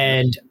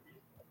 And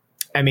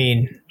I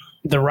mean,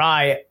 the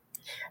rye,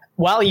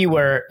 while you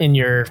were in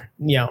your,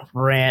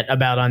 rant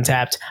about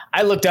Untapped,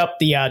 I looked up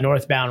the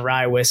Northbound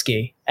Rye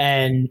whiskey,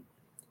 and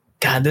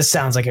God, this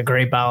sounds like a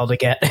great bottle to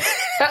get.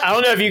 I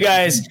don't know if you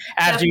guys,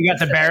 after you got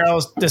the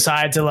barrels,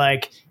 decide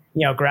to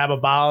grab a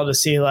bottle to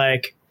see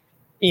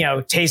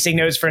tasting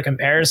notes for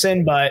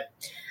comparison, but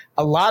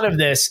a lot of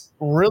this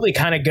really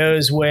kind of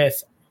goes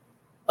with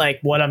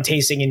what I'm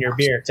tasting in your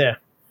beer too.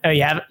 Oh,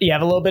 you have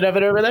a little bit of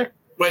it over there?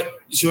 Wait,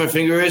 you see where my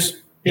finger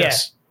is?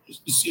 Yes. Yeah.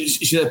 You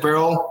see that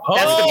barrel? Oh,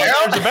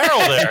 that's the barrel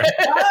there.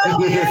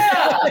 Oh,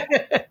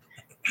 yeah.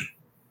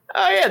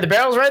 Oh yeah, the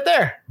barrel's right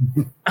there.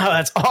 Oh,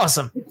 that's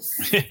awesome.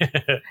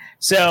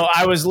 So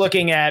I was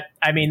looking at,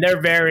 they're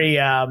very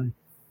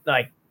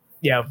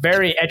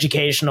very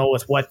educational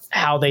with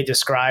how they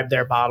describe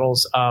their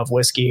bottles of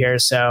whiskey here.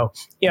 So,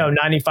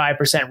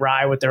 95%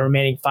 rye with the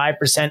remaining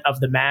 5% of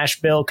the mash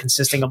bill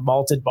consisting of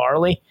malted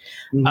barley.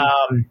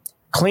 Mm-hmm.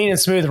 Clean and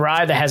smooth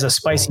rye that has a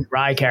spicy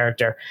rye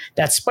character.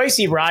 That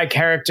spicy rye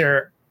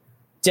character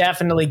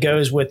definitely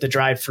goes with the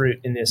dried fruit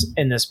in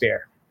this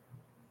beer.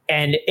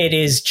 And it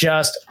is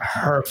just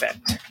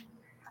perfect.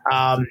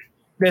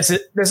 This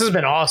has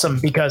been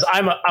awesome because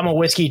I'm a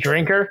whiskey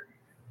drinker.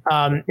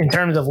 In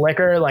terms of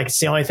liquor, it's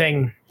the only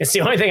thing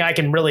I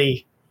can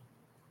really,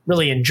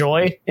 really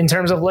enjoy in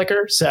terms of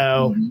liquor.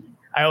 So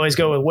I always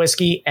go with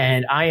whiskey,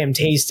 and I am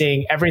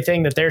tasting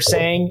everything that they're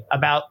saying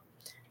about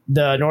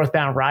the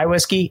Northbound Rye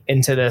whiskey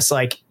into this.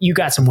 You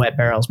got some wet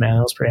barrels, man.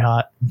 That was pretty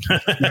hot.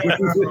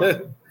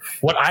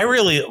 What I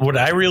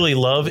really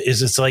love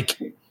is it's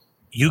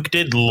you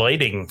did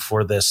lighting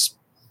for this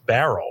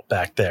barrel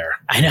back there.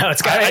 I know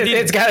it's got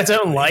its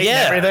own light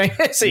and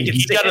everything. So you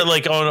got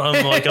it on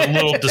a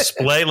little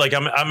display.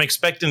 I'm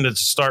expecting to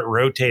start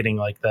rotating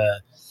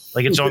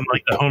it's on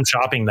the Home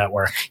Shopping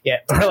Network. Yeah,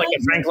 or a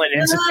Franklin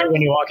Institute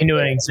when you walk into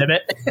an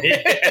exhibit.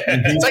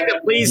 It's like the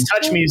Please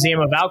Touch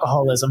Museum of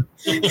Alcoholism.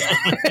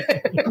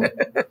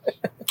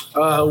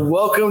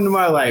 Welcome to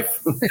my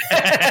life.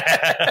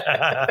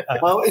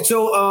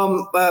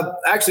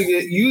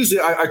 Actually, usually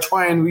I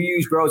try and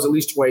reuse barrels at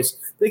least twice.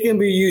 They can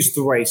be used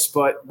thrice,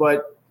 but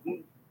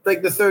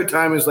the third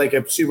time is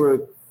a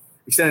super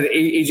extended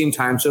aging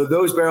time. So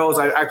those barrels,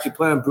 I actually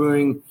plan on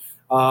brewing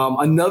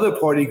another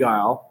Party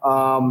Guile,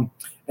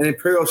 an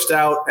Imperial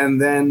Stout,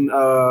 and then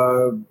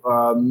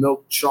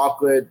milk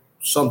chocolate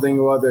something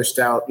or other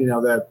stout.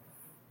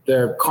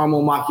 The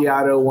caramel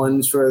macchiato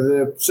ones for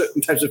the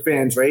certain types of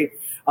fans, right?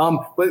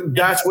 But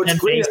that's what's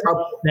great.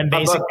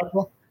 Basic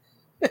people.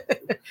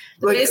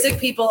 Basic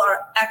people are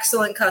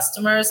excellent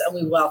customers, and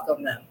we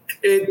welcome them.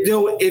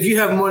 If you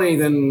have money,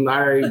 then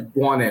I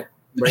want it,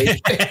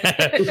 right?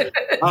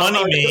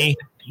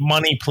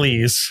 Money,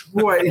 please.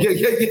 Right.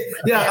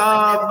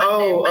 Yeah.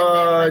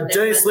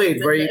 Jenny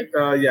Slade, right?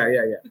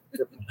 Yeah.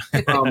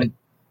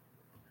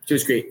 She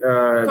was great.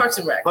 Parks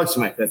and Rec.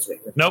 That's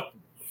right. Nope.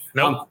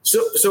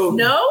 So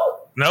no.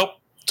 Nope.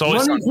 It's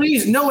always money,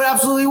 please. No, it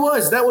absolutely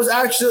was. That was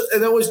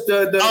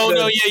the.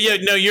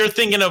 No, you're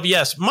thinking of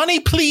money,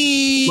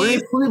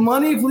 please.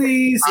 Money,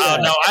 please. Oh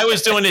no, I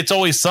was doing It's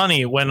Always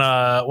Sunny when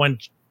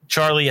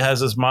Charlie has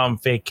his mom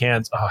fake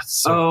cancer.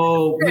 His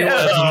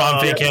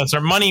mom fake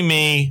cancer. Money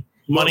me.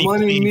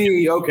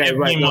 Me. Okay, give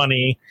right. Me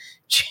money.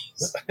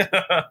 Jeez.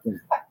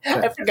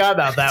 I forgot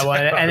about that one,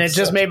 and it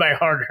just made my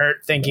heart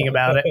hurt thinking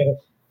about it.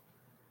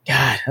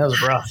 God, that was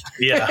rough.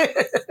 Yeah.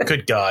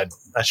 Good God,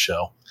 that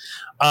show.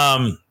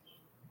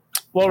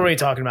 What were we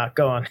talking about?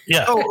 Go on.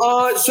 Yeah.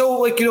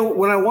 So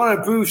when I want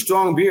to brew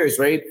strong beers,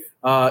 right?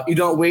 You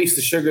don't waste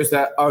the sugars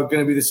that are going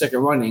to be the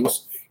second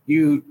runnings.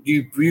 You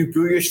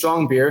brew your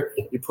strong beer.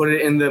 You put it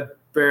in the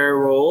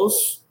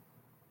barrels.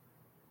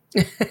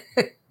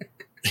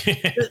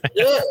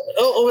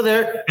 Over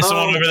there. It's the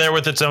one over there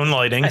with its own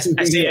lighting. I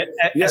see it.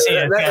 I see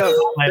it.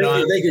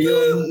 Thank you.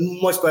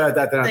 You're much better at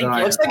that than I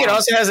am. Looks like it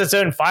also has its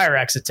own fire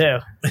exit too.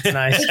 It's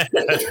nice.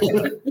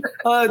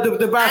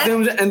 The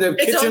bathrooms and the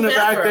kitchen are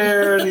back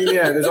there. And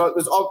there's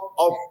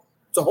all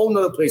it's a whole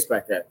nother place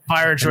back there.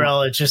 Fire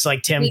drill. It's just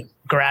like Tim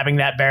grabbing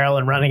that barrel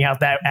and running out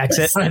that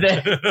exit. I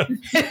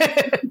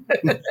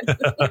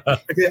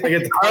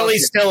get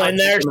Carly's still in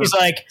there. She's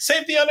like,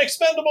 save the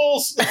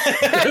unexpendables.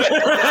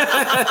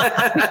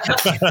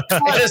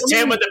 just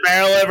Tim with the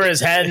barrel over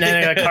his head, and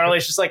then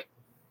Carly's just like,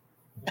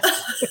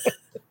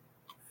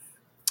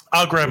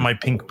 I'll grab my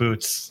pink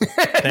boots.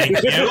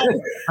 Thank you.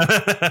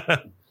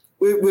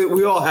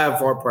 We all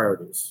have our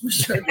priorities.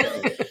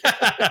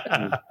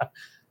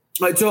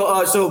 Right,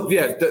 so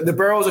the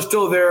barrels are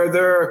still there.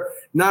 They're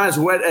not as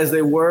wet as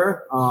they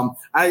were.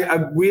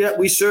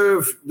 We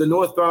serve the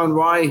Northbound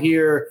Rye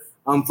here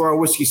for our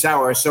whiskey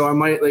sour. So I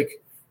might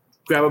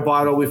grab a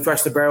bottle, we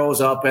fresh the barrels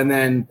up, and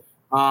then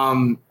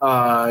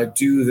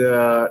do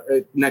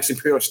the next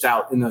Imperial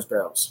Stout in those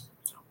barrels.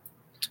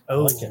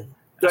 oh,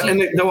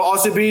 And there will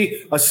also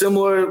be a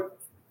similar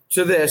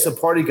to this, a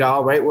party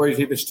gal, right, where you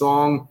keep it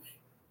strong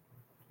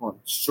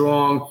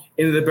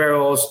into the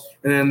barrels,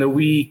 and then the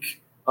weak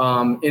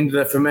into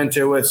the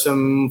fermenter with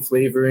some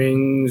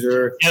flavorings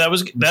or that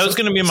was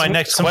going to be my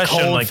next question.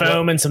 Cold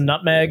foam and some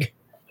nutmeg.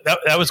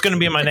 That was going to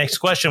be my next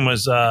question.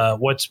 Was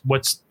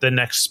what's the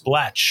next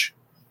splash?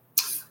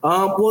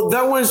 Well,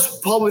 that one's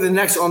probably the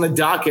next on the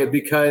docket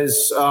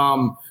because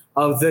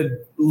of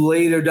the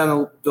later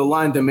down the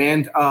line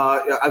demand.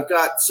 I've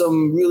got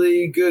some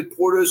really good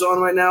porters on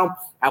right now.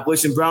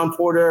 Appalachian Brown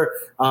Porter,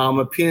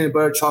 a peanut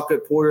butter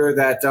chocolate porter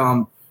that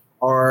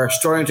are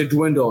starting to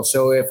dwindle.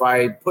 So if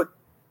I put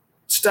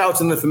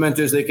stouts in the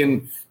fermenters, they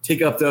can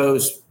take up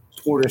those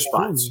porter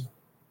spots.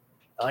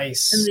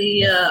 Nice. And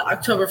the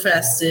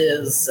Oktoberfest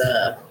is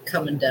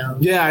coming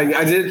down. Yeah,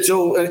 I did.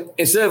 So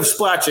instead of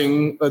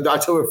splashing the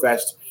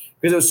Oktoberfest,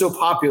 because it was so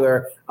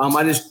popular,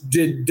 I just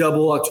did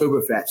double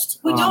Oktoberfest.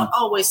 We don't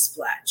always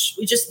splash.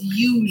 We just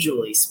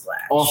usually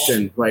splash.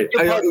 Often, right.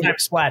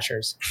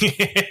 Splashers.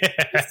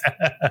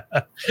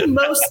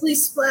 Mostly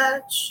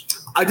splash.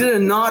 I did a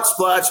not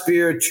splash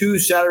beer 2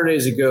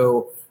 Saturdays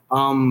ago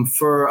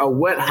for a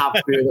wet hop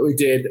beer that we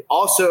did.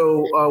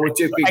 Also, with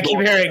Jake I keep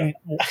hearing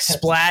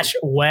splash,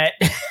 wet.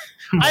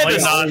 I had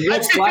a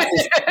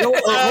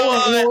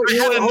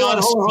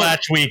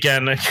non-splash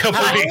weekend a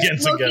couple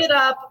weekends Look ago. it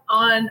up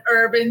on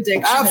Urban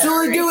Dictionary.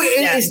 Absolutely do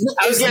it.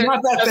 It's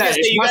not that bad.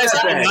 You guys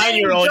have a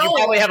 9-year-old. You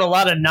probably have a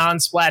lot of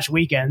non-splash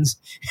weekends.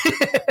 I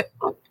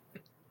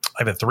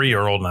have a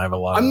 3-year-old and I have a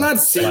lot. I'm not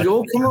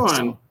single. Come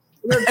on.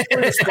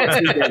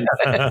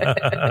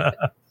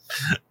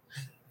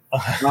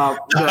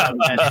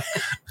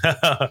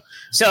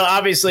 So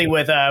obviously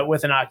with an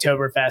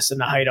Oktoberfest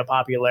and the height of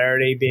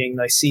popularity being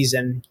the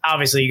season,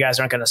 obviously you guys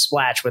aren't going to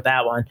splash with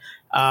that one.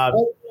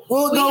 Well,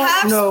 We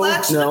have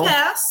splashed in the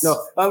past.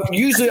 No.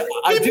 Usually I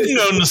I've do. been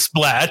known to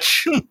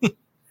splash.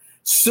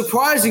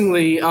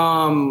 Surprisingly,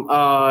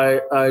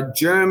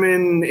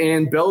 German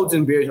and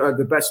Belgian beers are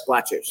the best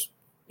splashers,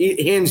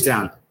 hands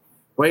down.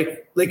 Right,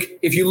 like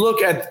if you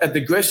look at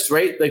the grist,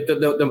 right, like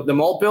the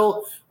malt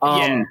bill,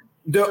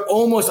 they're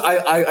almost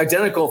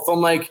identical from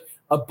like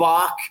a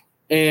Bach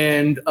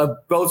and a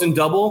Belgian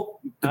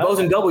double. The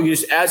Belgian double, you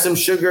just add some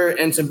sugar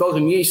and some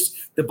Belgian yeast.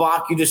 The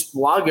Bach, you just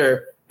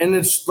lager, and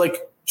it's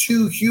like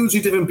 2 hugely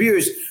different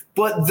beers,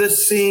 but the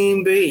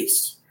same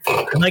base.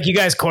 Like you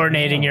guys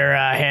coordinating your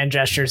hand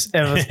gestures.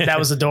 That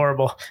was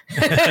adorable.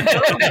 I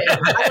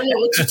don't know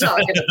what you're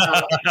talking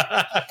about.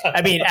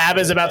 I mean,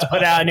 ABBA's about to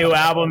put out a new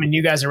album, and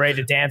you guys are ready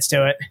to dance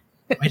to it.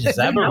 Wait, is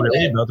ABBA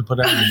really about to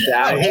put out a new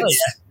album?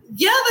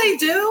 Yeah, they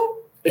do.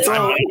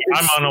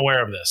 I'm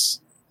unaware of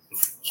this.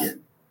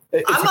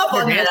 I'm up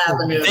on that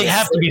avenue. They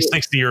have to be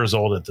 60 years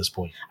old at this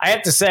point. I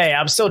have to say,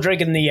 I'm still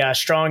drinking the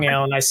strong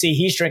ale, and I see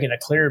he's drinking a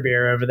clear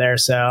beer over there,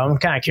 so I'm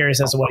kind of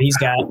curious as to what he's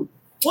got.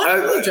 What are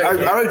you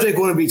drinking? I would take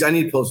one of each. I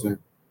need Pilsner.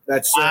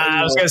 That's.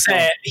 I was going to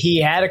say,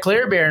 he had a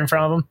clear beer in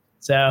front of him,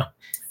 so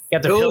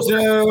got the Pilsner.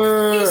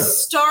 You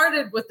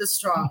started with the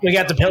strong. We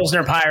got the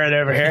Pilsner pirate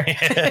over here.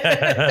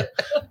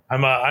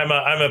 I'm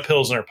a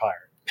Pilsner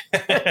pirate.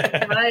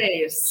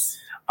 Nice.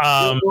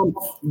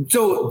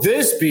 So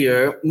this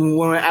beer,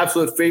 one of my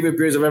absolute favorite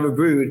beers I've ever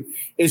brewed,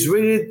 is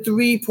rated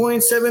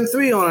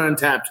 3.73 on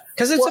Untapped.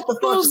 Because it's a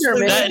Pilsner,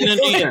 man.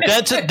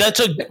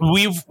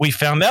 We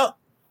found out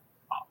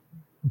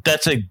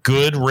that's a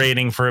good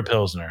rating for a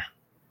Pilsner.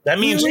 That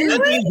means you've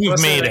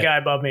made it. The guy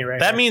above me, right?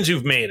 That means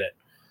you've made it.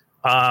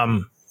 I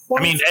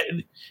mean,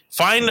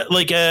 find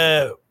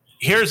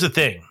here's the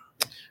thing.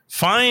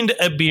 Find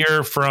a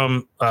beer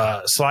from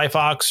Sly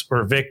Fox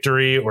or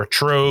Victory or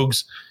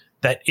Trogs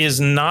that is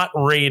not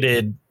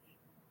rated,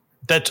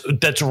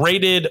 that's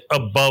rated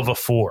above a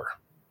 4.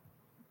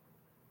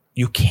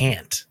 You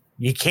can't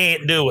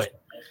do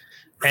it.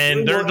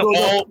 And they're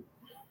all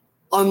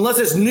unless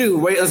it's new,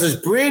 right? Unless it's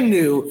brand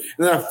new,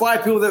 and there are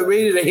 5 people that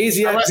rated a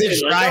hazy Unless IPA.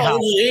 it's dry Like, hop.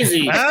 this is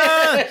hazy.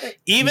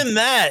 Even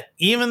that,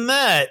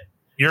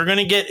 you're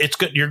gonna get it's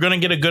good. You're gonna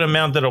get a good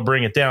amount that'll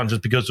bring it down,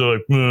 just because they're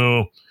like,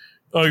 oh,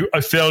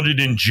 I found it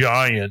in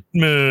Giant,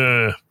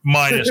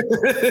 minus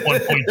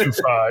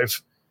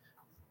 1.25.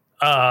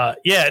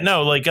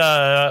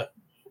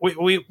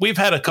 We've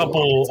had a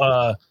couple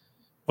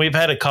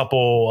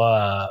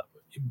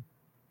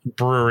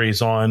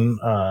breweries on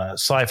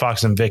Sly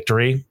Fox and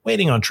Victory,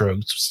 waiting on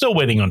Trogs, still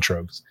waiting on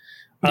Trogs.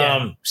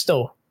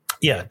 Still.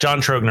 Yeah,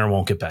 John Trogner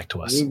won't get back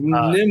to us.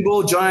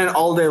 Nimble Giant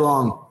all day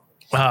long.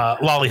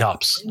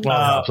 Lollihops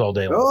all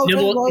day long.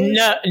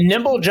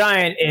 Nimble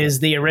Giant is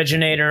the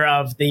originator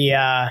of the.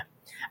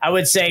 I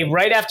would say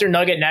right after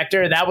Nugget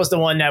Nectar, that was the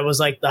one that was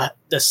like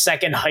the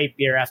second hype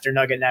beer after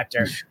Nugget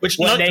Nectar. Which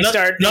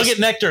Nugget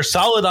Nectar,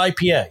 solid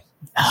IPA.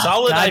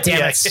 Solid God IPA.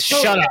 damn it.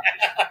 Shut up.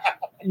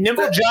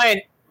 Nimble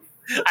Giant,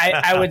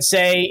 I would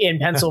say in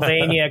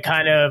Pennsylvania,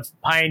 kind of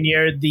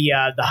pioneered the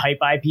hype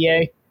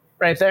IPA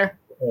right there.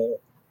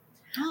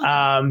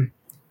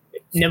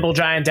 Nimble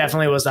Giant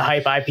definitely was the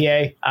hype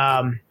IPA.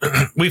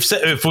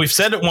 If we've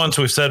said it once,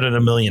 we've said it a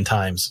million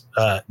times.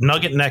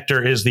 Nugget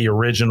Nectar is the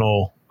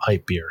original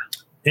hype beer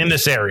in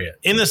this area.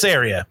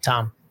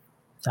 Tom,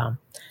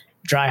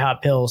 dry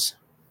hop pills,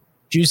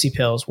 juicy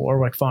pills.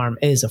 Warwick Farm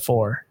is a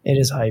 4. It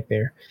is a hype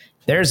beer.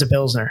 There's a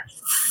Pilsner.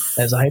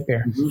 That's a hype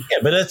beer. Yeah,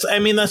 but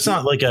that's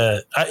not like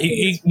a.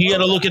 You got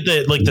to look at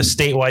the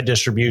statewide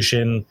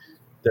distribution.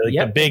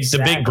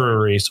 The big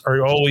breweries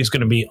are always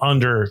going to be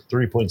under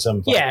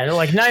 3.75. Yeah,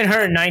 like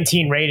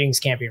 919 ratings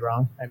can't be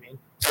wrong. I mean,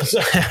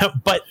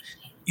 but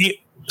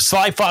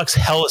Sly Fox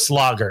Helles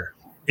Lager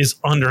is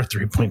under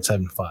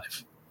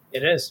 3.75.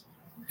 it is.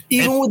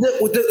 Even with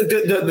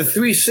the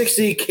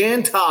 360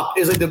 can top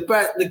is like the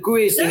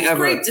greatest thing ever.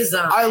 Great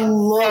design. I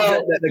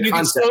love the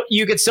concept.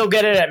 You could still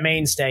get it at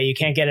Mainstay. You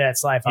can't get it at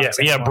Sly Fox.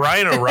 Yeah.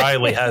 Brian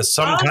O'Reilly has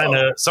some kind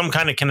of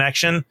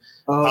connection.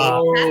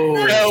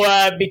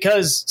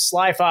 Because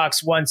Sly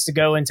Fox wants to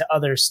go into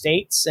other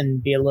states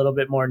and be a little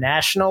bit more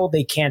national,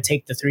 they can't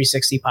take the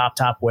 360 pop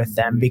top with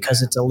them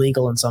because it's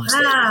illegal in some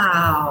states.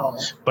 Wow.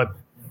 But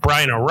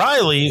Brian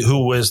O'Reilly,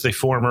 who was the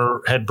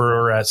former head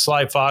brewer at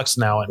Sly Fox,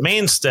 now at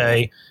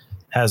Mainstay,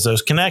 has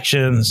those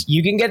connections.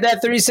 You can get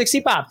that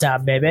 360 pop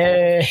top,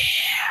 baby.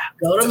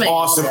 Go to Mainstay.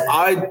 Awesome.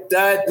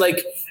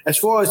 As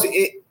far as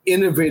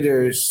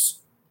innovators,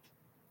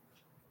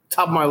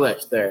 top of my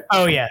list there.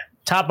 Oh yeah,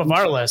 top of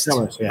our list.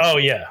 Oh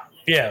yeah.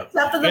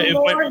 Top of the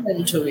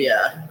morning to you.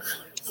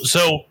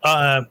 So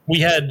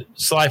we had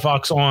Sly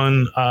Fox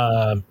on.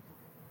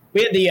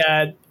 We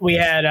had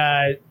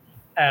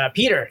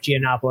Peter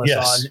Giannopoulos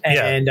on,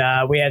 and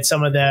we had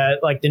some of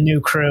the new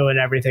crew and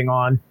everything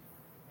on.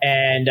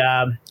 And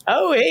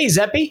hey,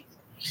 Zeppy,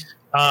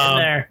 in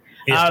there.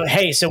 Yeah.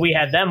 Hey, so we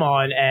had them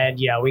on, and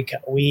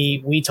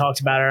we talked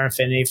about our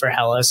affinity for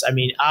Helles. I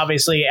mean,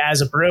 obviously, as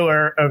a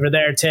brewer over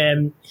there,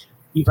 Tim,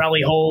 you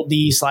probably hold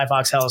the Sly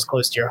Fox Helles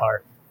close to your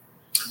heart.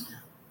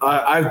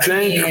 I've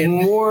drank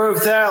more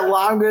of that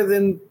lager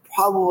than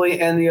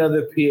probably any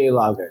other PA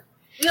lager.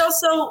 We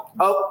also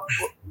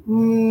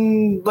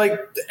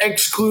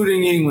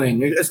excluding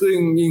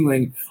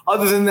Yingling.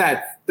 Other than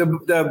that,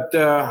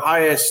 the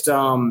highest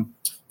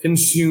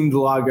consumed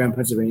lager in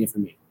Pennsylvania for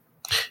me.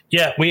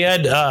 Yeah, we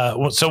had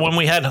so when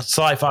we had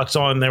Sly Fox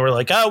on, they were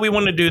like, "Oh, we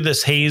want to do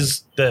this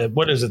haze.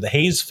 What is it? The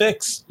Haze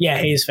Fix? Yeah,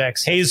 Haze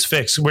Fix. Haze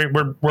Fix.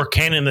 We're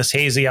canning this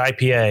hazy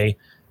IPA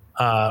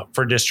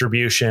for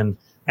distribution."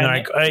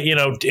 And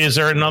is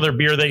there another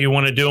beer that you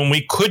want to do? And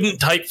we couldn't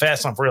type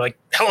fast enough. We're like,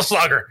 Helles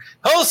Lager.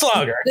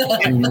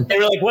 And they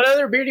were like, what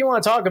other beer do you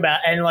want to talk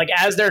about? And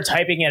as they're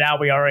typing it out,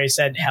 we already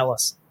said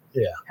Helles.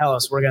 Yeah,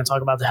 Helles. We're going to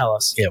talk about the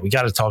Helles. Yeah, we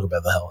got to talk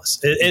about the Helles.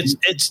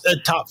 It's a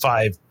top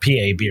 5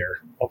 PA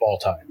beer of all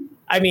time.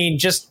 I mean,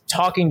 just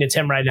talking to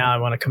Tim right now, I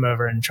want to come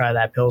over and try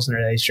that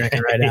Pilsner that he's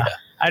drinking right now. Yeah.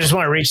 I just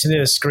want to reach through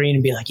the screen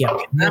and be like, how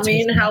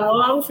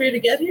long for you to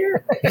get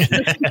here?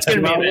 It's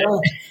going to be a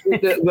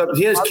minute.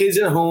 He has kids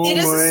at home. It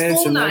is a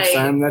school night.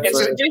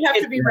 We do have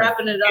to be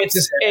wrapping it up.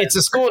 It's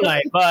a school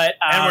night, but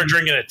and we're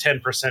drinking a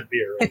 10%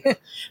 beer. Right?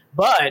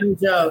 But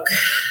joke.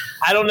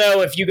 I don't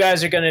know if you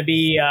guys are going to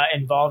be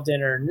involved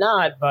in or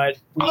not, but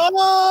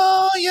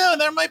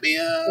there might be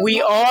we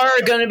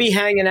are going to be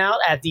hanging out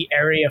at the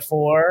Area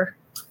 4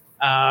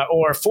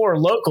 or 4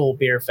 Local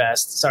Beer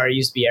Fest. Sorry, it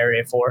used to be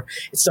Area 4.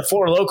 It's the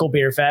 4 Local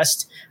Beer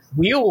Fest.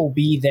 We will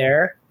be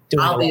there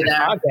doing I'll be there.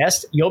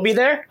 podcast. You'll be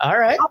there? All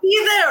right. I'll be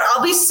there.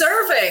 I'll be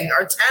serving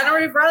our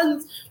Tannery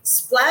Run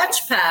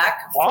splash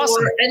pack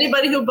for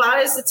anybody who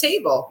buys the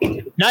table.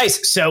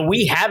 Nice. So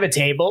we have a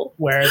table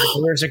where the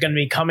brewers are going to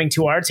be coming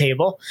to our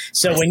table.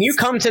 So when you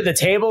come to the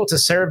table to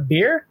serve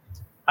beer,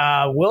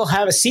 we'll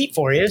have a seat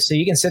for you so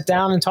you can sit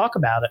down and talk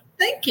about it.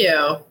 Thank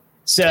you.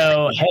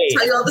 So, hey.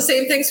 Tell you all the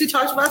same things we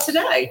talked about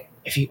today.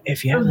 If you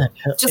have that,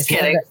 just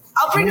kidding.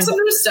 I'll bring some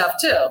new stuff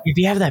too. If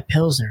you have that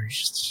Pilsner,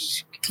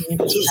 so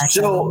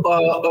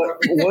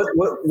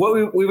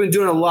what we've been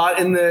doing a lot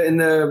in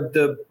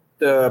the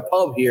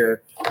pub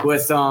here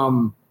with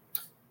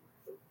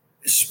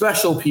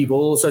special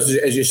people such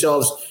as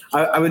yourselves,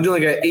 I've been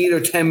doing like an 8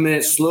 or 10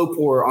 minute slow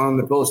pour on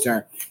the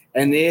Pilsner,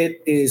 and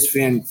it is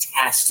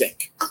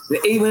fantastic. The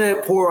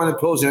 8-minute pour on the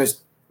Pilsner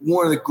is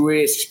one of the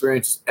greatest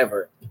experiences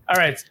ever. All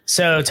right,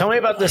 so tell me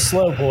about the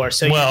slow pour.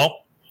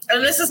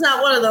 And this is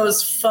not one of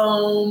those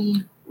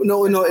foam.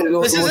 No.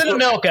 This isn't a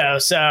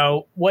Milko.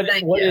 So what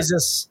is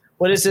this?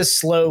 What is this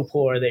slow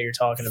pour that you're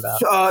talking about?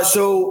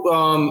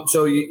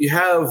 So you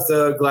have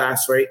the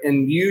glass, right?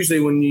 And usually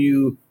when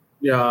you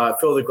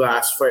fill the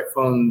glass right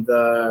from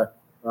the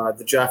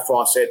draft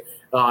faucet,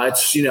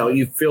 it's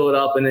you fill it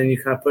up and then you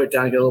kind of put it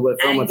down and get a little bit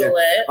of foam with it.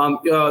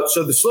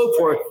 So the slow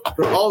pour,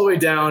 put it all the way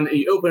down and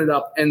you open it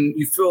up and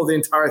you fill the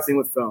entire thing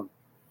with foam.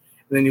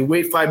 And then you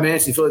wait 5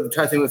 minutes and you fill the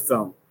entire thing with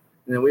foam.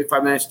 And then wait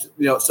 5 minutes.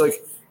 So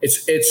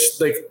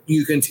it's like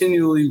you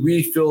continually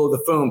refill the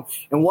foam.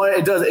 And what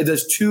it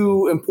does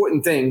two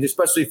important things,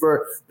 especially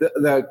for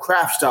the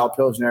craft style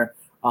Pilsner,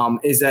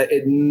 is that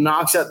it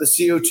knocks out the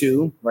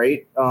CO2,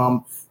 right?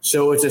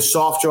 So it's a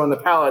softer on the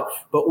palate.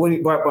 But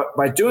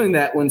by doing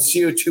that, when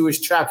CO2 is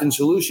trapped in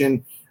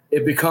solution,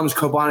 it becomes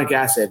carbonic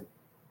acid.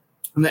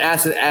 And the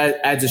acid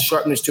adds a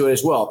sharpness to it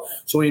as well.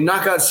 So when you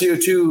knock out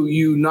CO2,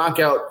 you knock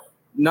out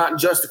not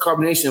just the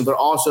carbonation, but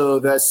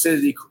also the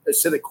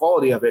acidic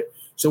quality of it.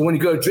 So when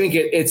you go drink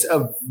it, it's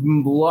a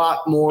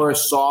lot more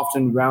soft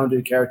and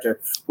rounded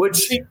character.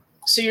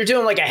 So you're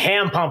doing like a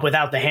hand pump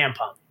without the hand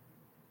pump,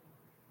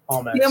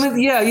 almost.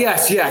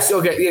 Yes.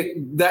 Okay,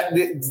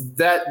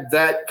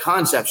 that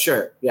concept,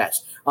 sure,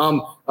 yes.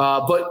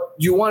 But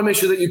you want to make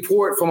sure that you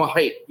pour it from a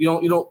height.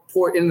 You don't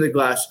pour it into the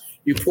glass.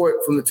 You pour it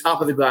from the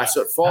top of the glass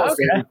so it falls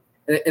down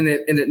and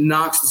it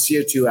knocks the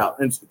CO2 out.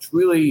 And it's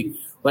really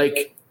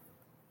like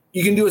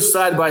you can do it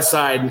side by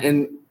side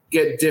and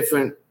get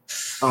different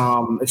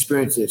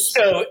experiences.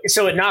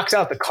 So it knocks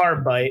out the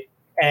carb bite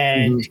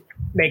and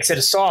makes it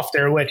a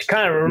softer, which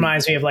kind of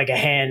reminds me of like a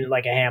hand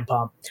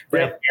pump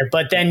right there.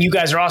 But then you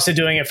guys are also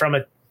doing it from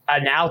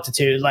an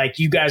altitude, like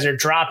you guys are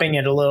dropping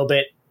it a little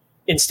bit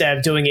instead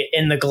of doing it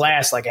in the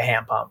glass like a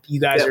hand pump. You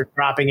guys are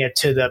dropping it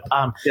to the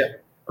I'm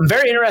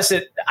very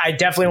interested. I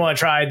definitely want to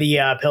try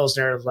the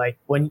Pilsner. Like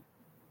when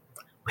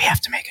we have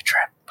to make a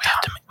trip.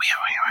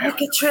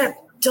 Make a trip.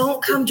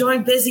 Don't come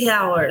during busy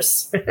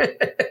hours.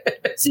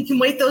 So you can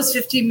wait those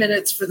 15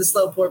 minutes for the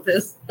slow pour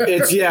piss.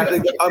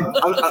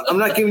 I'm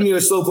not giving you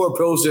a slow pour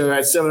Pilsner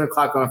at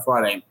 7:00 on a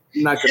Friday.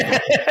 I'm not going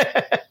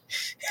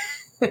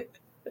to.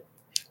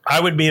 I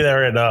would be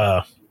there at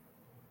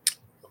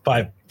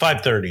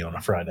 5:30 on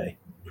a Friday.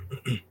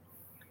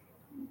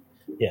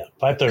 Yeah,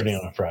 5:30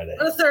 on a Friday.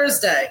 On a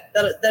Thursday.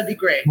 That'd be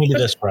great. Maybe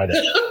this Friday.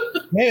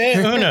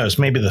 Who knows?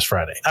 Maybe this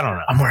Friday. I don't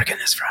know. I'm working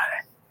this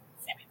Friday.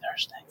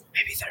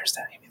 Maybe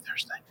Thursday.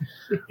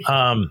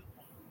 All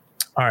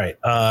right.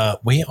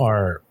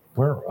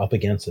 We're up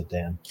against it,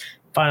 Dan.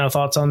 Final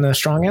thoughts on the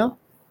strong ale?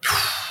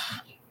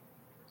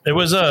 It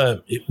was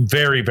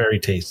very, very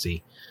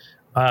tasty.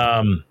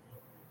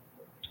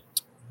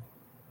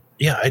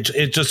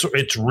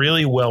 It's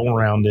really well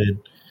rounded.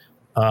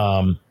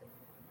 I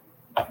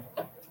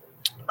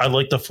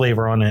like the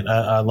flavor on it.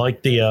 I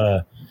like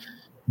the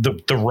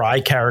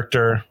rye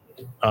character.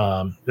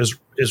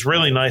 Is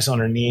really nice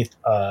underneath.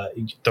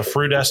 The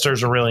fruit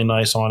esters are really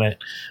nice on it.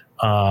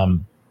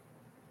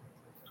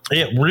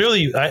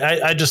 Really,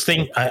 I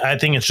think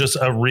it's just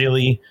a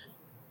really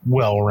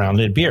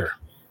well-rounded beer.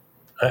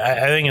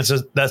 I think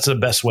that's the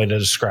best way to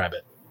describe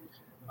it.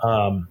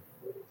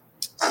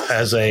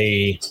 As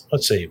a,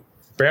 let's see,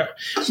 a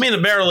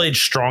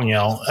barrel-aged strong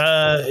ale.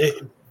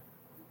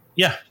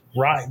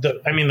 Rye.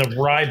 The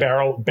rye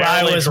barrel.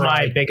 Rye was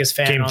my biggest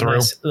fan on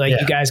this. Like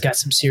you guys got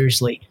some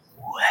seriously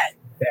wet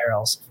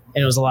barrels,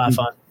 and it was a lot of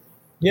fun.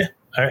 Yeah,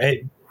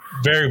 very,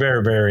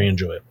 very, very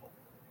enjoyable.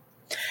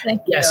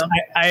 Thank you. Yes,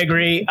 I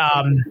agree.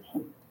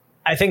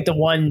 I think the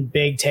one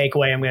big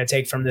takeaway I'm going to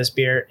take from this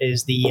beer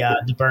is the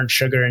burnt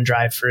sugar and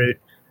dried fruit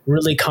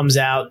really comes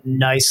out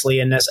nicely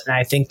in this, and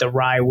I think the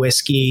rye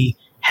whiskey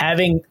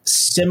having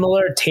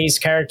similar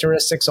taste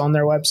characteristics on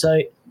their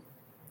website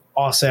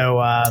also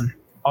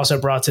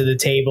brought to the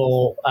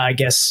table, I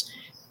guess,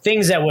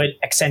 things that would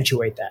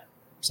accentuate that.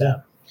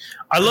 So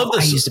I love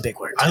this. I used a big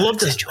word. I love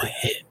this.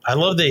 I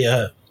love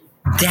the.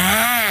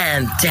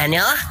 Damn,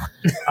 Daniel.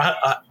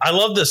 I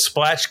love the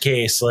splash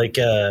case. Like,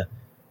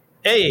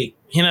 hey,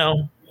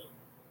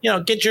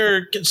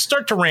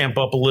 start to ramp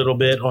up a little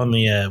bit on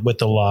the with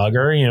the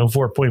lager.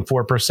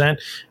 4.4%,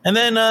 and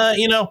then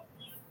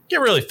get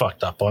really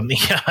fucked up on the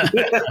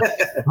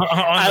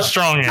on the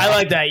strong ale. I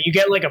like that. You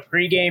get like a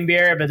pregame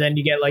beer, but then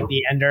you get like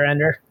the ender.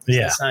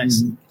 Yeah, that's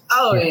nice.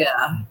 Oh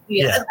yeah.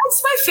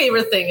 That's my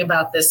favorite thing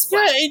about this.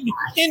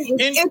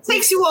 It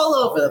takes you all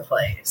over the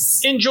place.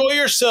 Enjoy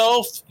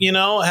yourself.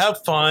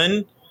 Have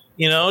fun.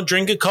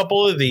 Drink a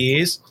couple of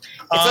these.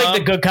 It's like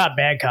the good cop,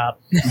 bad cop.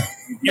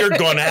 You're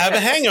going to have a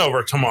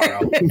hangover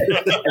tomorrow.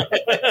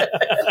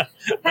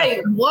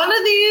 Hey, one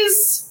of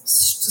these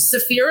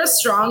Saphira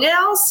strong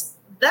ales.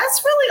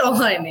 That's really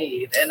all I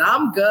need, and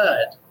I'm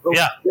good.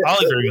 Yeah, I'll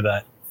agree with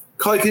that.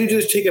 Carly, can you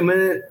just take a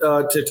minute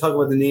to talk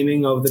about the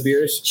naming of the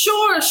beers?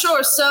 Sure.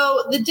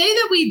 So the day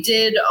that we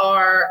did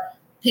our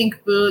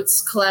Pink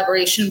Boots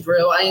collaboration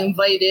brew, I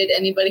invited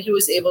anybody who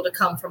was able to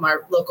come from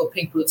our local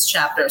Pink Boots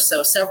chapter.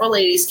 So several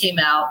ladies came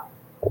out.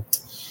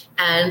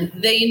 And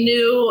they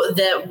knew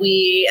that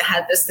we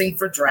had this thing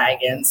for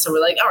dragons. So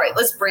we're like, all right,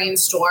 let's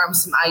brainstorm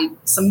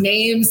some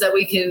names that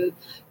we can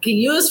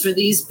use for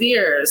these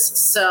beers.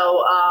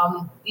 So,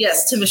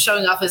 yes, Tim is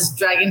showing off his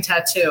dragon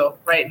tattoo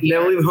right here.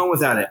 Never leave home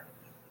without it.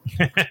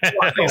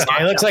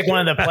 It looks like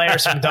one of the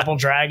players from Double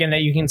Dragon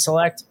that you can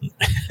select. Yeah,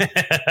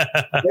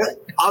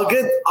 I'll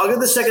get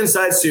the second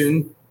side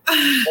soon.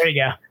 There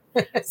you go.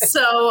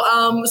 So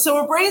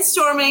we're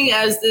brainstorming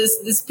as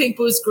this Pink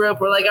Boots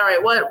group. We're like, all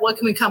right, what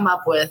can we come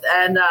up with?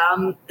 And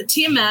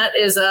Tiamat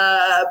is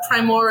a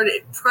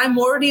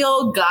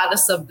primordial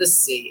goddess of the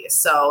sea.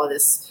 So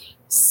this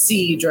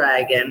sea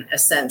dragon,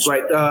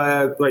 essentially.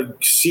 Right, like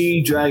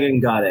sea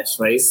dragon goddess,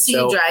 right?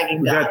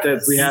 Dragon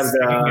goddess. We have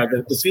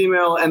the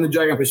female and the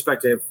dragon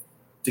perspective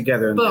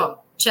together. Boom,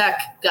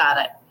 check,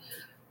 got it.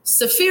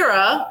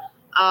 Saphira,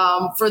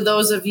 for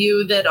those of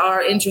you that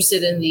are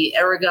interested in the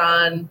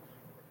Aragon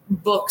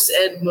books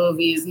and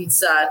movies and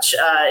such,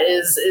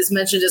 is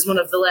mentioned as one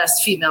of the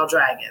last female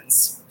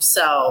dragons.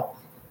 So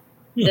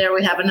there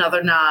we have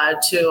another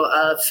nod to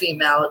a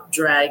female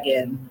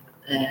dragon.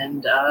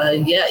 And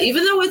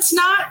even though it's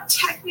not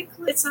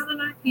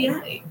an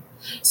IPA.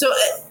 So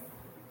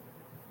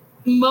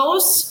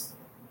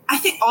I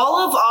think all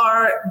of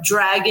our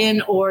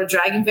dragon or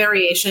dragon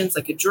variations,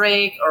 like a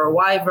drake or a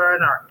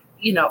wyvern, or,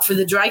 for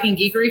the dragon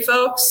geekery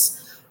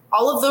folks,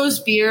 all of those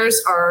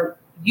beers are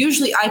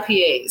usually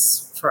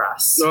IPAs for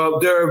us. So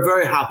they're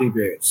very hoppy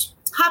beers.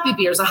 Hoppy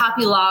beers, a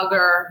hoppy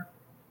lager.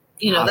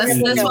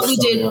 That's what we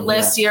did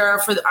last year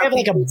for our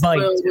like a bite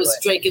was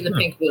Drake in the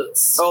Pink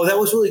Boots. Oh, that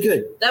was really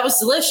good. That was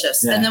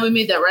delicious. Yeah. And then we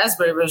made that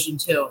raspberry version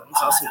too. It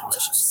was also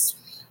delicious.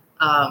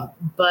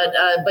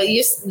 But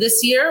yes,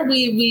 this year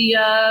we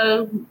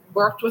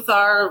worked with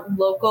our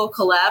local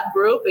collab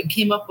group and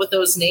came up with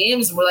those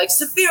names. And we're like,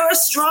 Saphira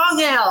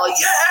Strong Ale,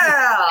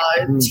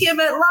 yeah!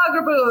 Tiamat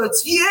Lager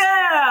Boots,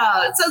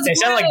 yeah! It sounds They great.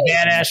 sound like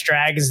badass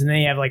dragons, and then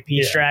you have like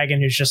Peach Dragon,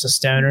 who's just a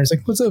stoner. It's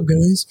like, what's up,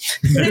 guys?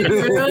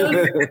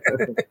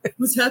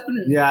 What's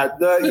happening? Yeah,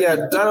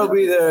 that'll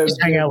be the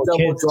double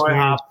kids, dry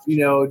hop,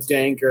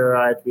 dank or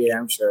IPA,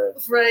 I'm sure.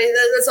 Right,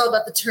 that's all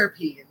about the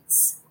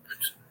terpenes.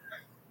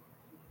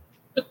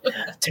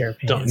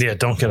 Terpenes.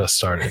 Don't get us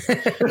started. Don't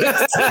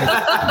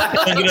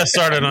get us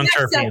started on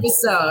terpenes.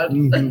 Episode.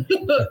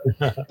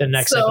 The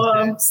next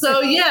episode.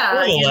 So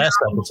yeah. Or the last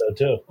episode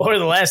too. Or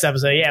the last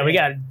episode. Yeah, we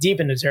got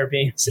deep into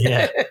terpenes.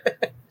 Yeah.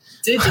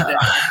 Did you?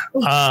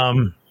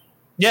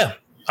 Yeah.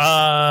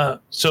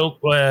 So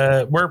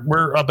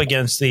we're up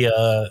against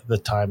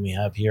the time we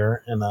have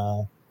here, and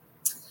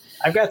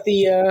I've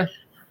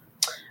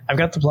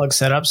got the plug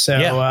set up. So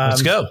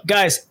let's go.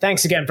 Guys,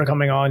 thanks again for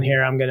coming on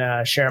here. I'm going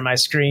to share my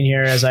screen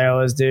here as I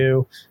always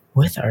do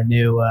with our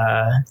new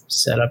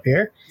setup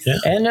here. Yeah.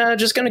 And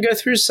just going to go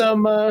through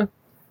some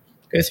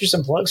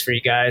plugs for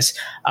you guys.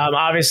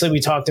 Obviously, we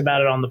talked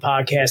about it on the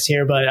podcast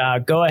here,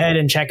 but go ahead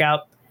and check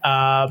out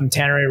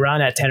Tannery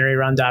Run at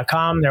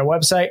tanneryrun.com, their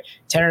website,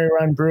 Tannery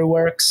Run Beer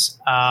Works.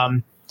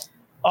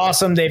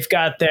 Awesome. They've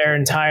got their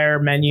entire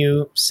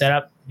menu set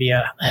up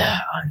via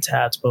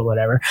Untapped, but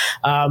whatever.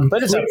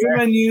 But it's great for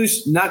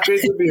menus, not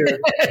great for beer.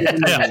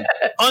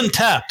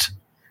 Untapped.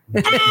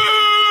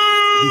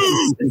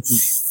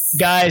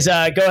 Guys,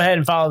 go ahead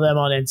and follow them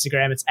on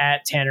Instagram. It's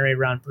at Tannery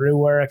Run Beer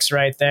Works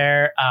right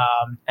there.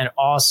 And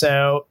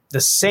also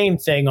the same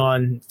thing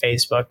on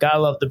Facebook. Gotta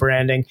love the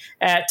branding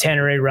at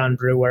Tannery Run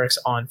Beer Works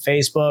on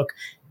Facebook.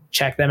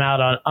 Check them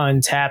out on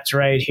Untapped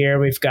right here.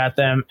 We've got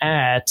them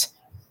at,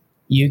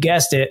 you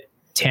guessed it,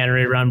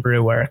 Tannery Run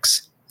Beer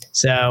Works.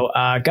 So,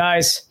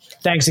 guys,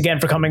 thanks again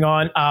for coming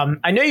on.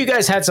 I know you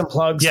guys had some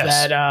plugs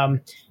that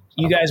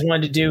you guys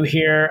wanted to do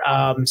here.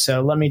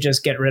 So let me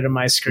just get rid of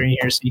my screen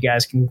here so you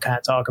guys can kind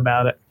of talk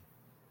about it.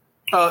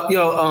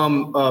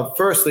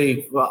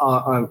 Firstly,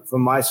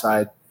 from my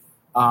side,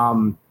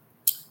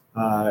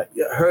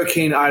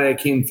 Hurricane Ida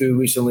came through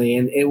recently,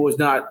 and it was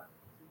not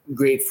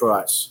great for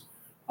us.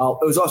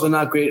 It was also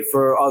not great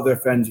for other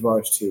friends of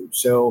ours, too.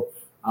 So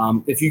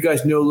if you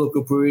guys know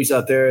local breweries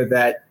out there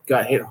that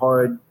got hit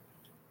hard,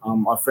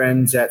 our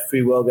friends at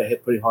Free Will got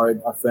hit pretty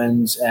hard. Our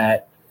friends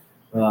at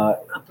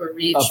Upper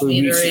Reach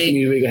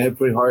Meadery got hit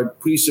pretty hard.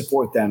 Please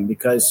support them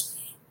because,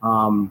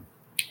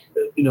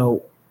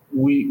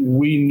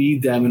 we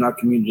need them in our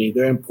community.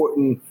 They're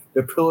important.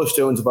 They're pillar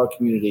stones of our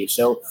community.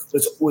 So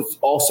let's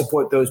all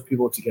support those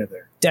people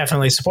together.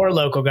 Definitely support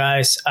local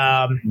guys.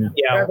 I'd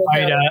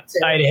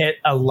hit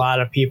a lot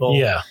of people.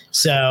 Yeah.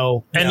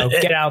 So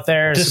get out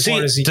there to see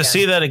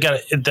that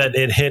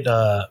it hit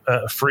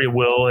Free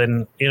Will,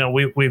 and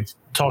we've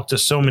talked to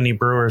so many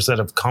brewers that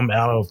have come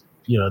out of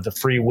the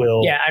Free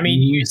Will. Yeah, I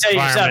mean, you say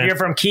yourself, you're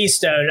from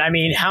Keystone. I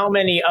mean, how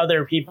many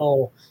other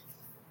people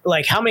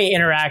like, how many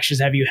interactions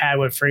have you had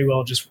with Free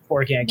Will just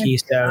working at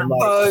Keystone?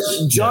 Like,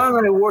 John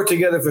and I worked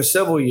together for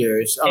several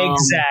years.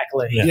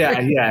 Exactly.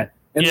 Yeah.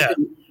 And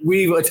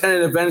we've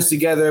attended events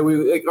together.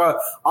 We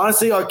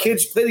honestly, our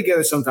kids play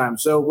together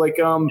sometimes. So we're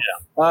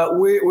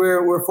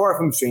far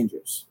from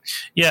strangers.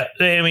 Yeah,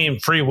 I mean,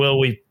 Free Will.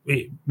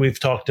 We've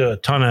talked to a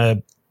ton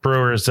of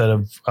brewers that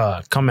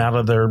have come out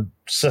of their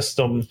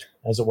system,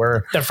 as it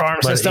were, their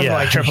farm system,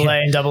 like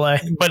AAA and AA.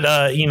 But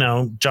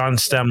John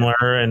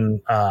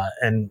Stemler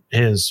and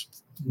his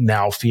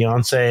now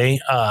fiance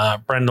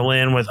Brenda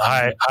Lynn with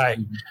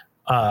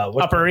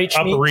Upper Reach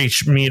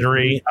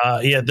Meadery.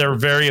 They're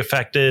very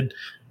affected.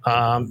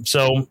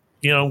 So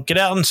get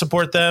out and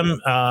support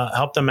them,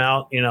 help them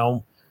out.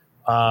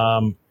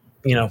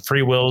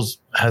 Free Wills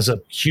has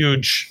a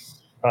huge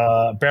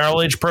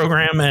barrel age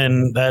program,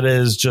 and that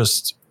is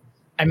just,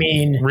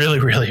 really,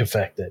 really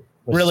affected.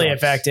 Really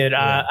affected.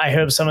 Yeah. I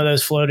hope some of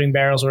those floating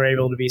barrels were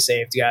able to be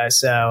saved, guys.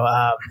 So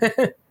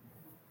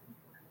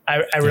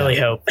I really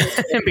hope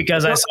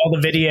because I saw the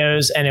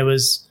videos and it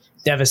was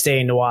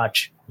devastating to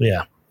watch.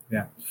 Yeah.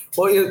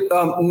 Well,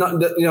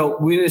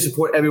 we need to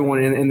support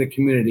everyone in the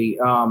community.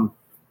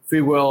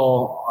 Free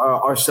Will,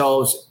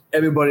 ourselves,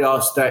 everybody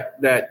else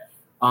that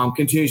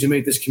continues to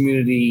make this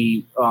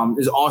community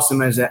as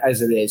awesome as it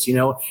is,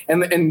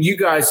 and you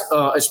guys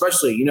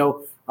especially,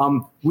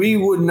 we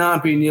would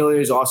not be nearly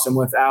as awesome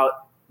without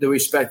the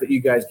respect that you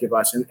guys give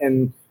us,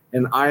 and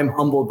I am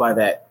humbled by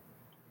that.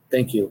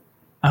 Thank you.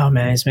 Oh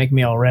man, it's making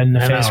me all red in the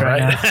face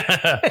right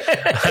now.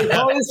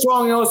 It's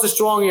the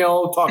strong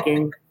yell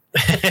talking.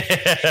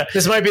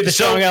 This might be the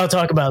strong I'll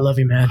talk about. Love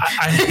you, man.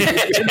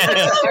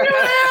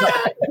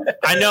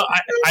 I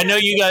know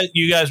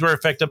you guys were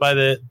affected by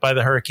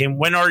the hurricane.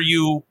 When are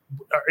you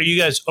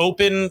guys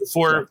open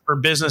for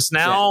business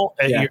now?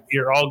 Yeah.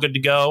 You're all good to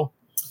go.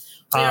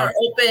 We are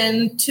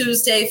open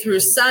Tuesday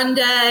through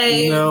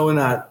Sunday. No, we're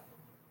not.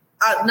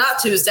 Not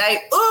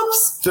Tuesday.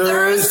 Oops.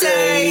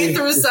 Thursday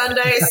through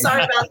Sunday.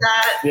 Sorry about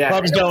that. Yeah.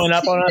 Club's going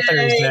up on a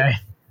Thursday.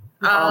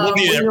 We got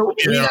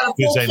a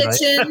full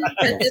kitchen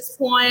at this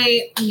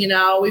point. We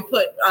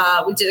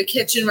did a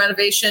kitchen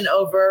renovation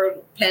over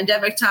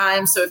pandemic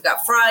time, so we've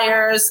got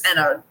fryers and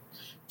a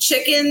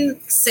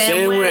chicken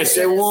sandwich.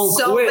 It won't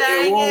quit.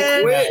 It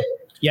won't quit.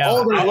 Yeah,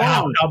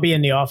 I'll be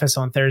in the office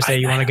on Thursday.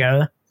 You want to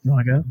go?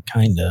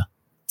 Kinda.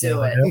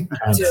 Do it.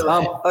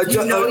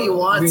 You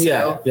want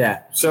to.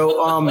 Yeah.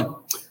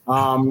 So,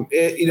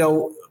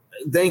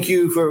 thank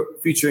you for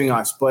featuring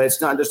us, but it's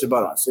not just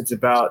about us. It's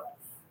about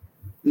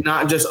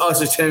not just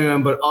us as Tannery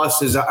Run, but us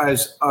as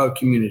our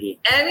community.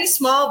 Any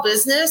small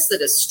business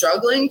that is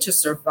struggling to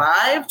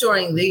survive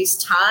during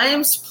these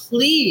times,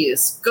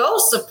 please go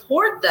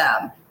support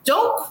them.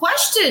 Don't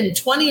question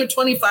 20 or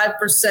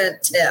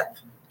 25% tip.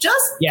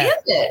 Just give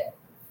it.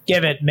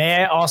 Give it.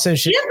 May I also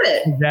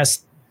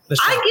invest?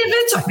 I give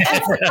it to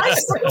everyone.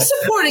 I'm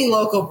supporting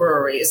local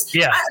breweries.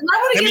 Yeah. I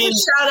want to give a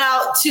shout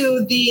out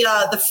to the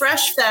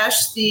Fresh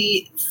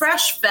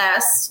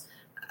Fest,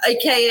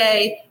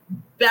 aka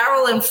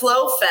Barrel and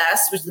Flow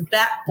Fest, which is the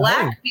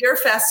Black Beer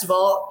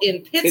Festival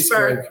in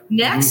Pittsburgh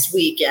next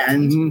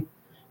weekend. Mm-hmm.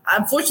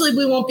 Unfortunately,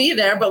 we won't be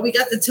there, but we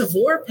got the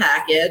Tavor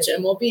package,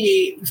 and I'll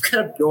be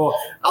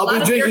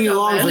drinking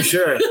along for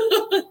sure.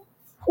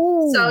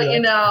 So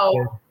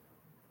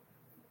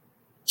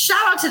shout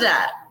out to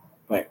that.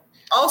 Right.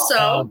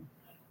 Also,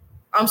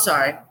 I'm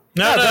sorry.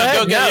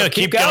 No,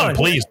 keep going.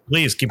 Please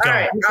keep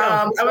going. All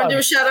right. I want to do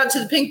a shout out to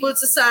the Pink Boot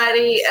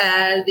Society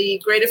and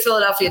the Greater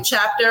Philadelphia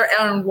chapter.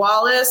 Erin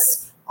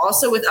Wallace,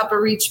 also with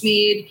Upper Reach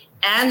Mead,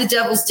 and the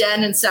Devil's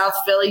Den in South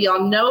Philly.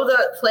 Y'all know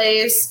that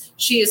place.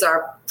 She is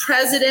our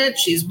president.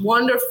 She's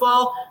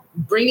wonderful.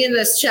 Bringing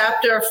this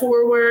chapter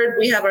forward.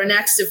 We have our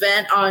next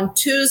event on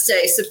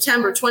Tuesday,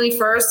 September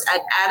 21st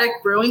at Attic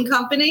Brewing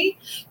Company.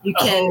 You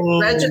can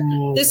register.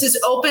 This is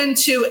open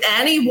to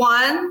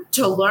anyone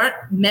to learn,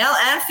 male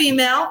and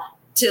female,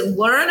 to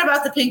learn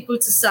about the Pink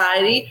Boot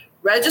Society.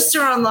 Register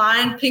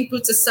online,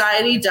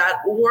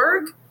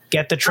 pinkbootsociety.org.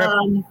 Get the trip.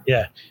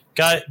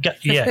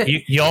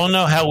 You all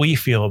know how we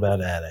feel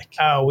about Attic.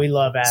 Oh, we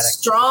love Attic.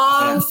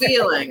 Strong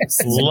feelings.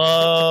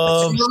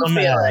 Love some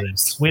Attic.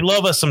 We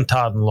love us some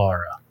Todd and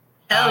Laura.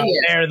 Hell yeah.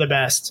 They're the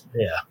best.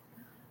 Yeah.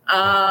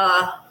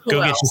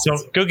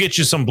 Go get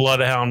you some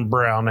Bloodhound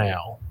Brown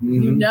Ale.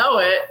 Mm-hmm. You know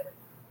it.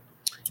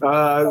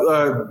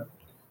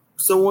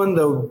 Someone,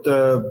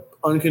 the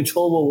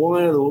uncontrollable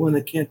woman, or the woman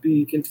that can't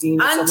be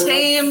contained.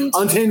 Untamed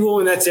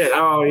woman. That's it.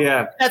 Oh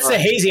yeah. That's the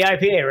hazy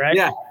IPA, right?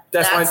 Yeah.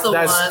 That's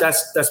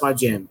my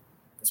jam.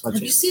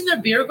 Have you seen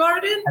their beer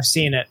garden? I've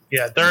seen it.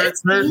 Yeah, they're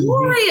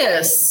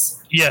glorious.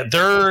 Yeah,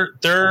 their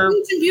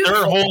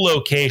whole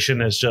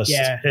location is just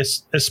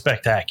it's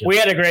spectacular. We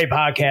had a great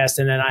podcast,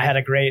 and then I had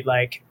a great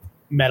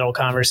metal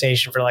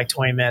conversation for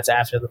 20 minutes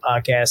after the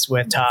podcast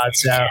with Todd.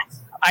 So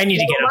I need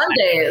to get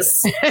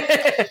Mondays.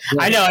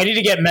 I know I need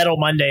to get Metal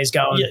Mondays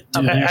going. Yeah,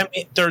 I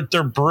mean,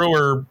 their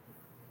brewer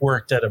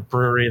worked at a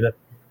brewery that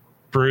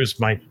brews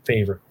my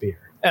favorite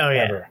beer. Oh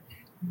yeah. Ever.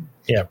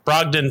 Yeah,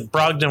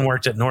 Brogdon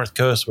worked at North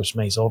Coast, which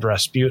makes Old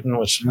Rasputin,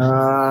 which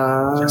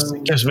just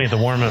gives me the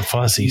warm and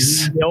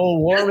fuzzies. The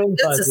old warm and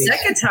That's fuzzy. the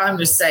second time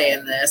you're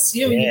saying this.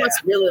 You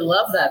must really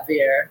love that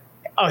beer.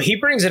 Oh, he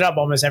brings it up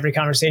almost every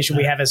conversation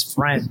we have as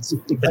friends.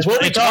 It's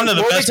one of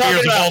the best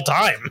beers of all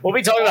time. We'll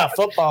be talking about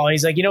football.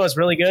 He's like, you know what's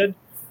really good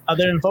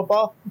other than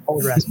football?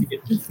 Old Rasputin.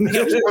 I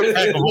got a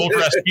pack of Old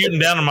Rasputin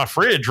down in my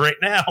fridge right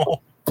now.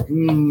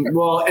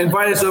 Well,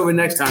 invite us over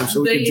next time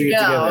so we can drink it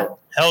together.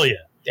 Hell yeah.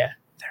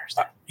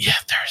 Yeah,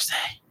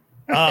 Thursday.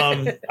 Thursday. All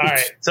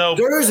right. So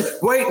Thursday.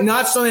 Wait,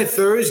 not Sunday,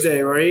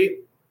 Thursday, right?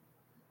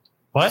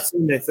 what?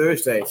 Sunday,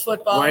 Thursday.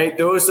 Football. Right?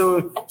 There was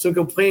some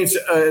complaints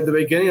at the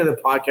beginning of the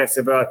podcast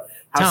about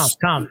how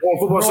Tom.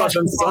 football starts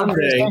on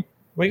Sunday.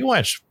 We can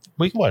watch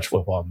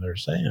football on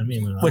Thursday. I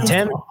mean, With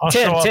Tim?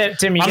 Tim,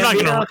 you I'm not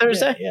going going on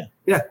Thursday? Yeah.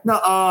 Yeah.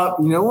 No,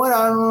 you know what?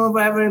 I don't know if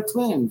I have any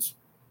plans.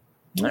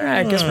 All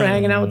right, guess we're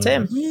hanging out with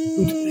Tim.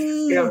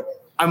 Yeah.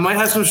 I might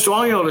have some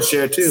strong ale to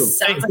share too.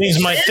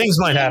 Things might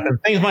happen.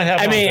 Things might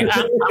happen. I mean,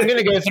 I'm going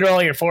to go through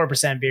all your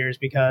 4% beers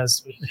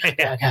because I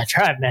got to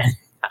try it, man.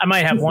 I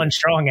might have one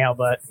strong ale,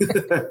 but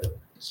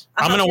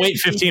I'm going to wait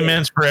 15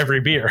 minutes for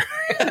every beer.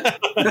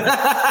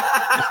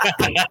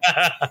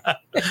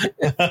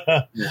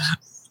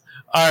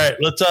 All right,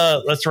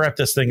 let's wrap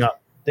this thing up.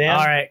 Dan?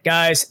 All right,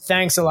 guys,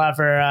 thanks a lot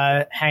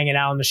for hanging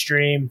out on the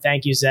stream.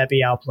 Thank you,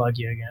 Zeppy. I'll plug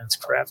you again. It's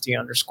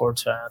crafty_tats.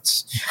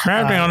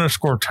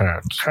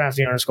 Crafty_tats.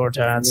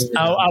 Crafty_tats.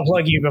 I'll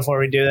plug you before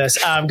we do this.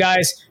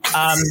 Guys,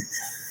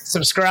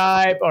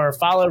 subscribe or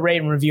follow,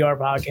 rate, and review our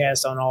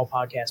podcast on all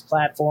podcast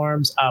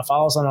platforms.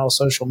 Follow us on all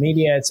social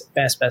media. It's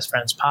Best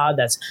Friends Pod.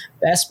 That's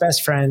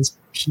Best Friends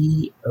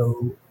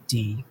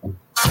POD.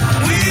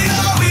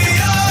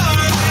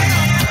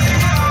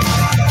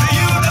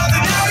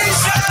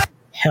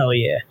 Hell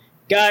yeah.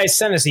 Guys,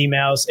 send us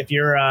emails if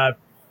you're a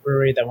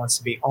brewery that wants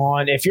to be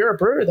on. If you're a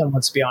brewer that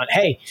wants to be on,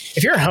 hey,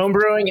 if you're home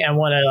brewing and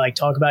want to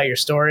talk about your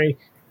story,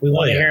 we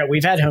want to hear it.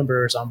 We've had home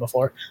brewers on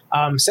before.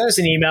 Send us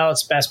an email.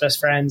 It's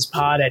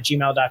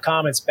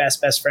bestfriendspod@gmail.com. It's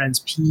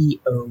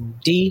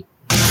bestfriendspod.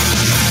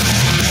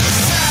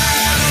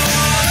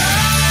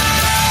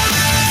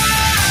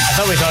 I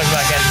thought we talked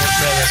about getting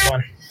this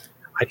one.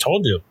 I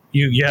told you.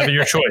 You have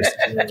your choice.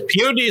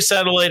 POD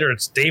satellite or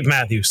it's Dave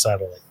Matthews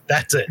satellite.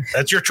 That's it.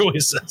 That's your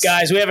choice.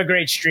 Guys, we have a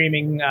great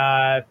streaming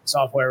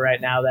software right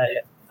now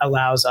that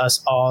allows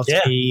us all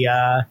to be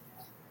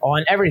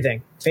on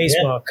everything.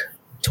 Facebook,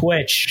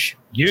 Twitch,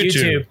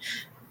 YouTube.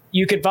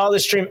 You can follow the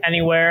stream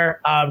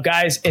anywhere.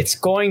 Guys, it's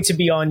going to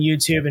be on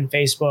YouTube and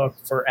Facebook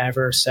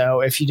forever.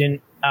 So if you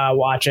didn't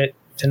watch it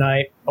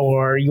tonight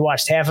or you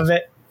watched half of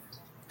it,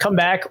 come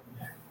back,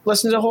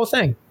 listen to the whole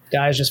thing.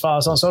 Guys, just follow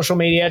us on social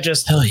media.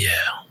 Just hell yeah.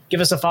 Give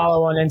us a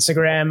follow on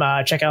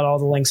Instagram. Check out all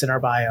the links in our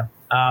bio.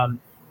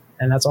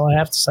 And that's all I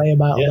have to say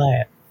about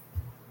that.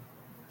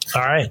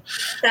 All right.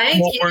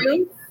 Thank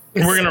you.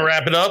 We're going to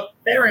wrap it up.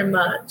 Very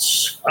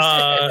much.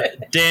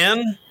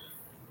 Dan,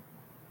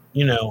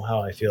 you know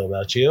how I feel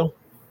about you.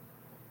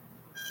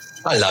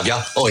 I love you.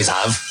 Always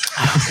have.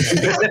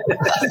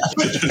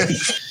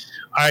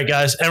 All right,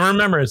 guys. And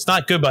remember, it's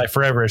not goodbye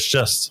forever. It's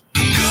just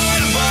Goodbye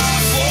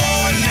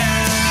for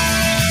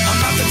now.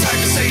 I'm not the type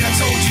to say I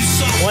told you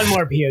so. one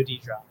more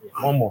POD drop.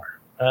 one more.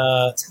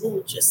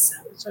 Told you so.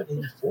 Is that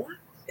 84?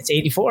 It's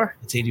 84.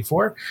 It's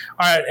 84. All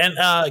right.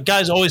 And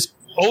guys, always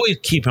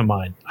keep in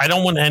mind, I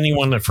don't want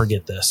anyone to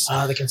forget this.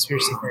 The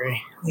conspiracy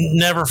theory.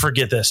 Never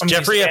forget this.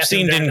 Jeffrey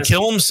Epstein didn't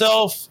kill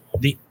himself.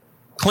 The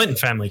Clinton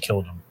family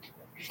killed him.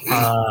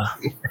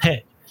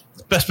 Hey,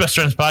 Best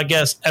Friends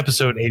Podcast,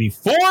 episode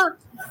 84.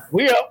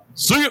 We up.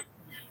 See you.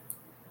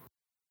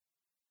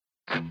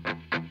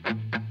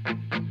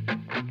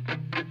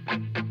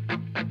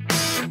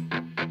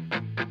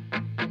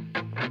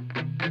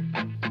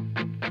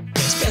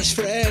 Best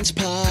Friends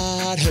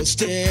Pod,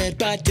 hosted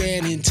by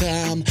Dan and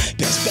Tom.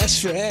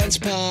 Best Friends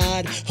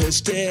Pod,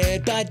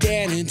 hosted by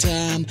Dan and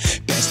Tom.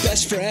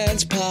 Best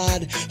Friends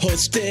Pod,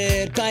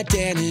 hosted by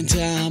Dan and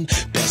Tom.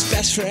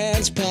 Best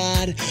Friends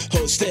Pod,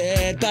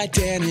 hosted by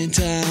Dan and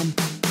Tom.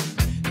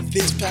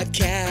 This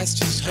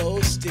podcast is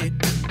hosted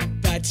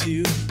by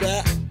two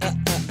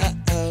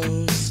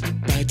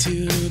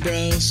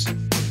bros.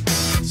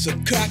 So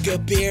crack a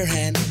beer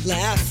and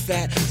laugh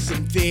at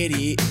some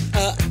videos.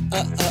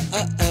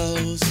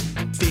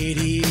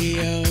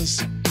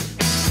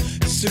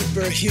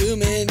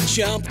 Superhuman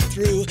jump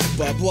through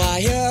barbed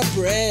wire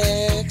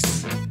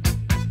bricks.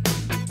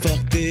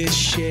 Fuck this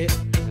shit.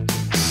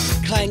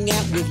 Hang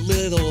out with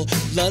little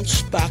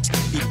lunchbox.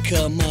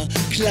 Become a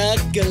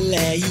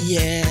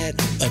cluggalet.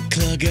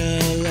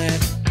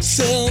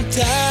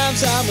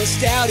 Sometimes I'm a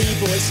stouty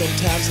boy,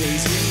 sometimes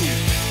lazy.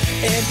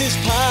 And this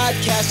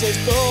podcast is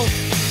both,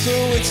 so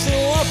it's the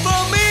one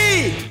for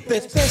me.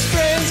 Best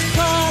Friends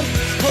Pod,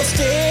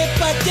 hosted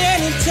by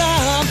Dan and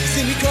Tom.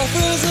 Cindy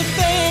Crawford's a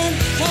fan,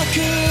 how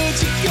could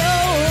you go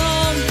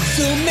wrong?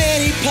 So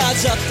many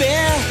pods up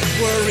there,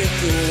 were it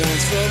the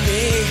ones for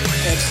me?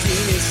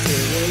 Epstein is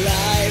still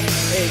alive.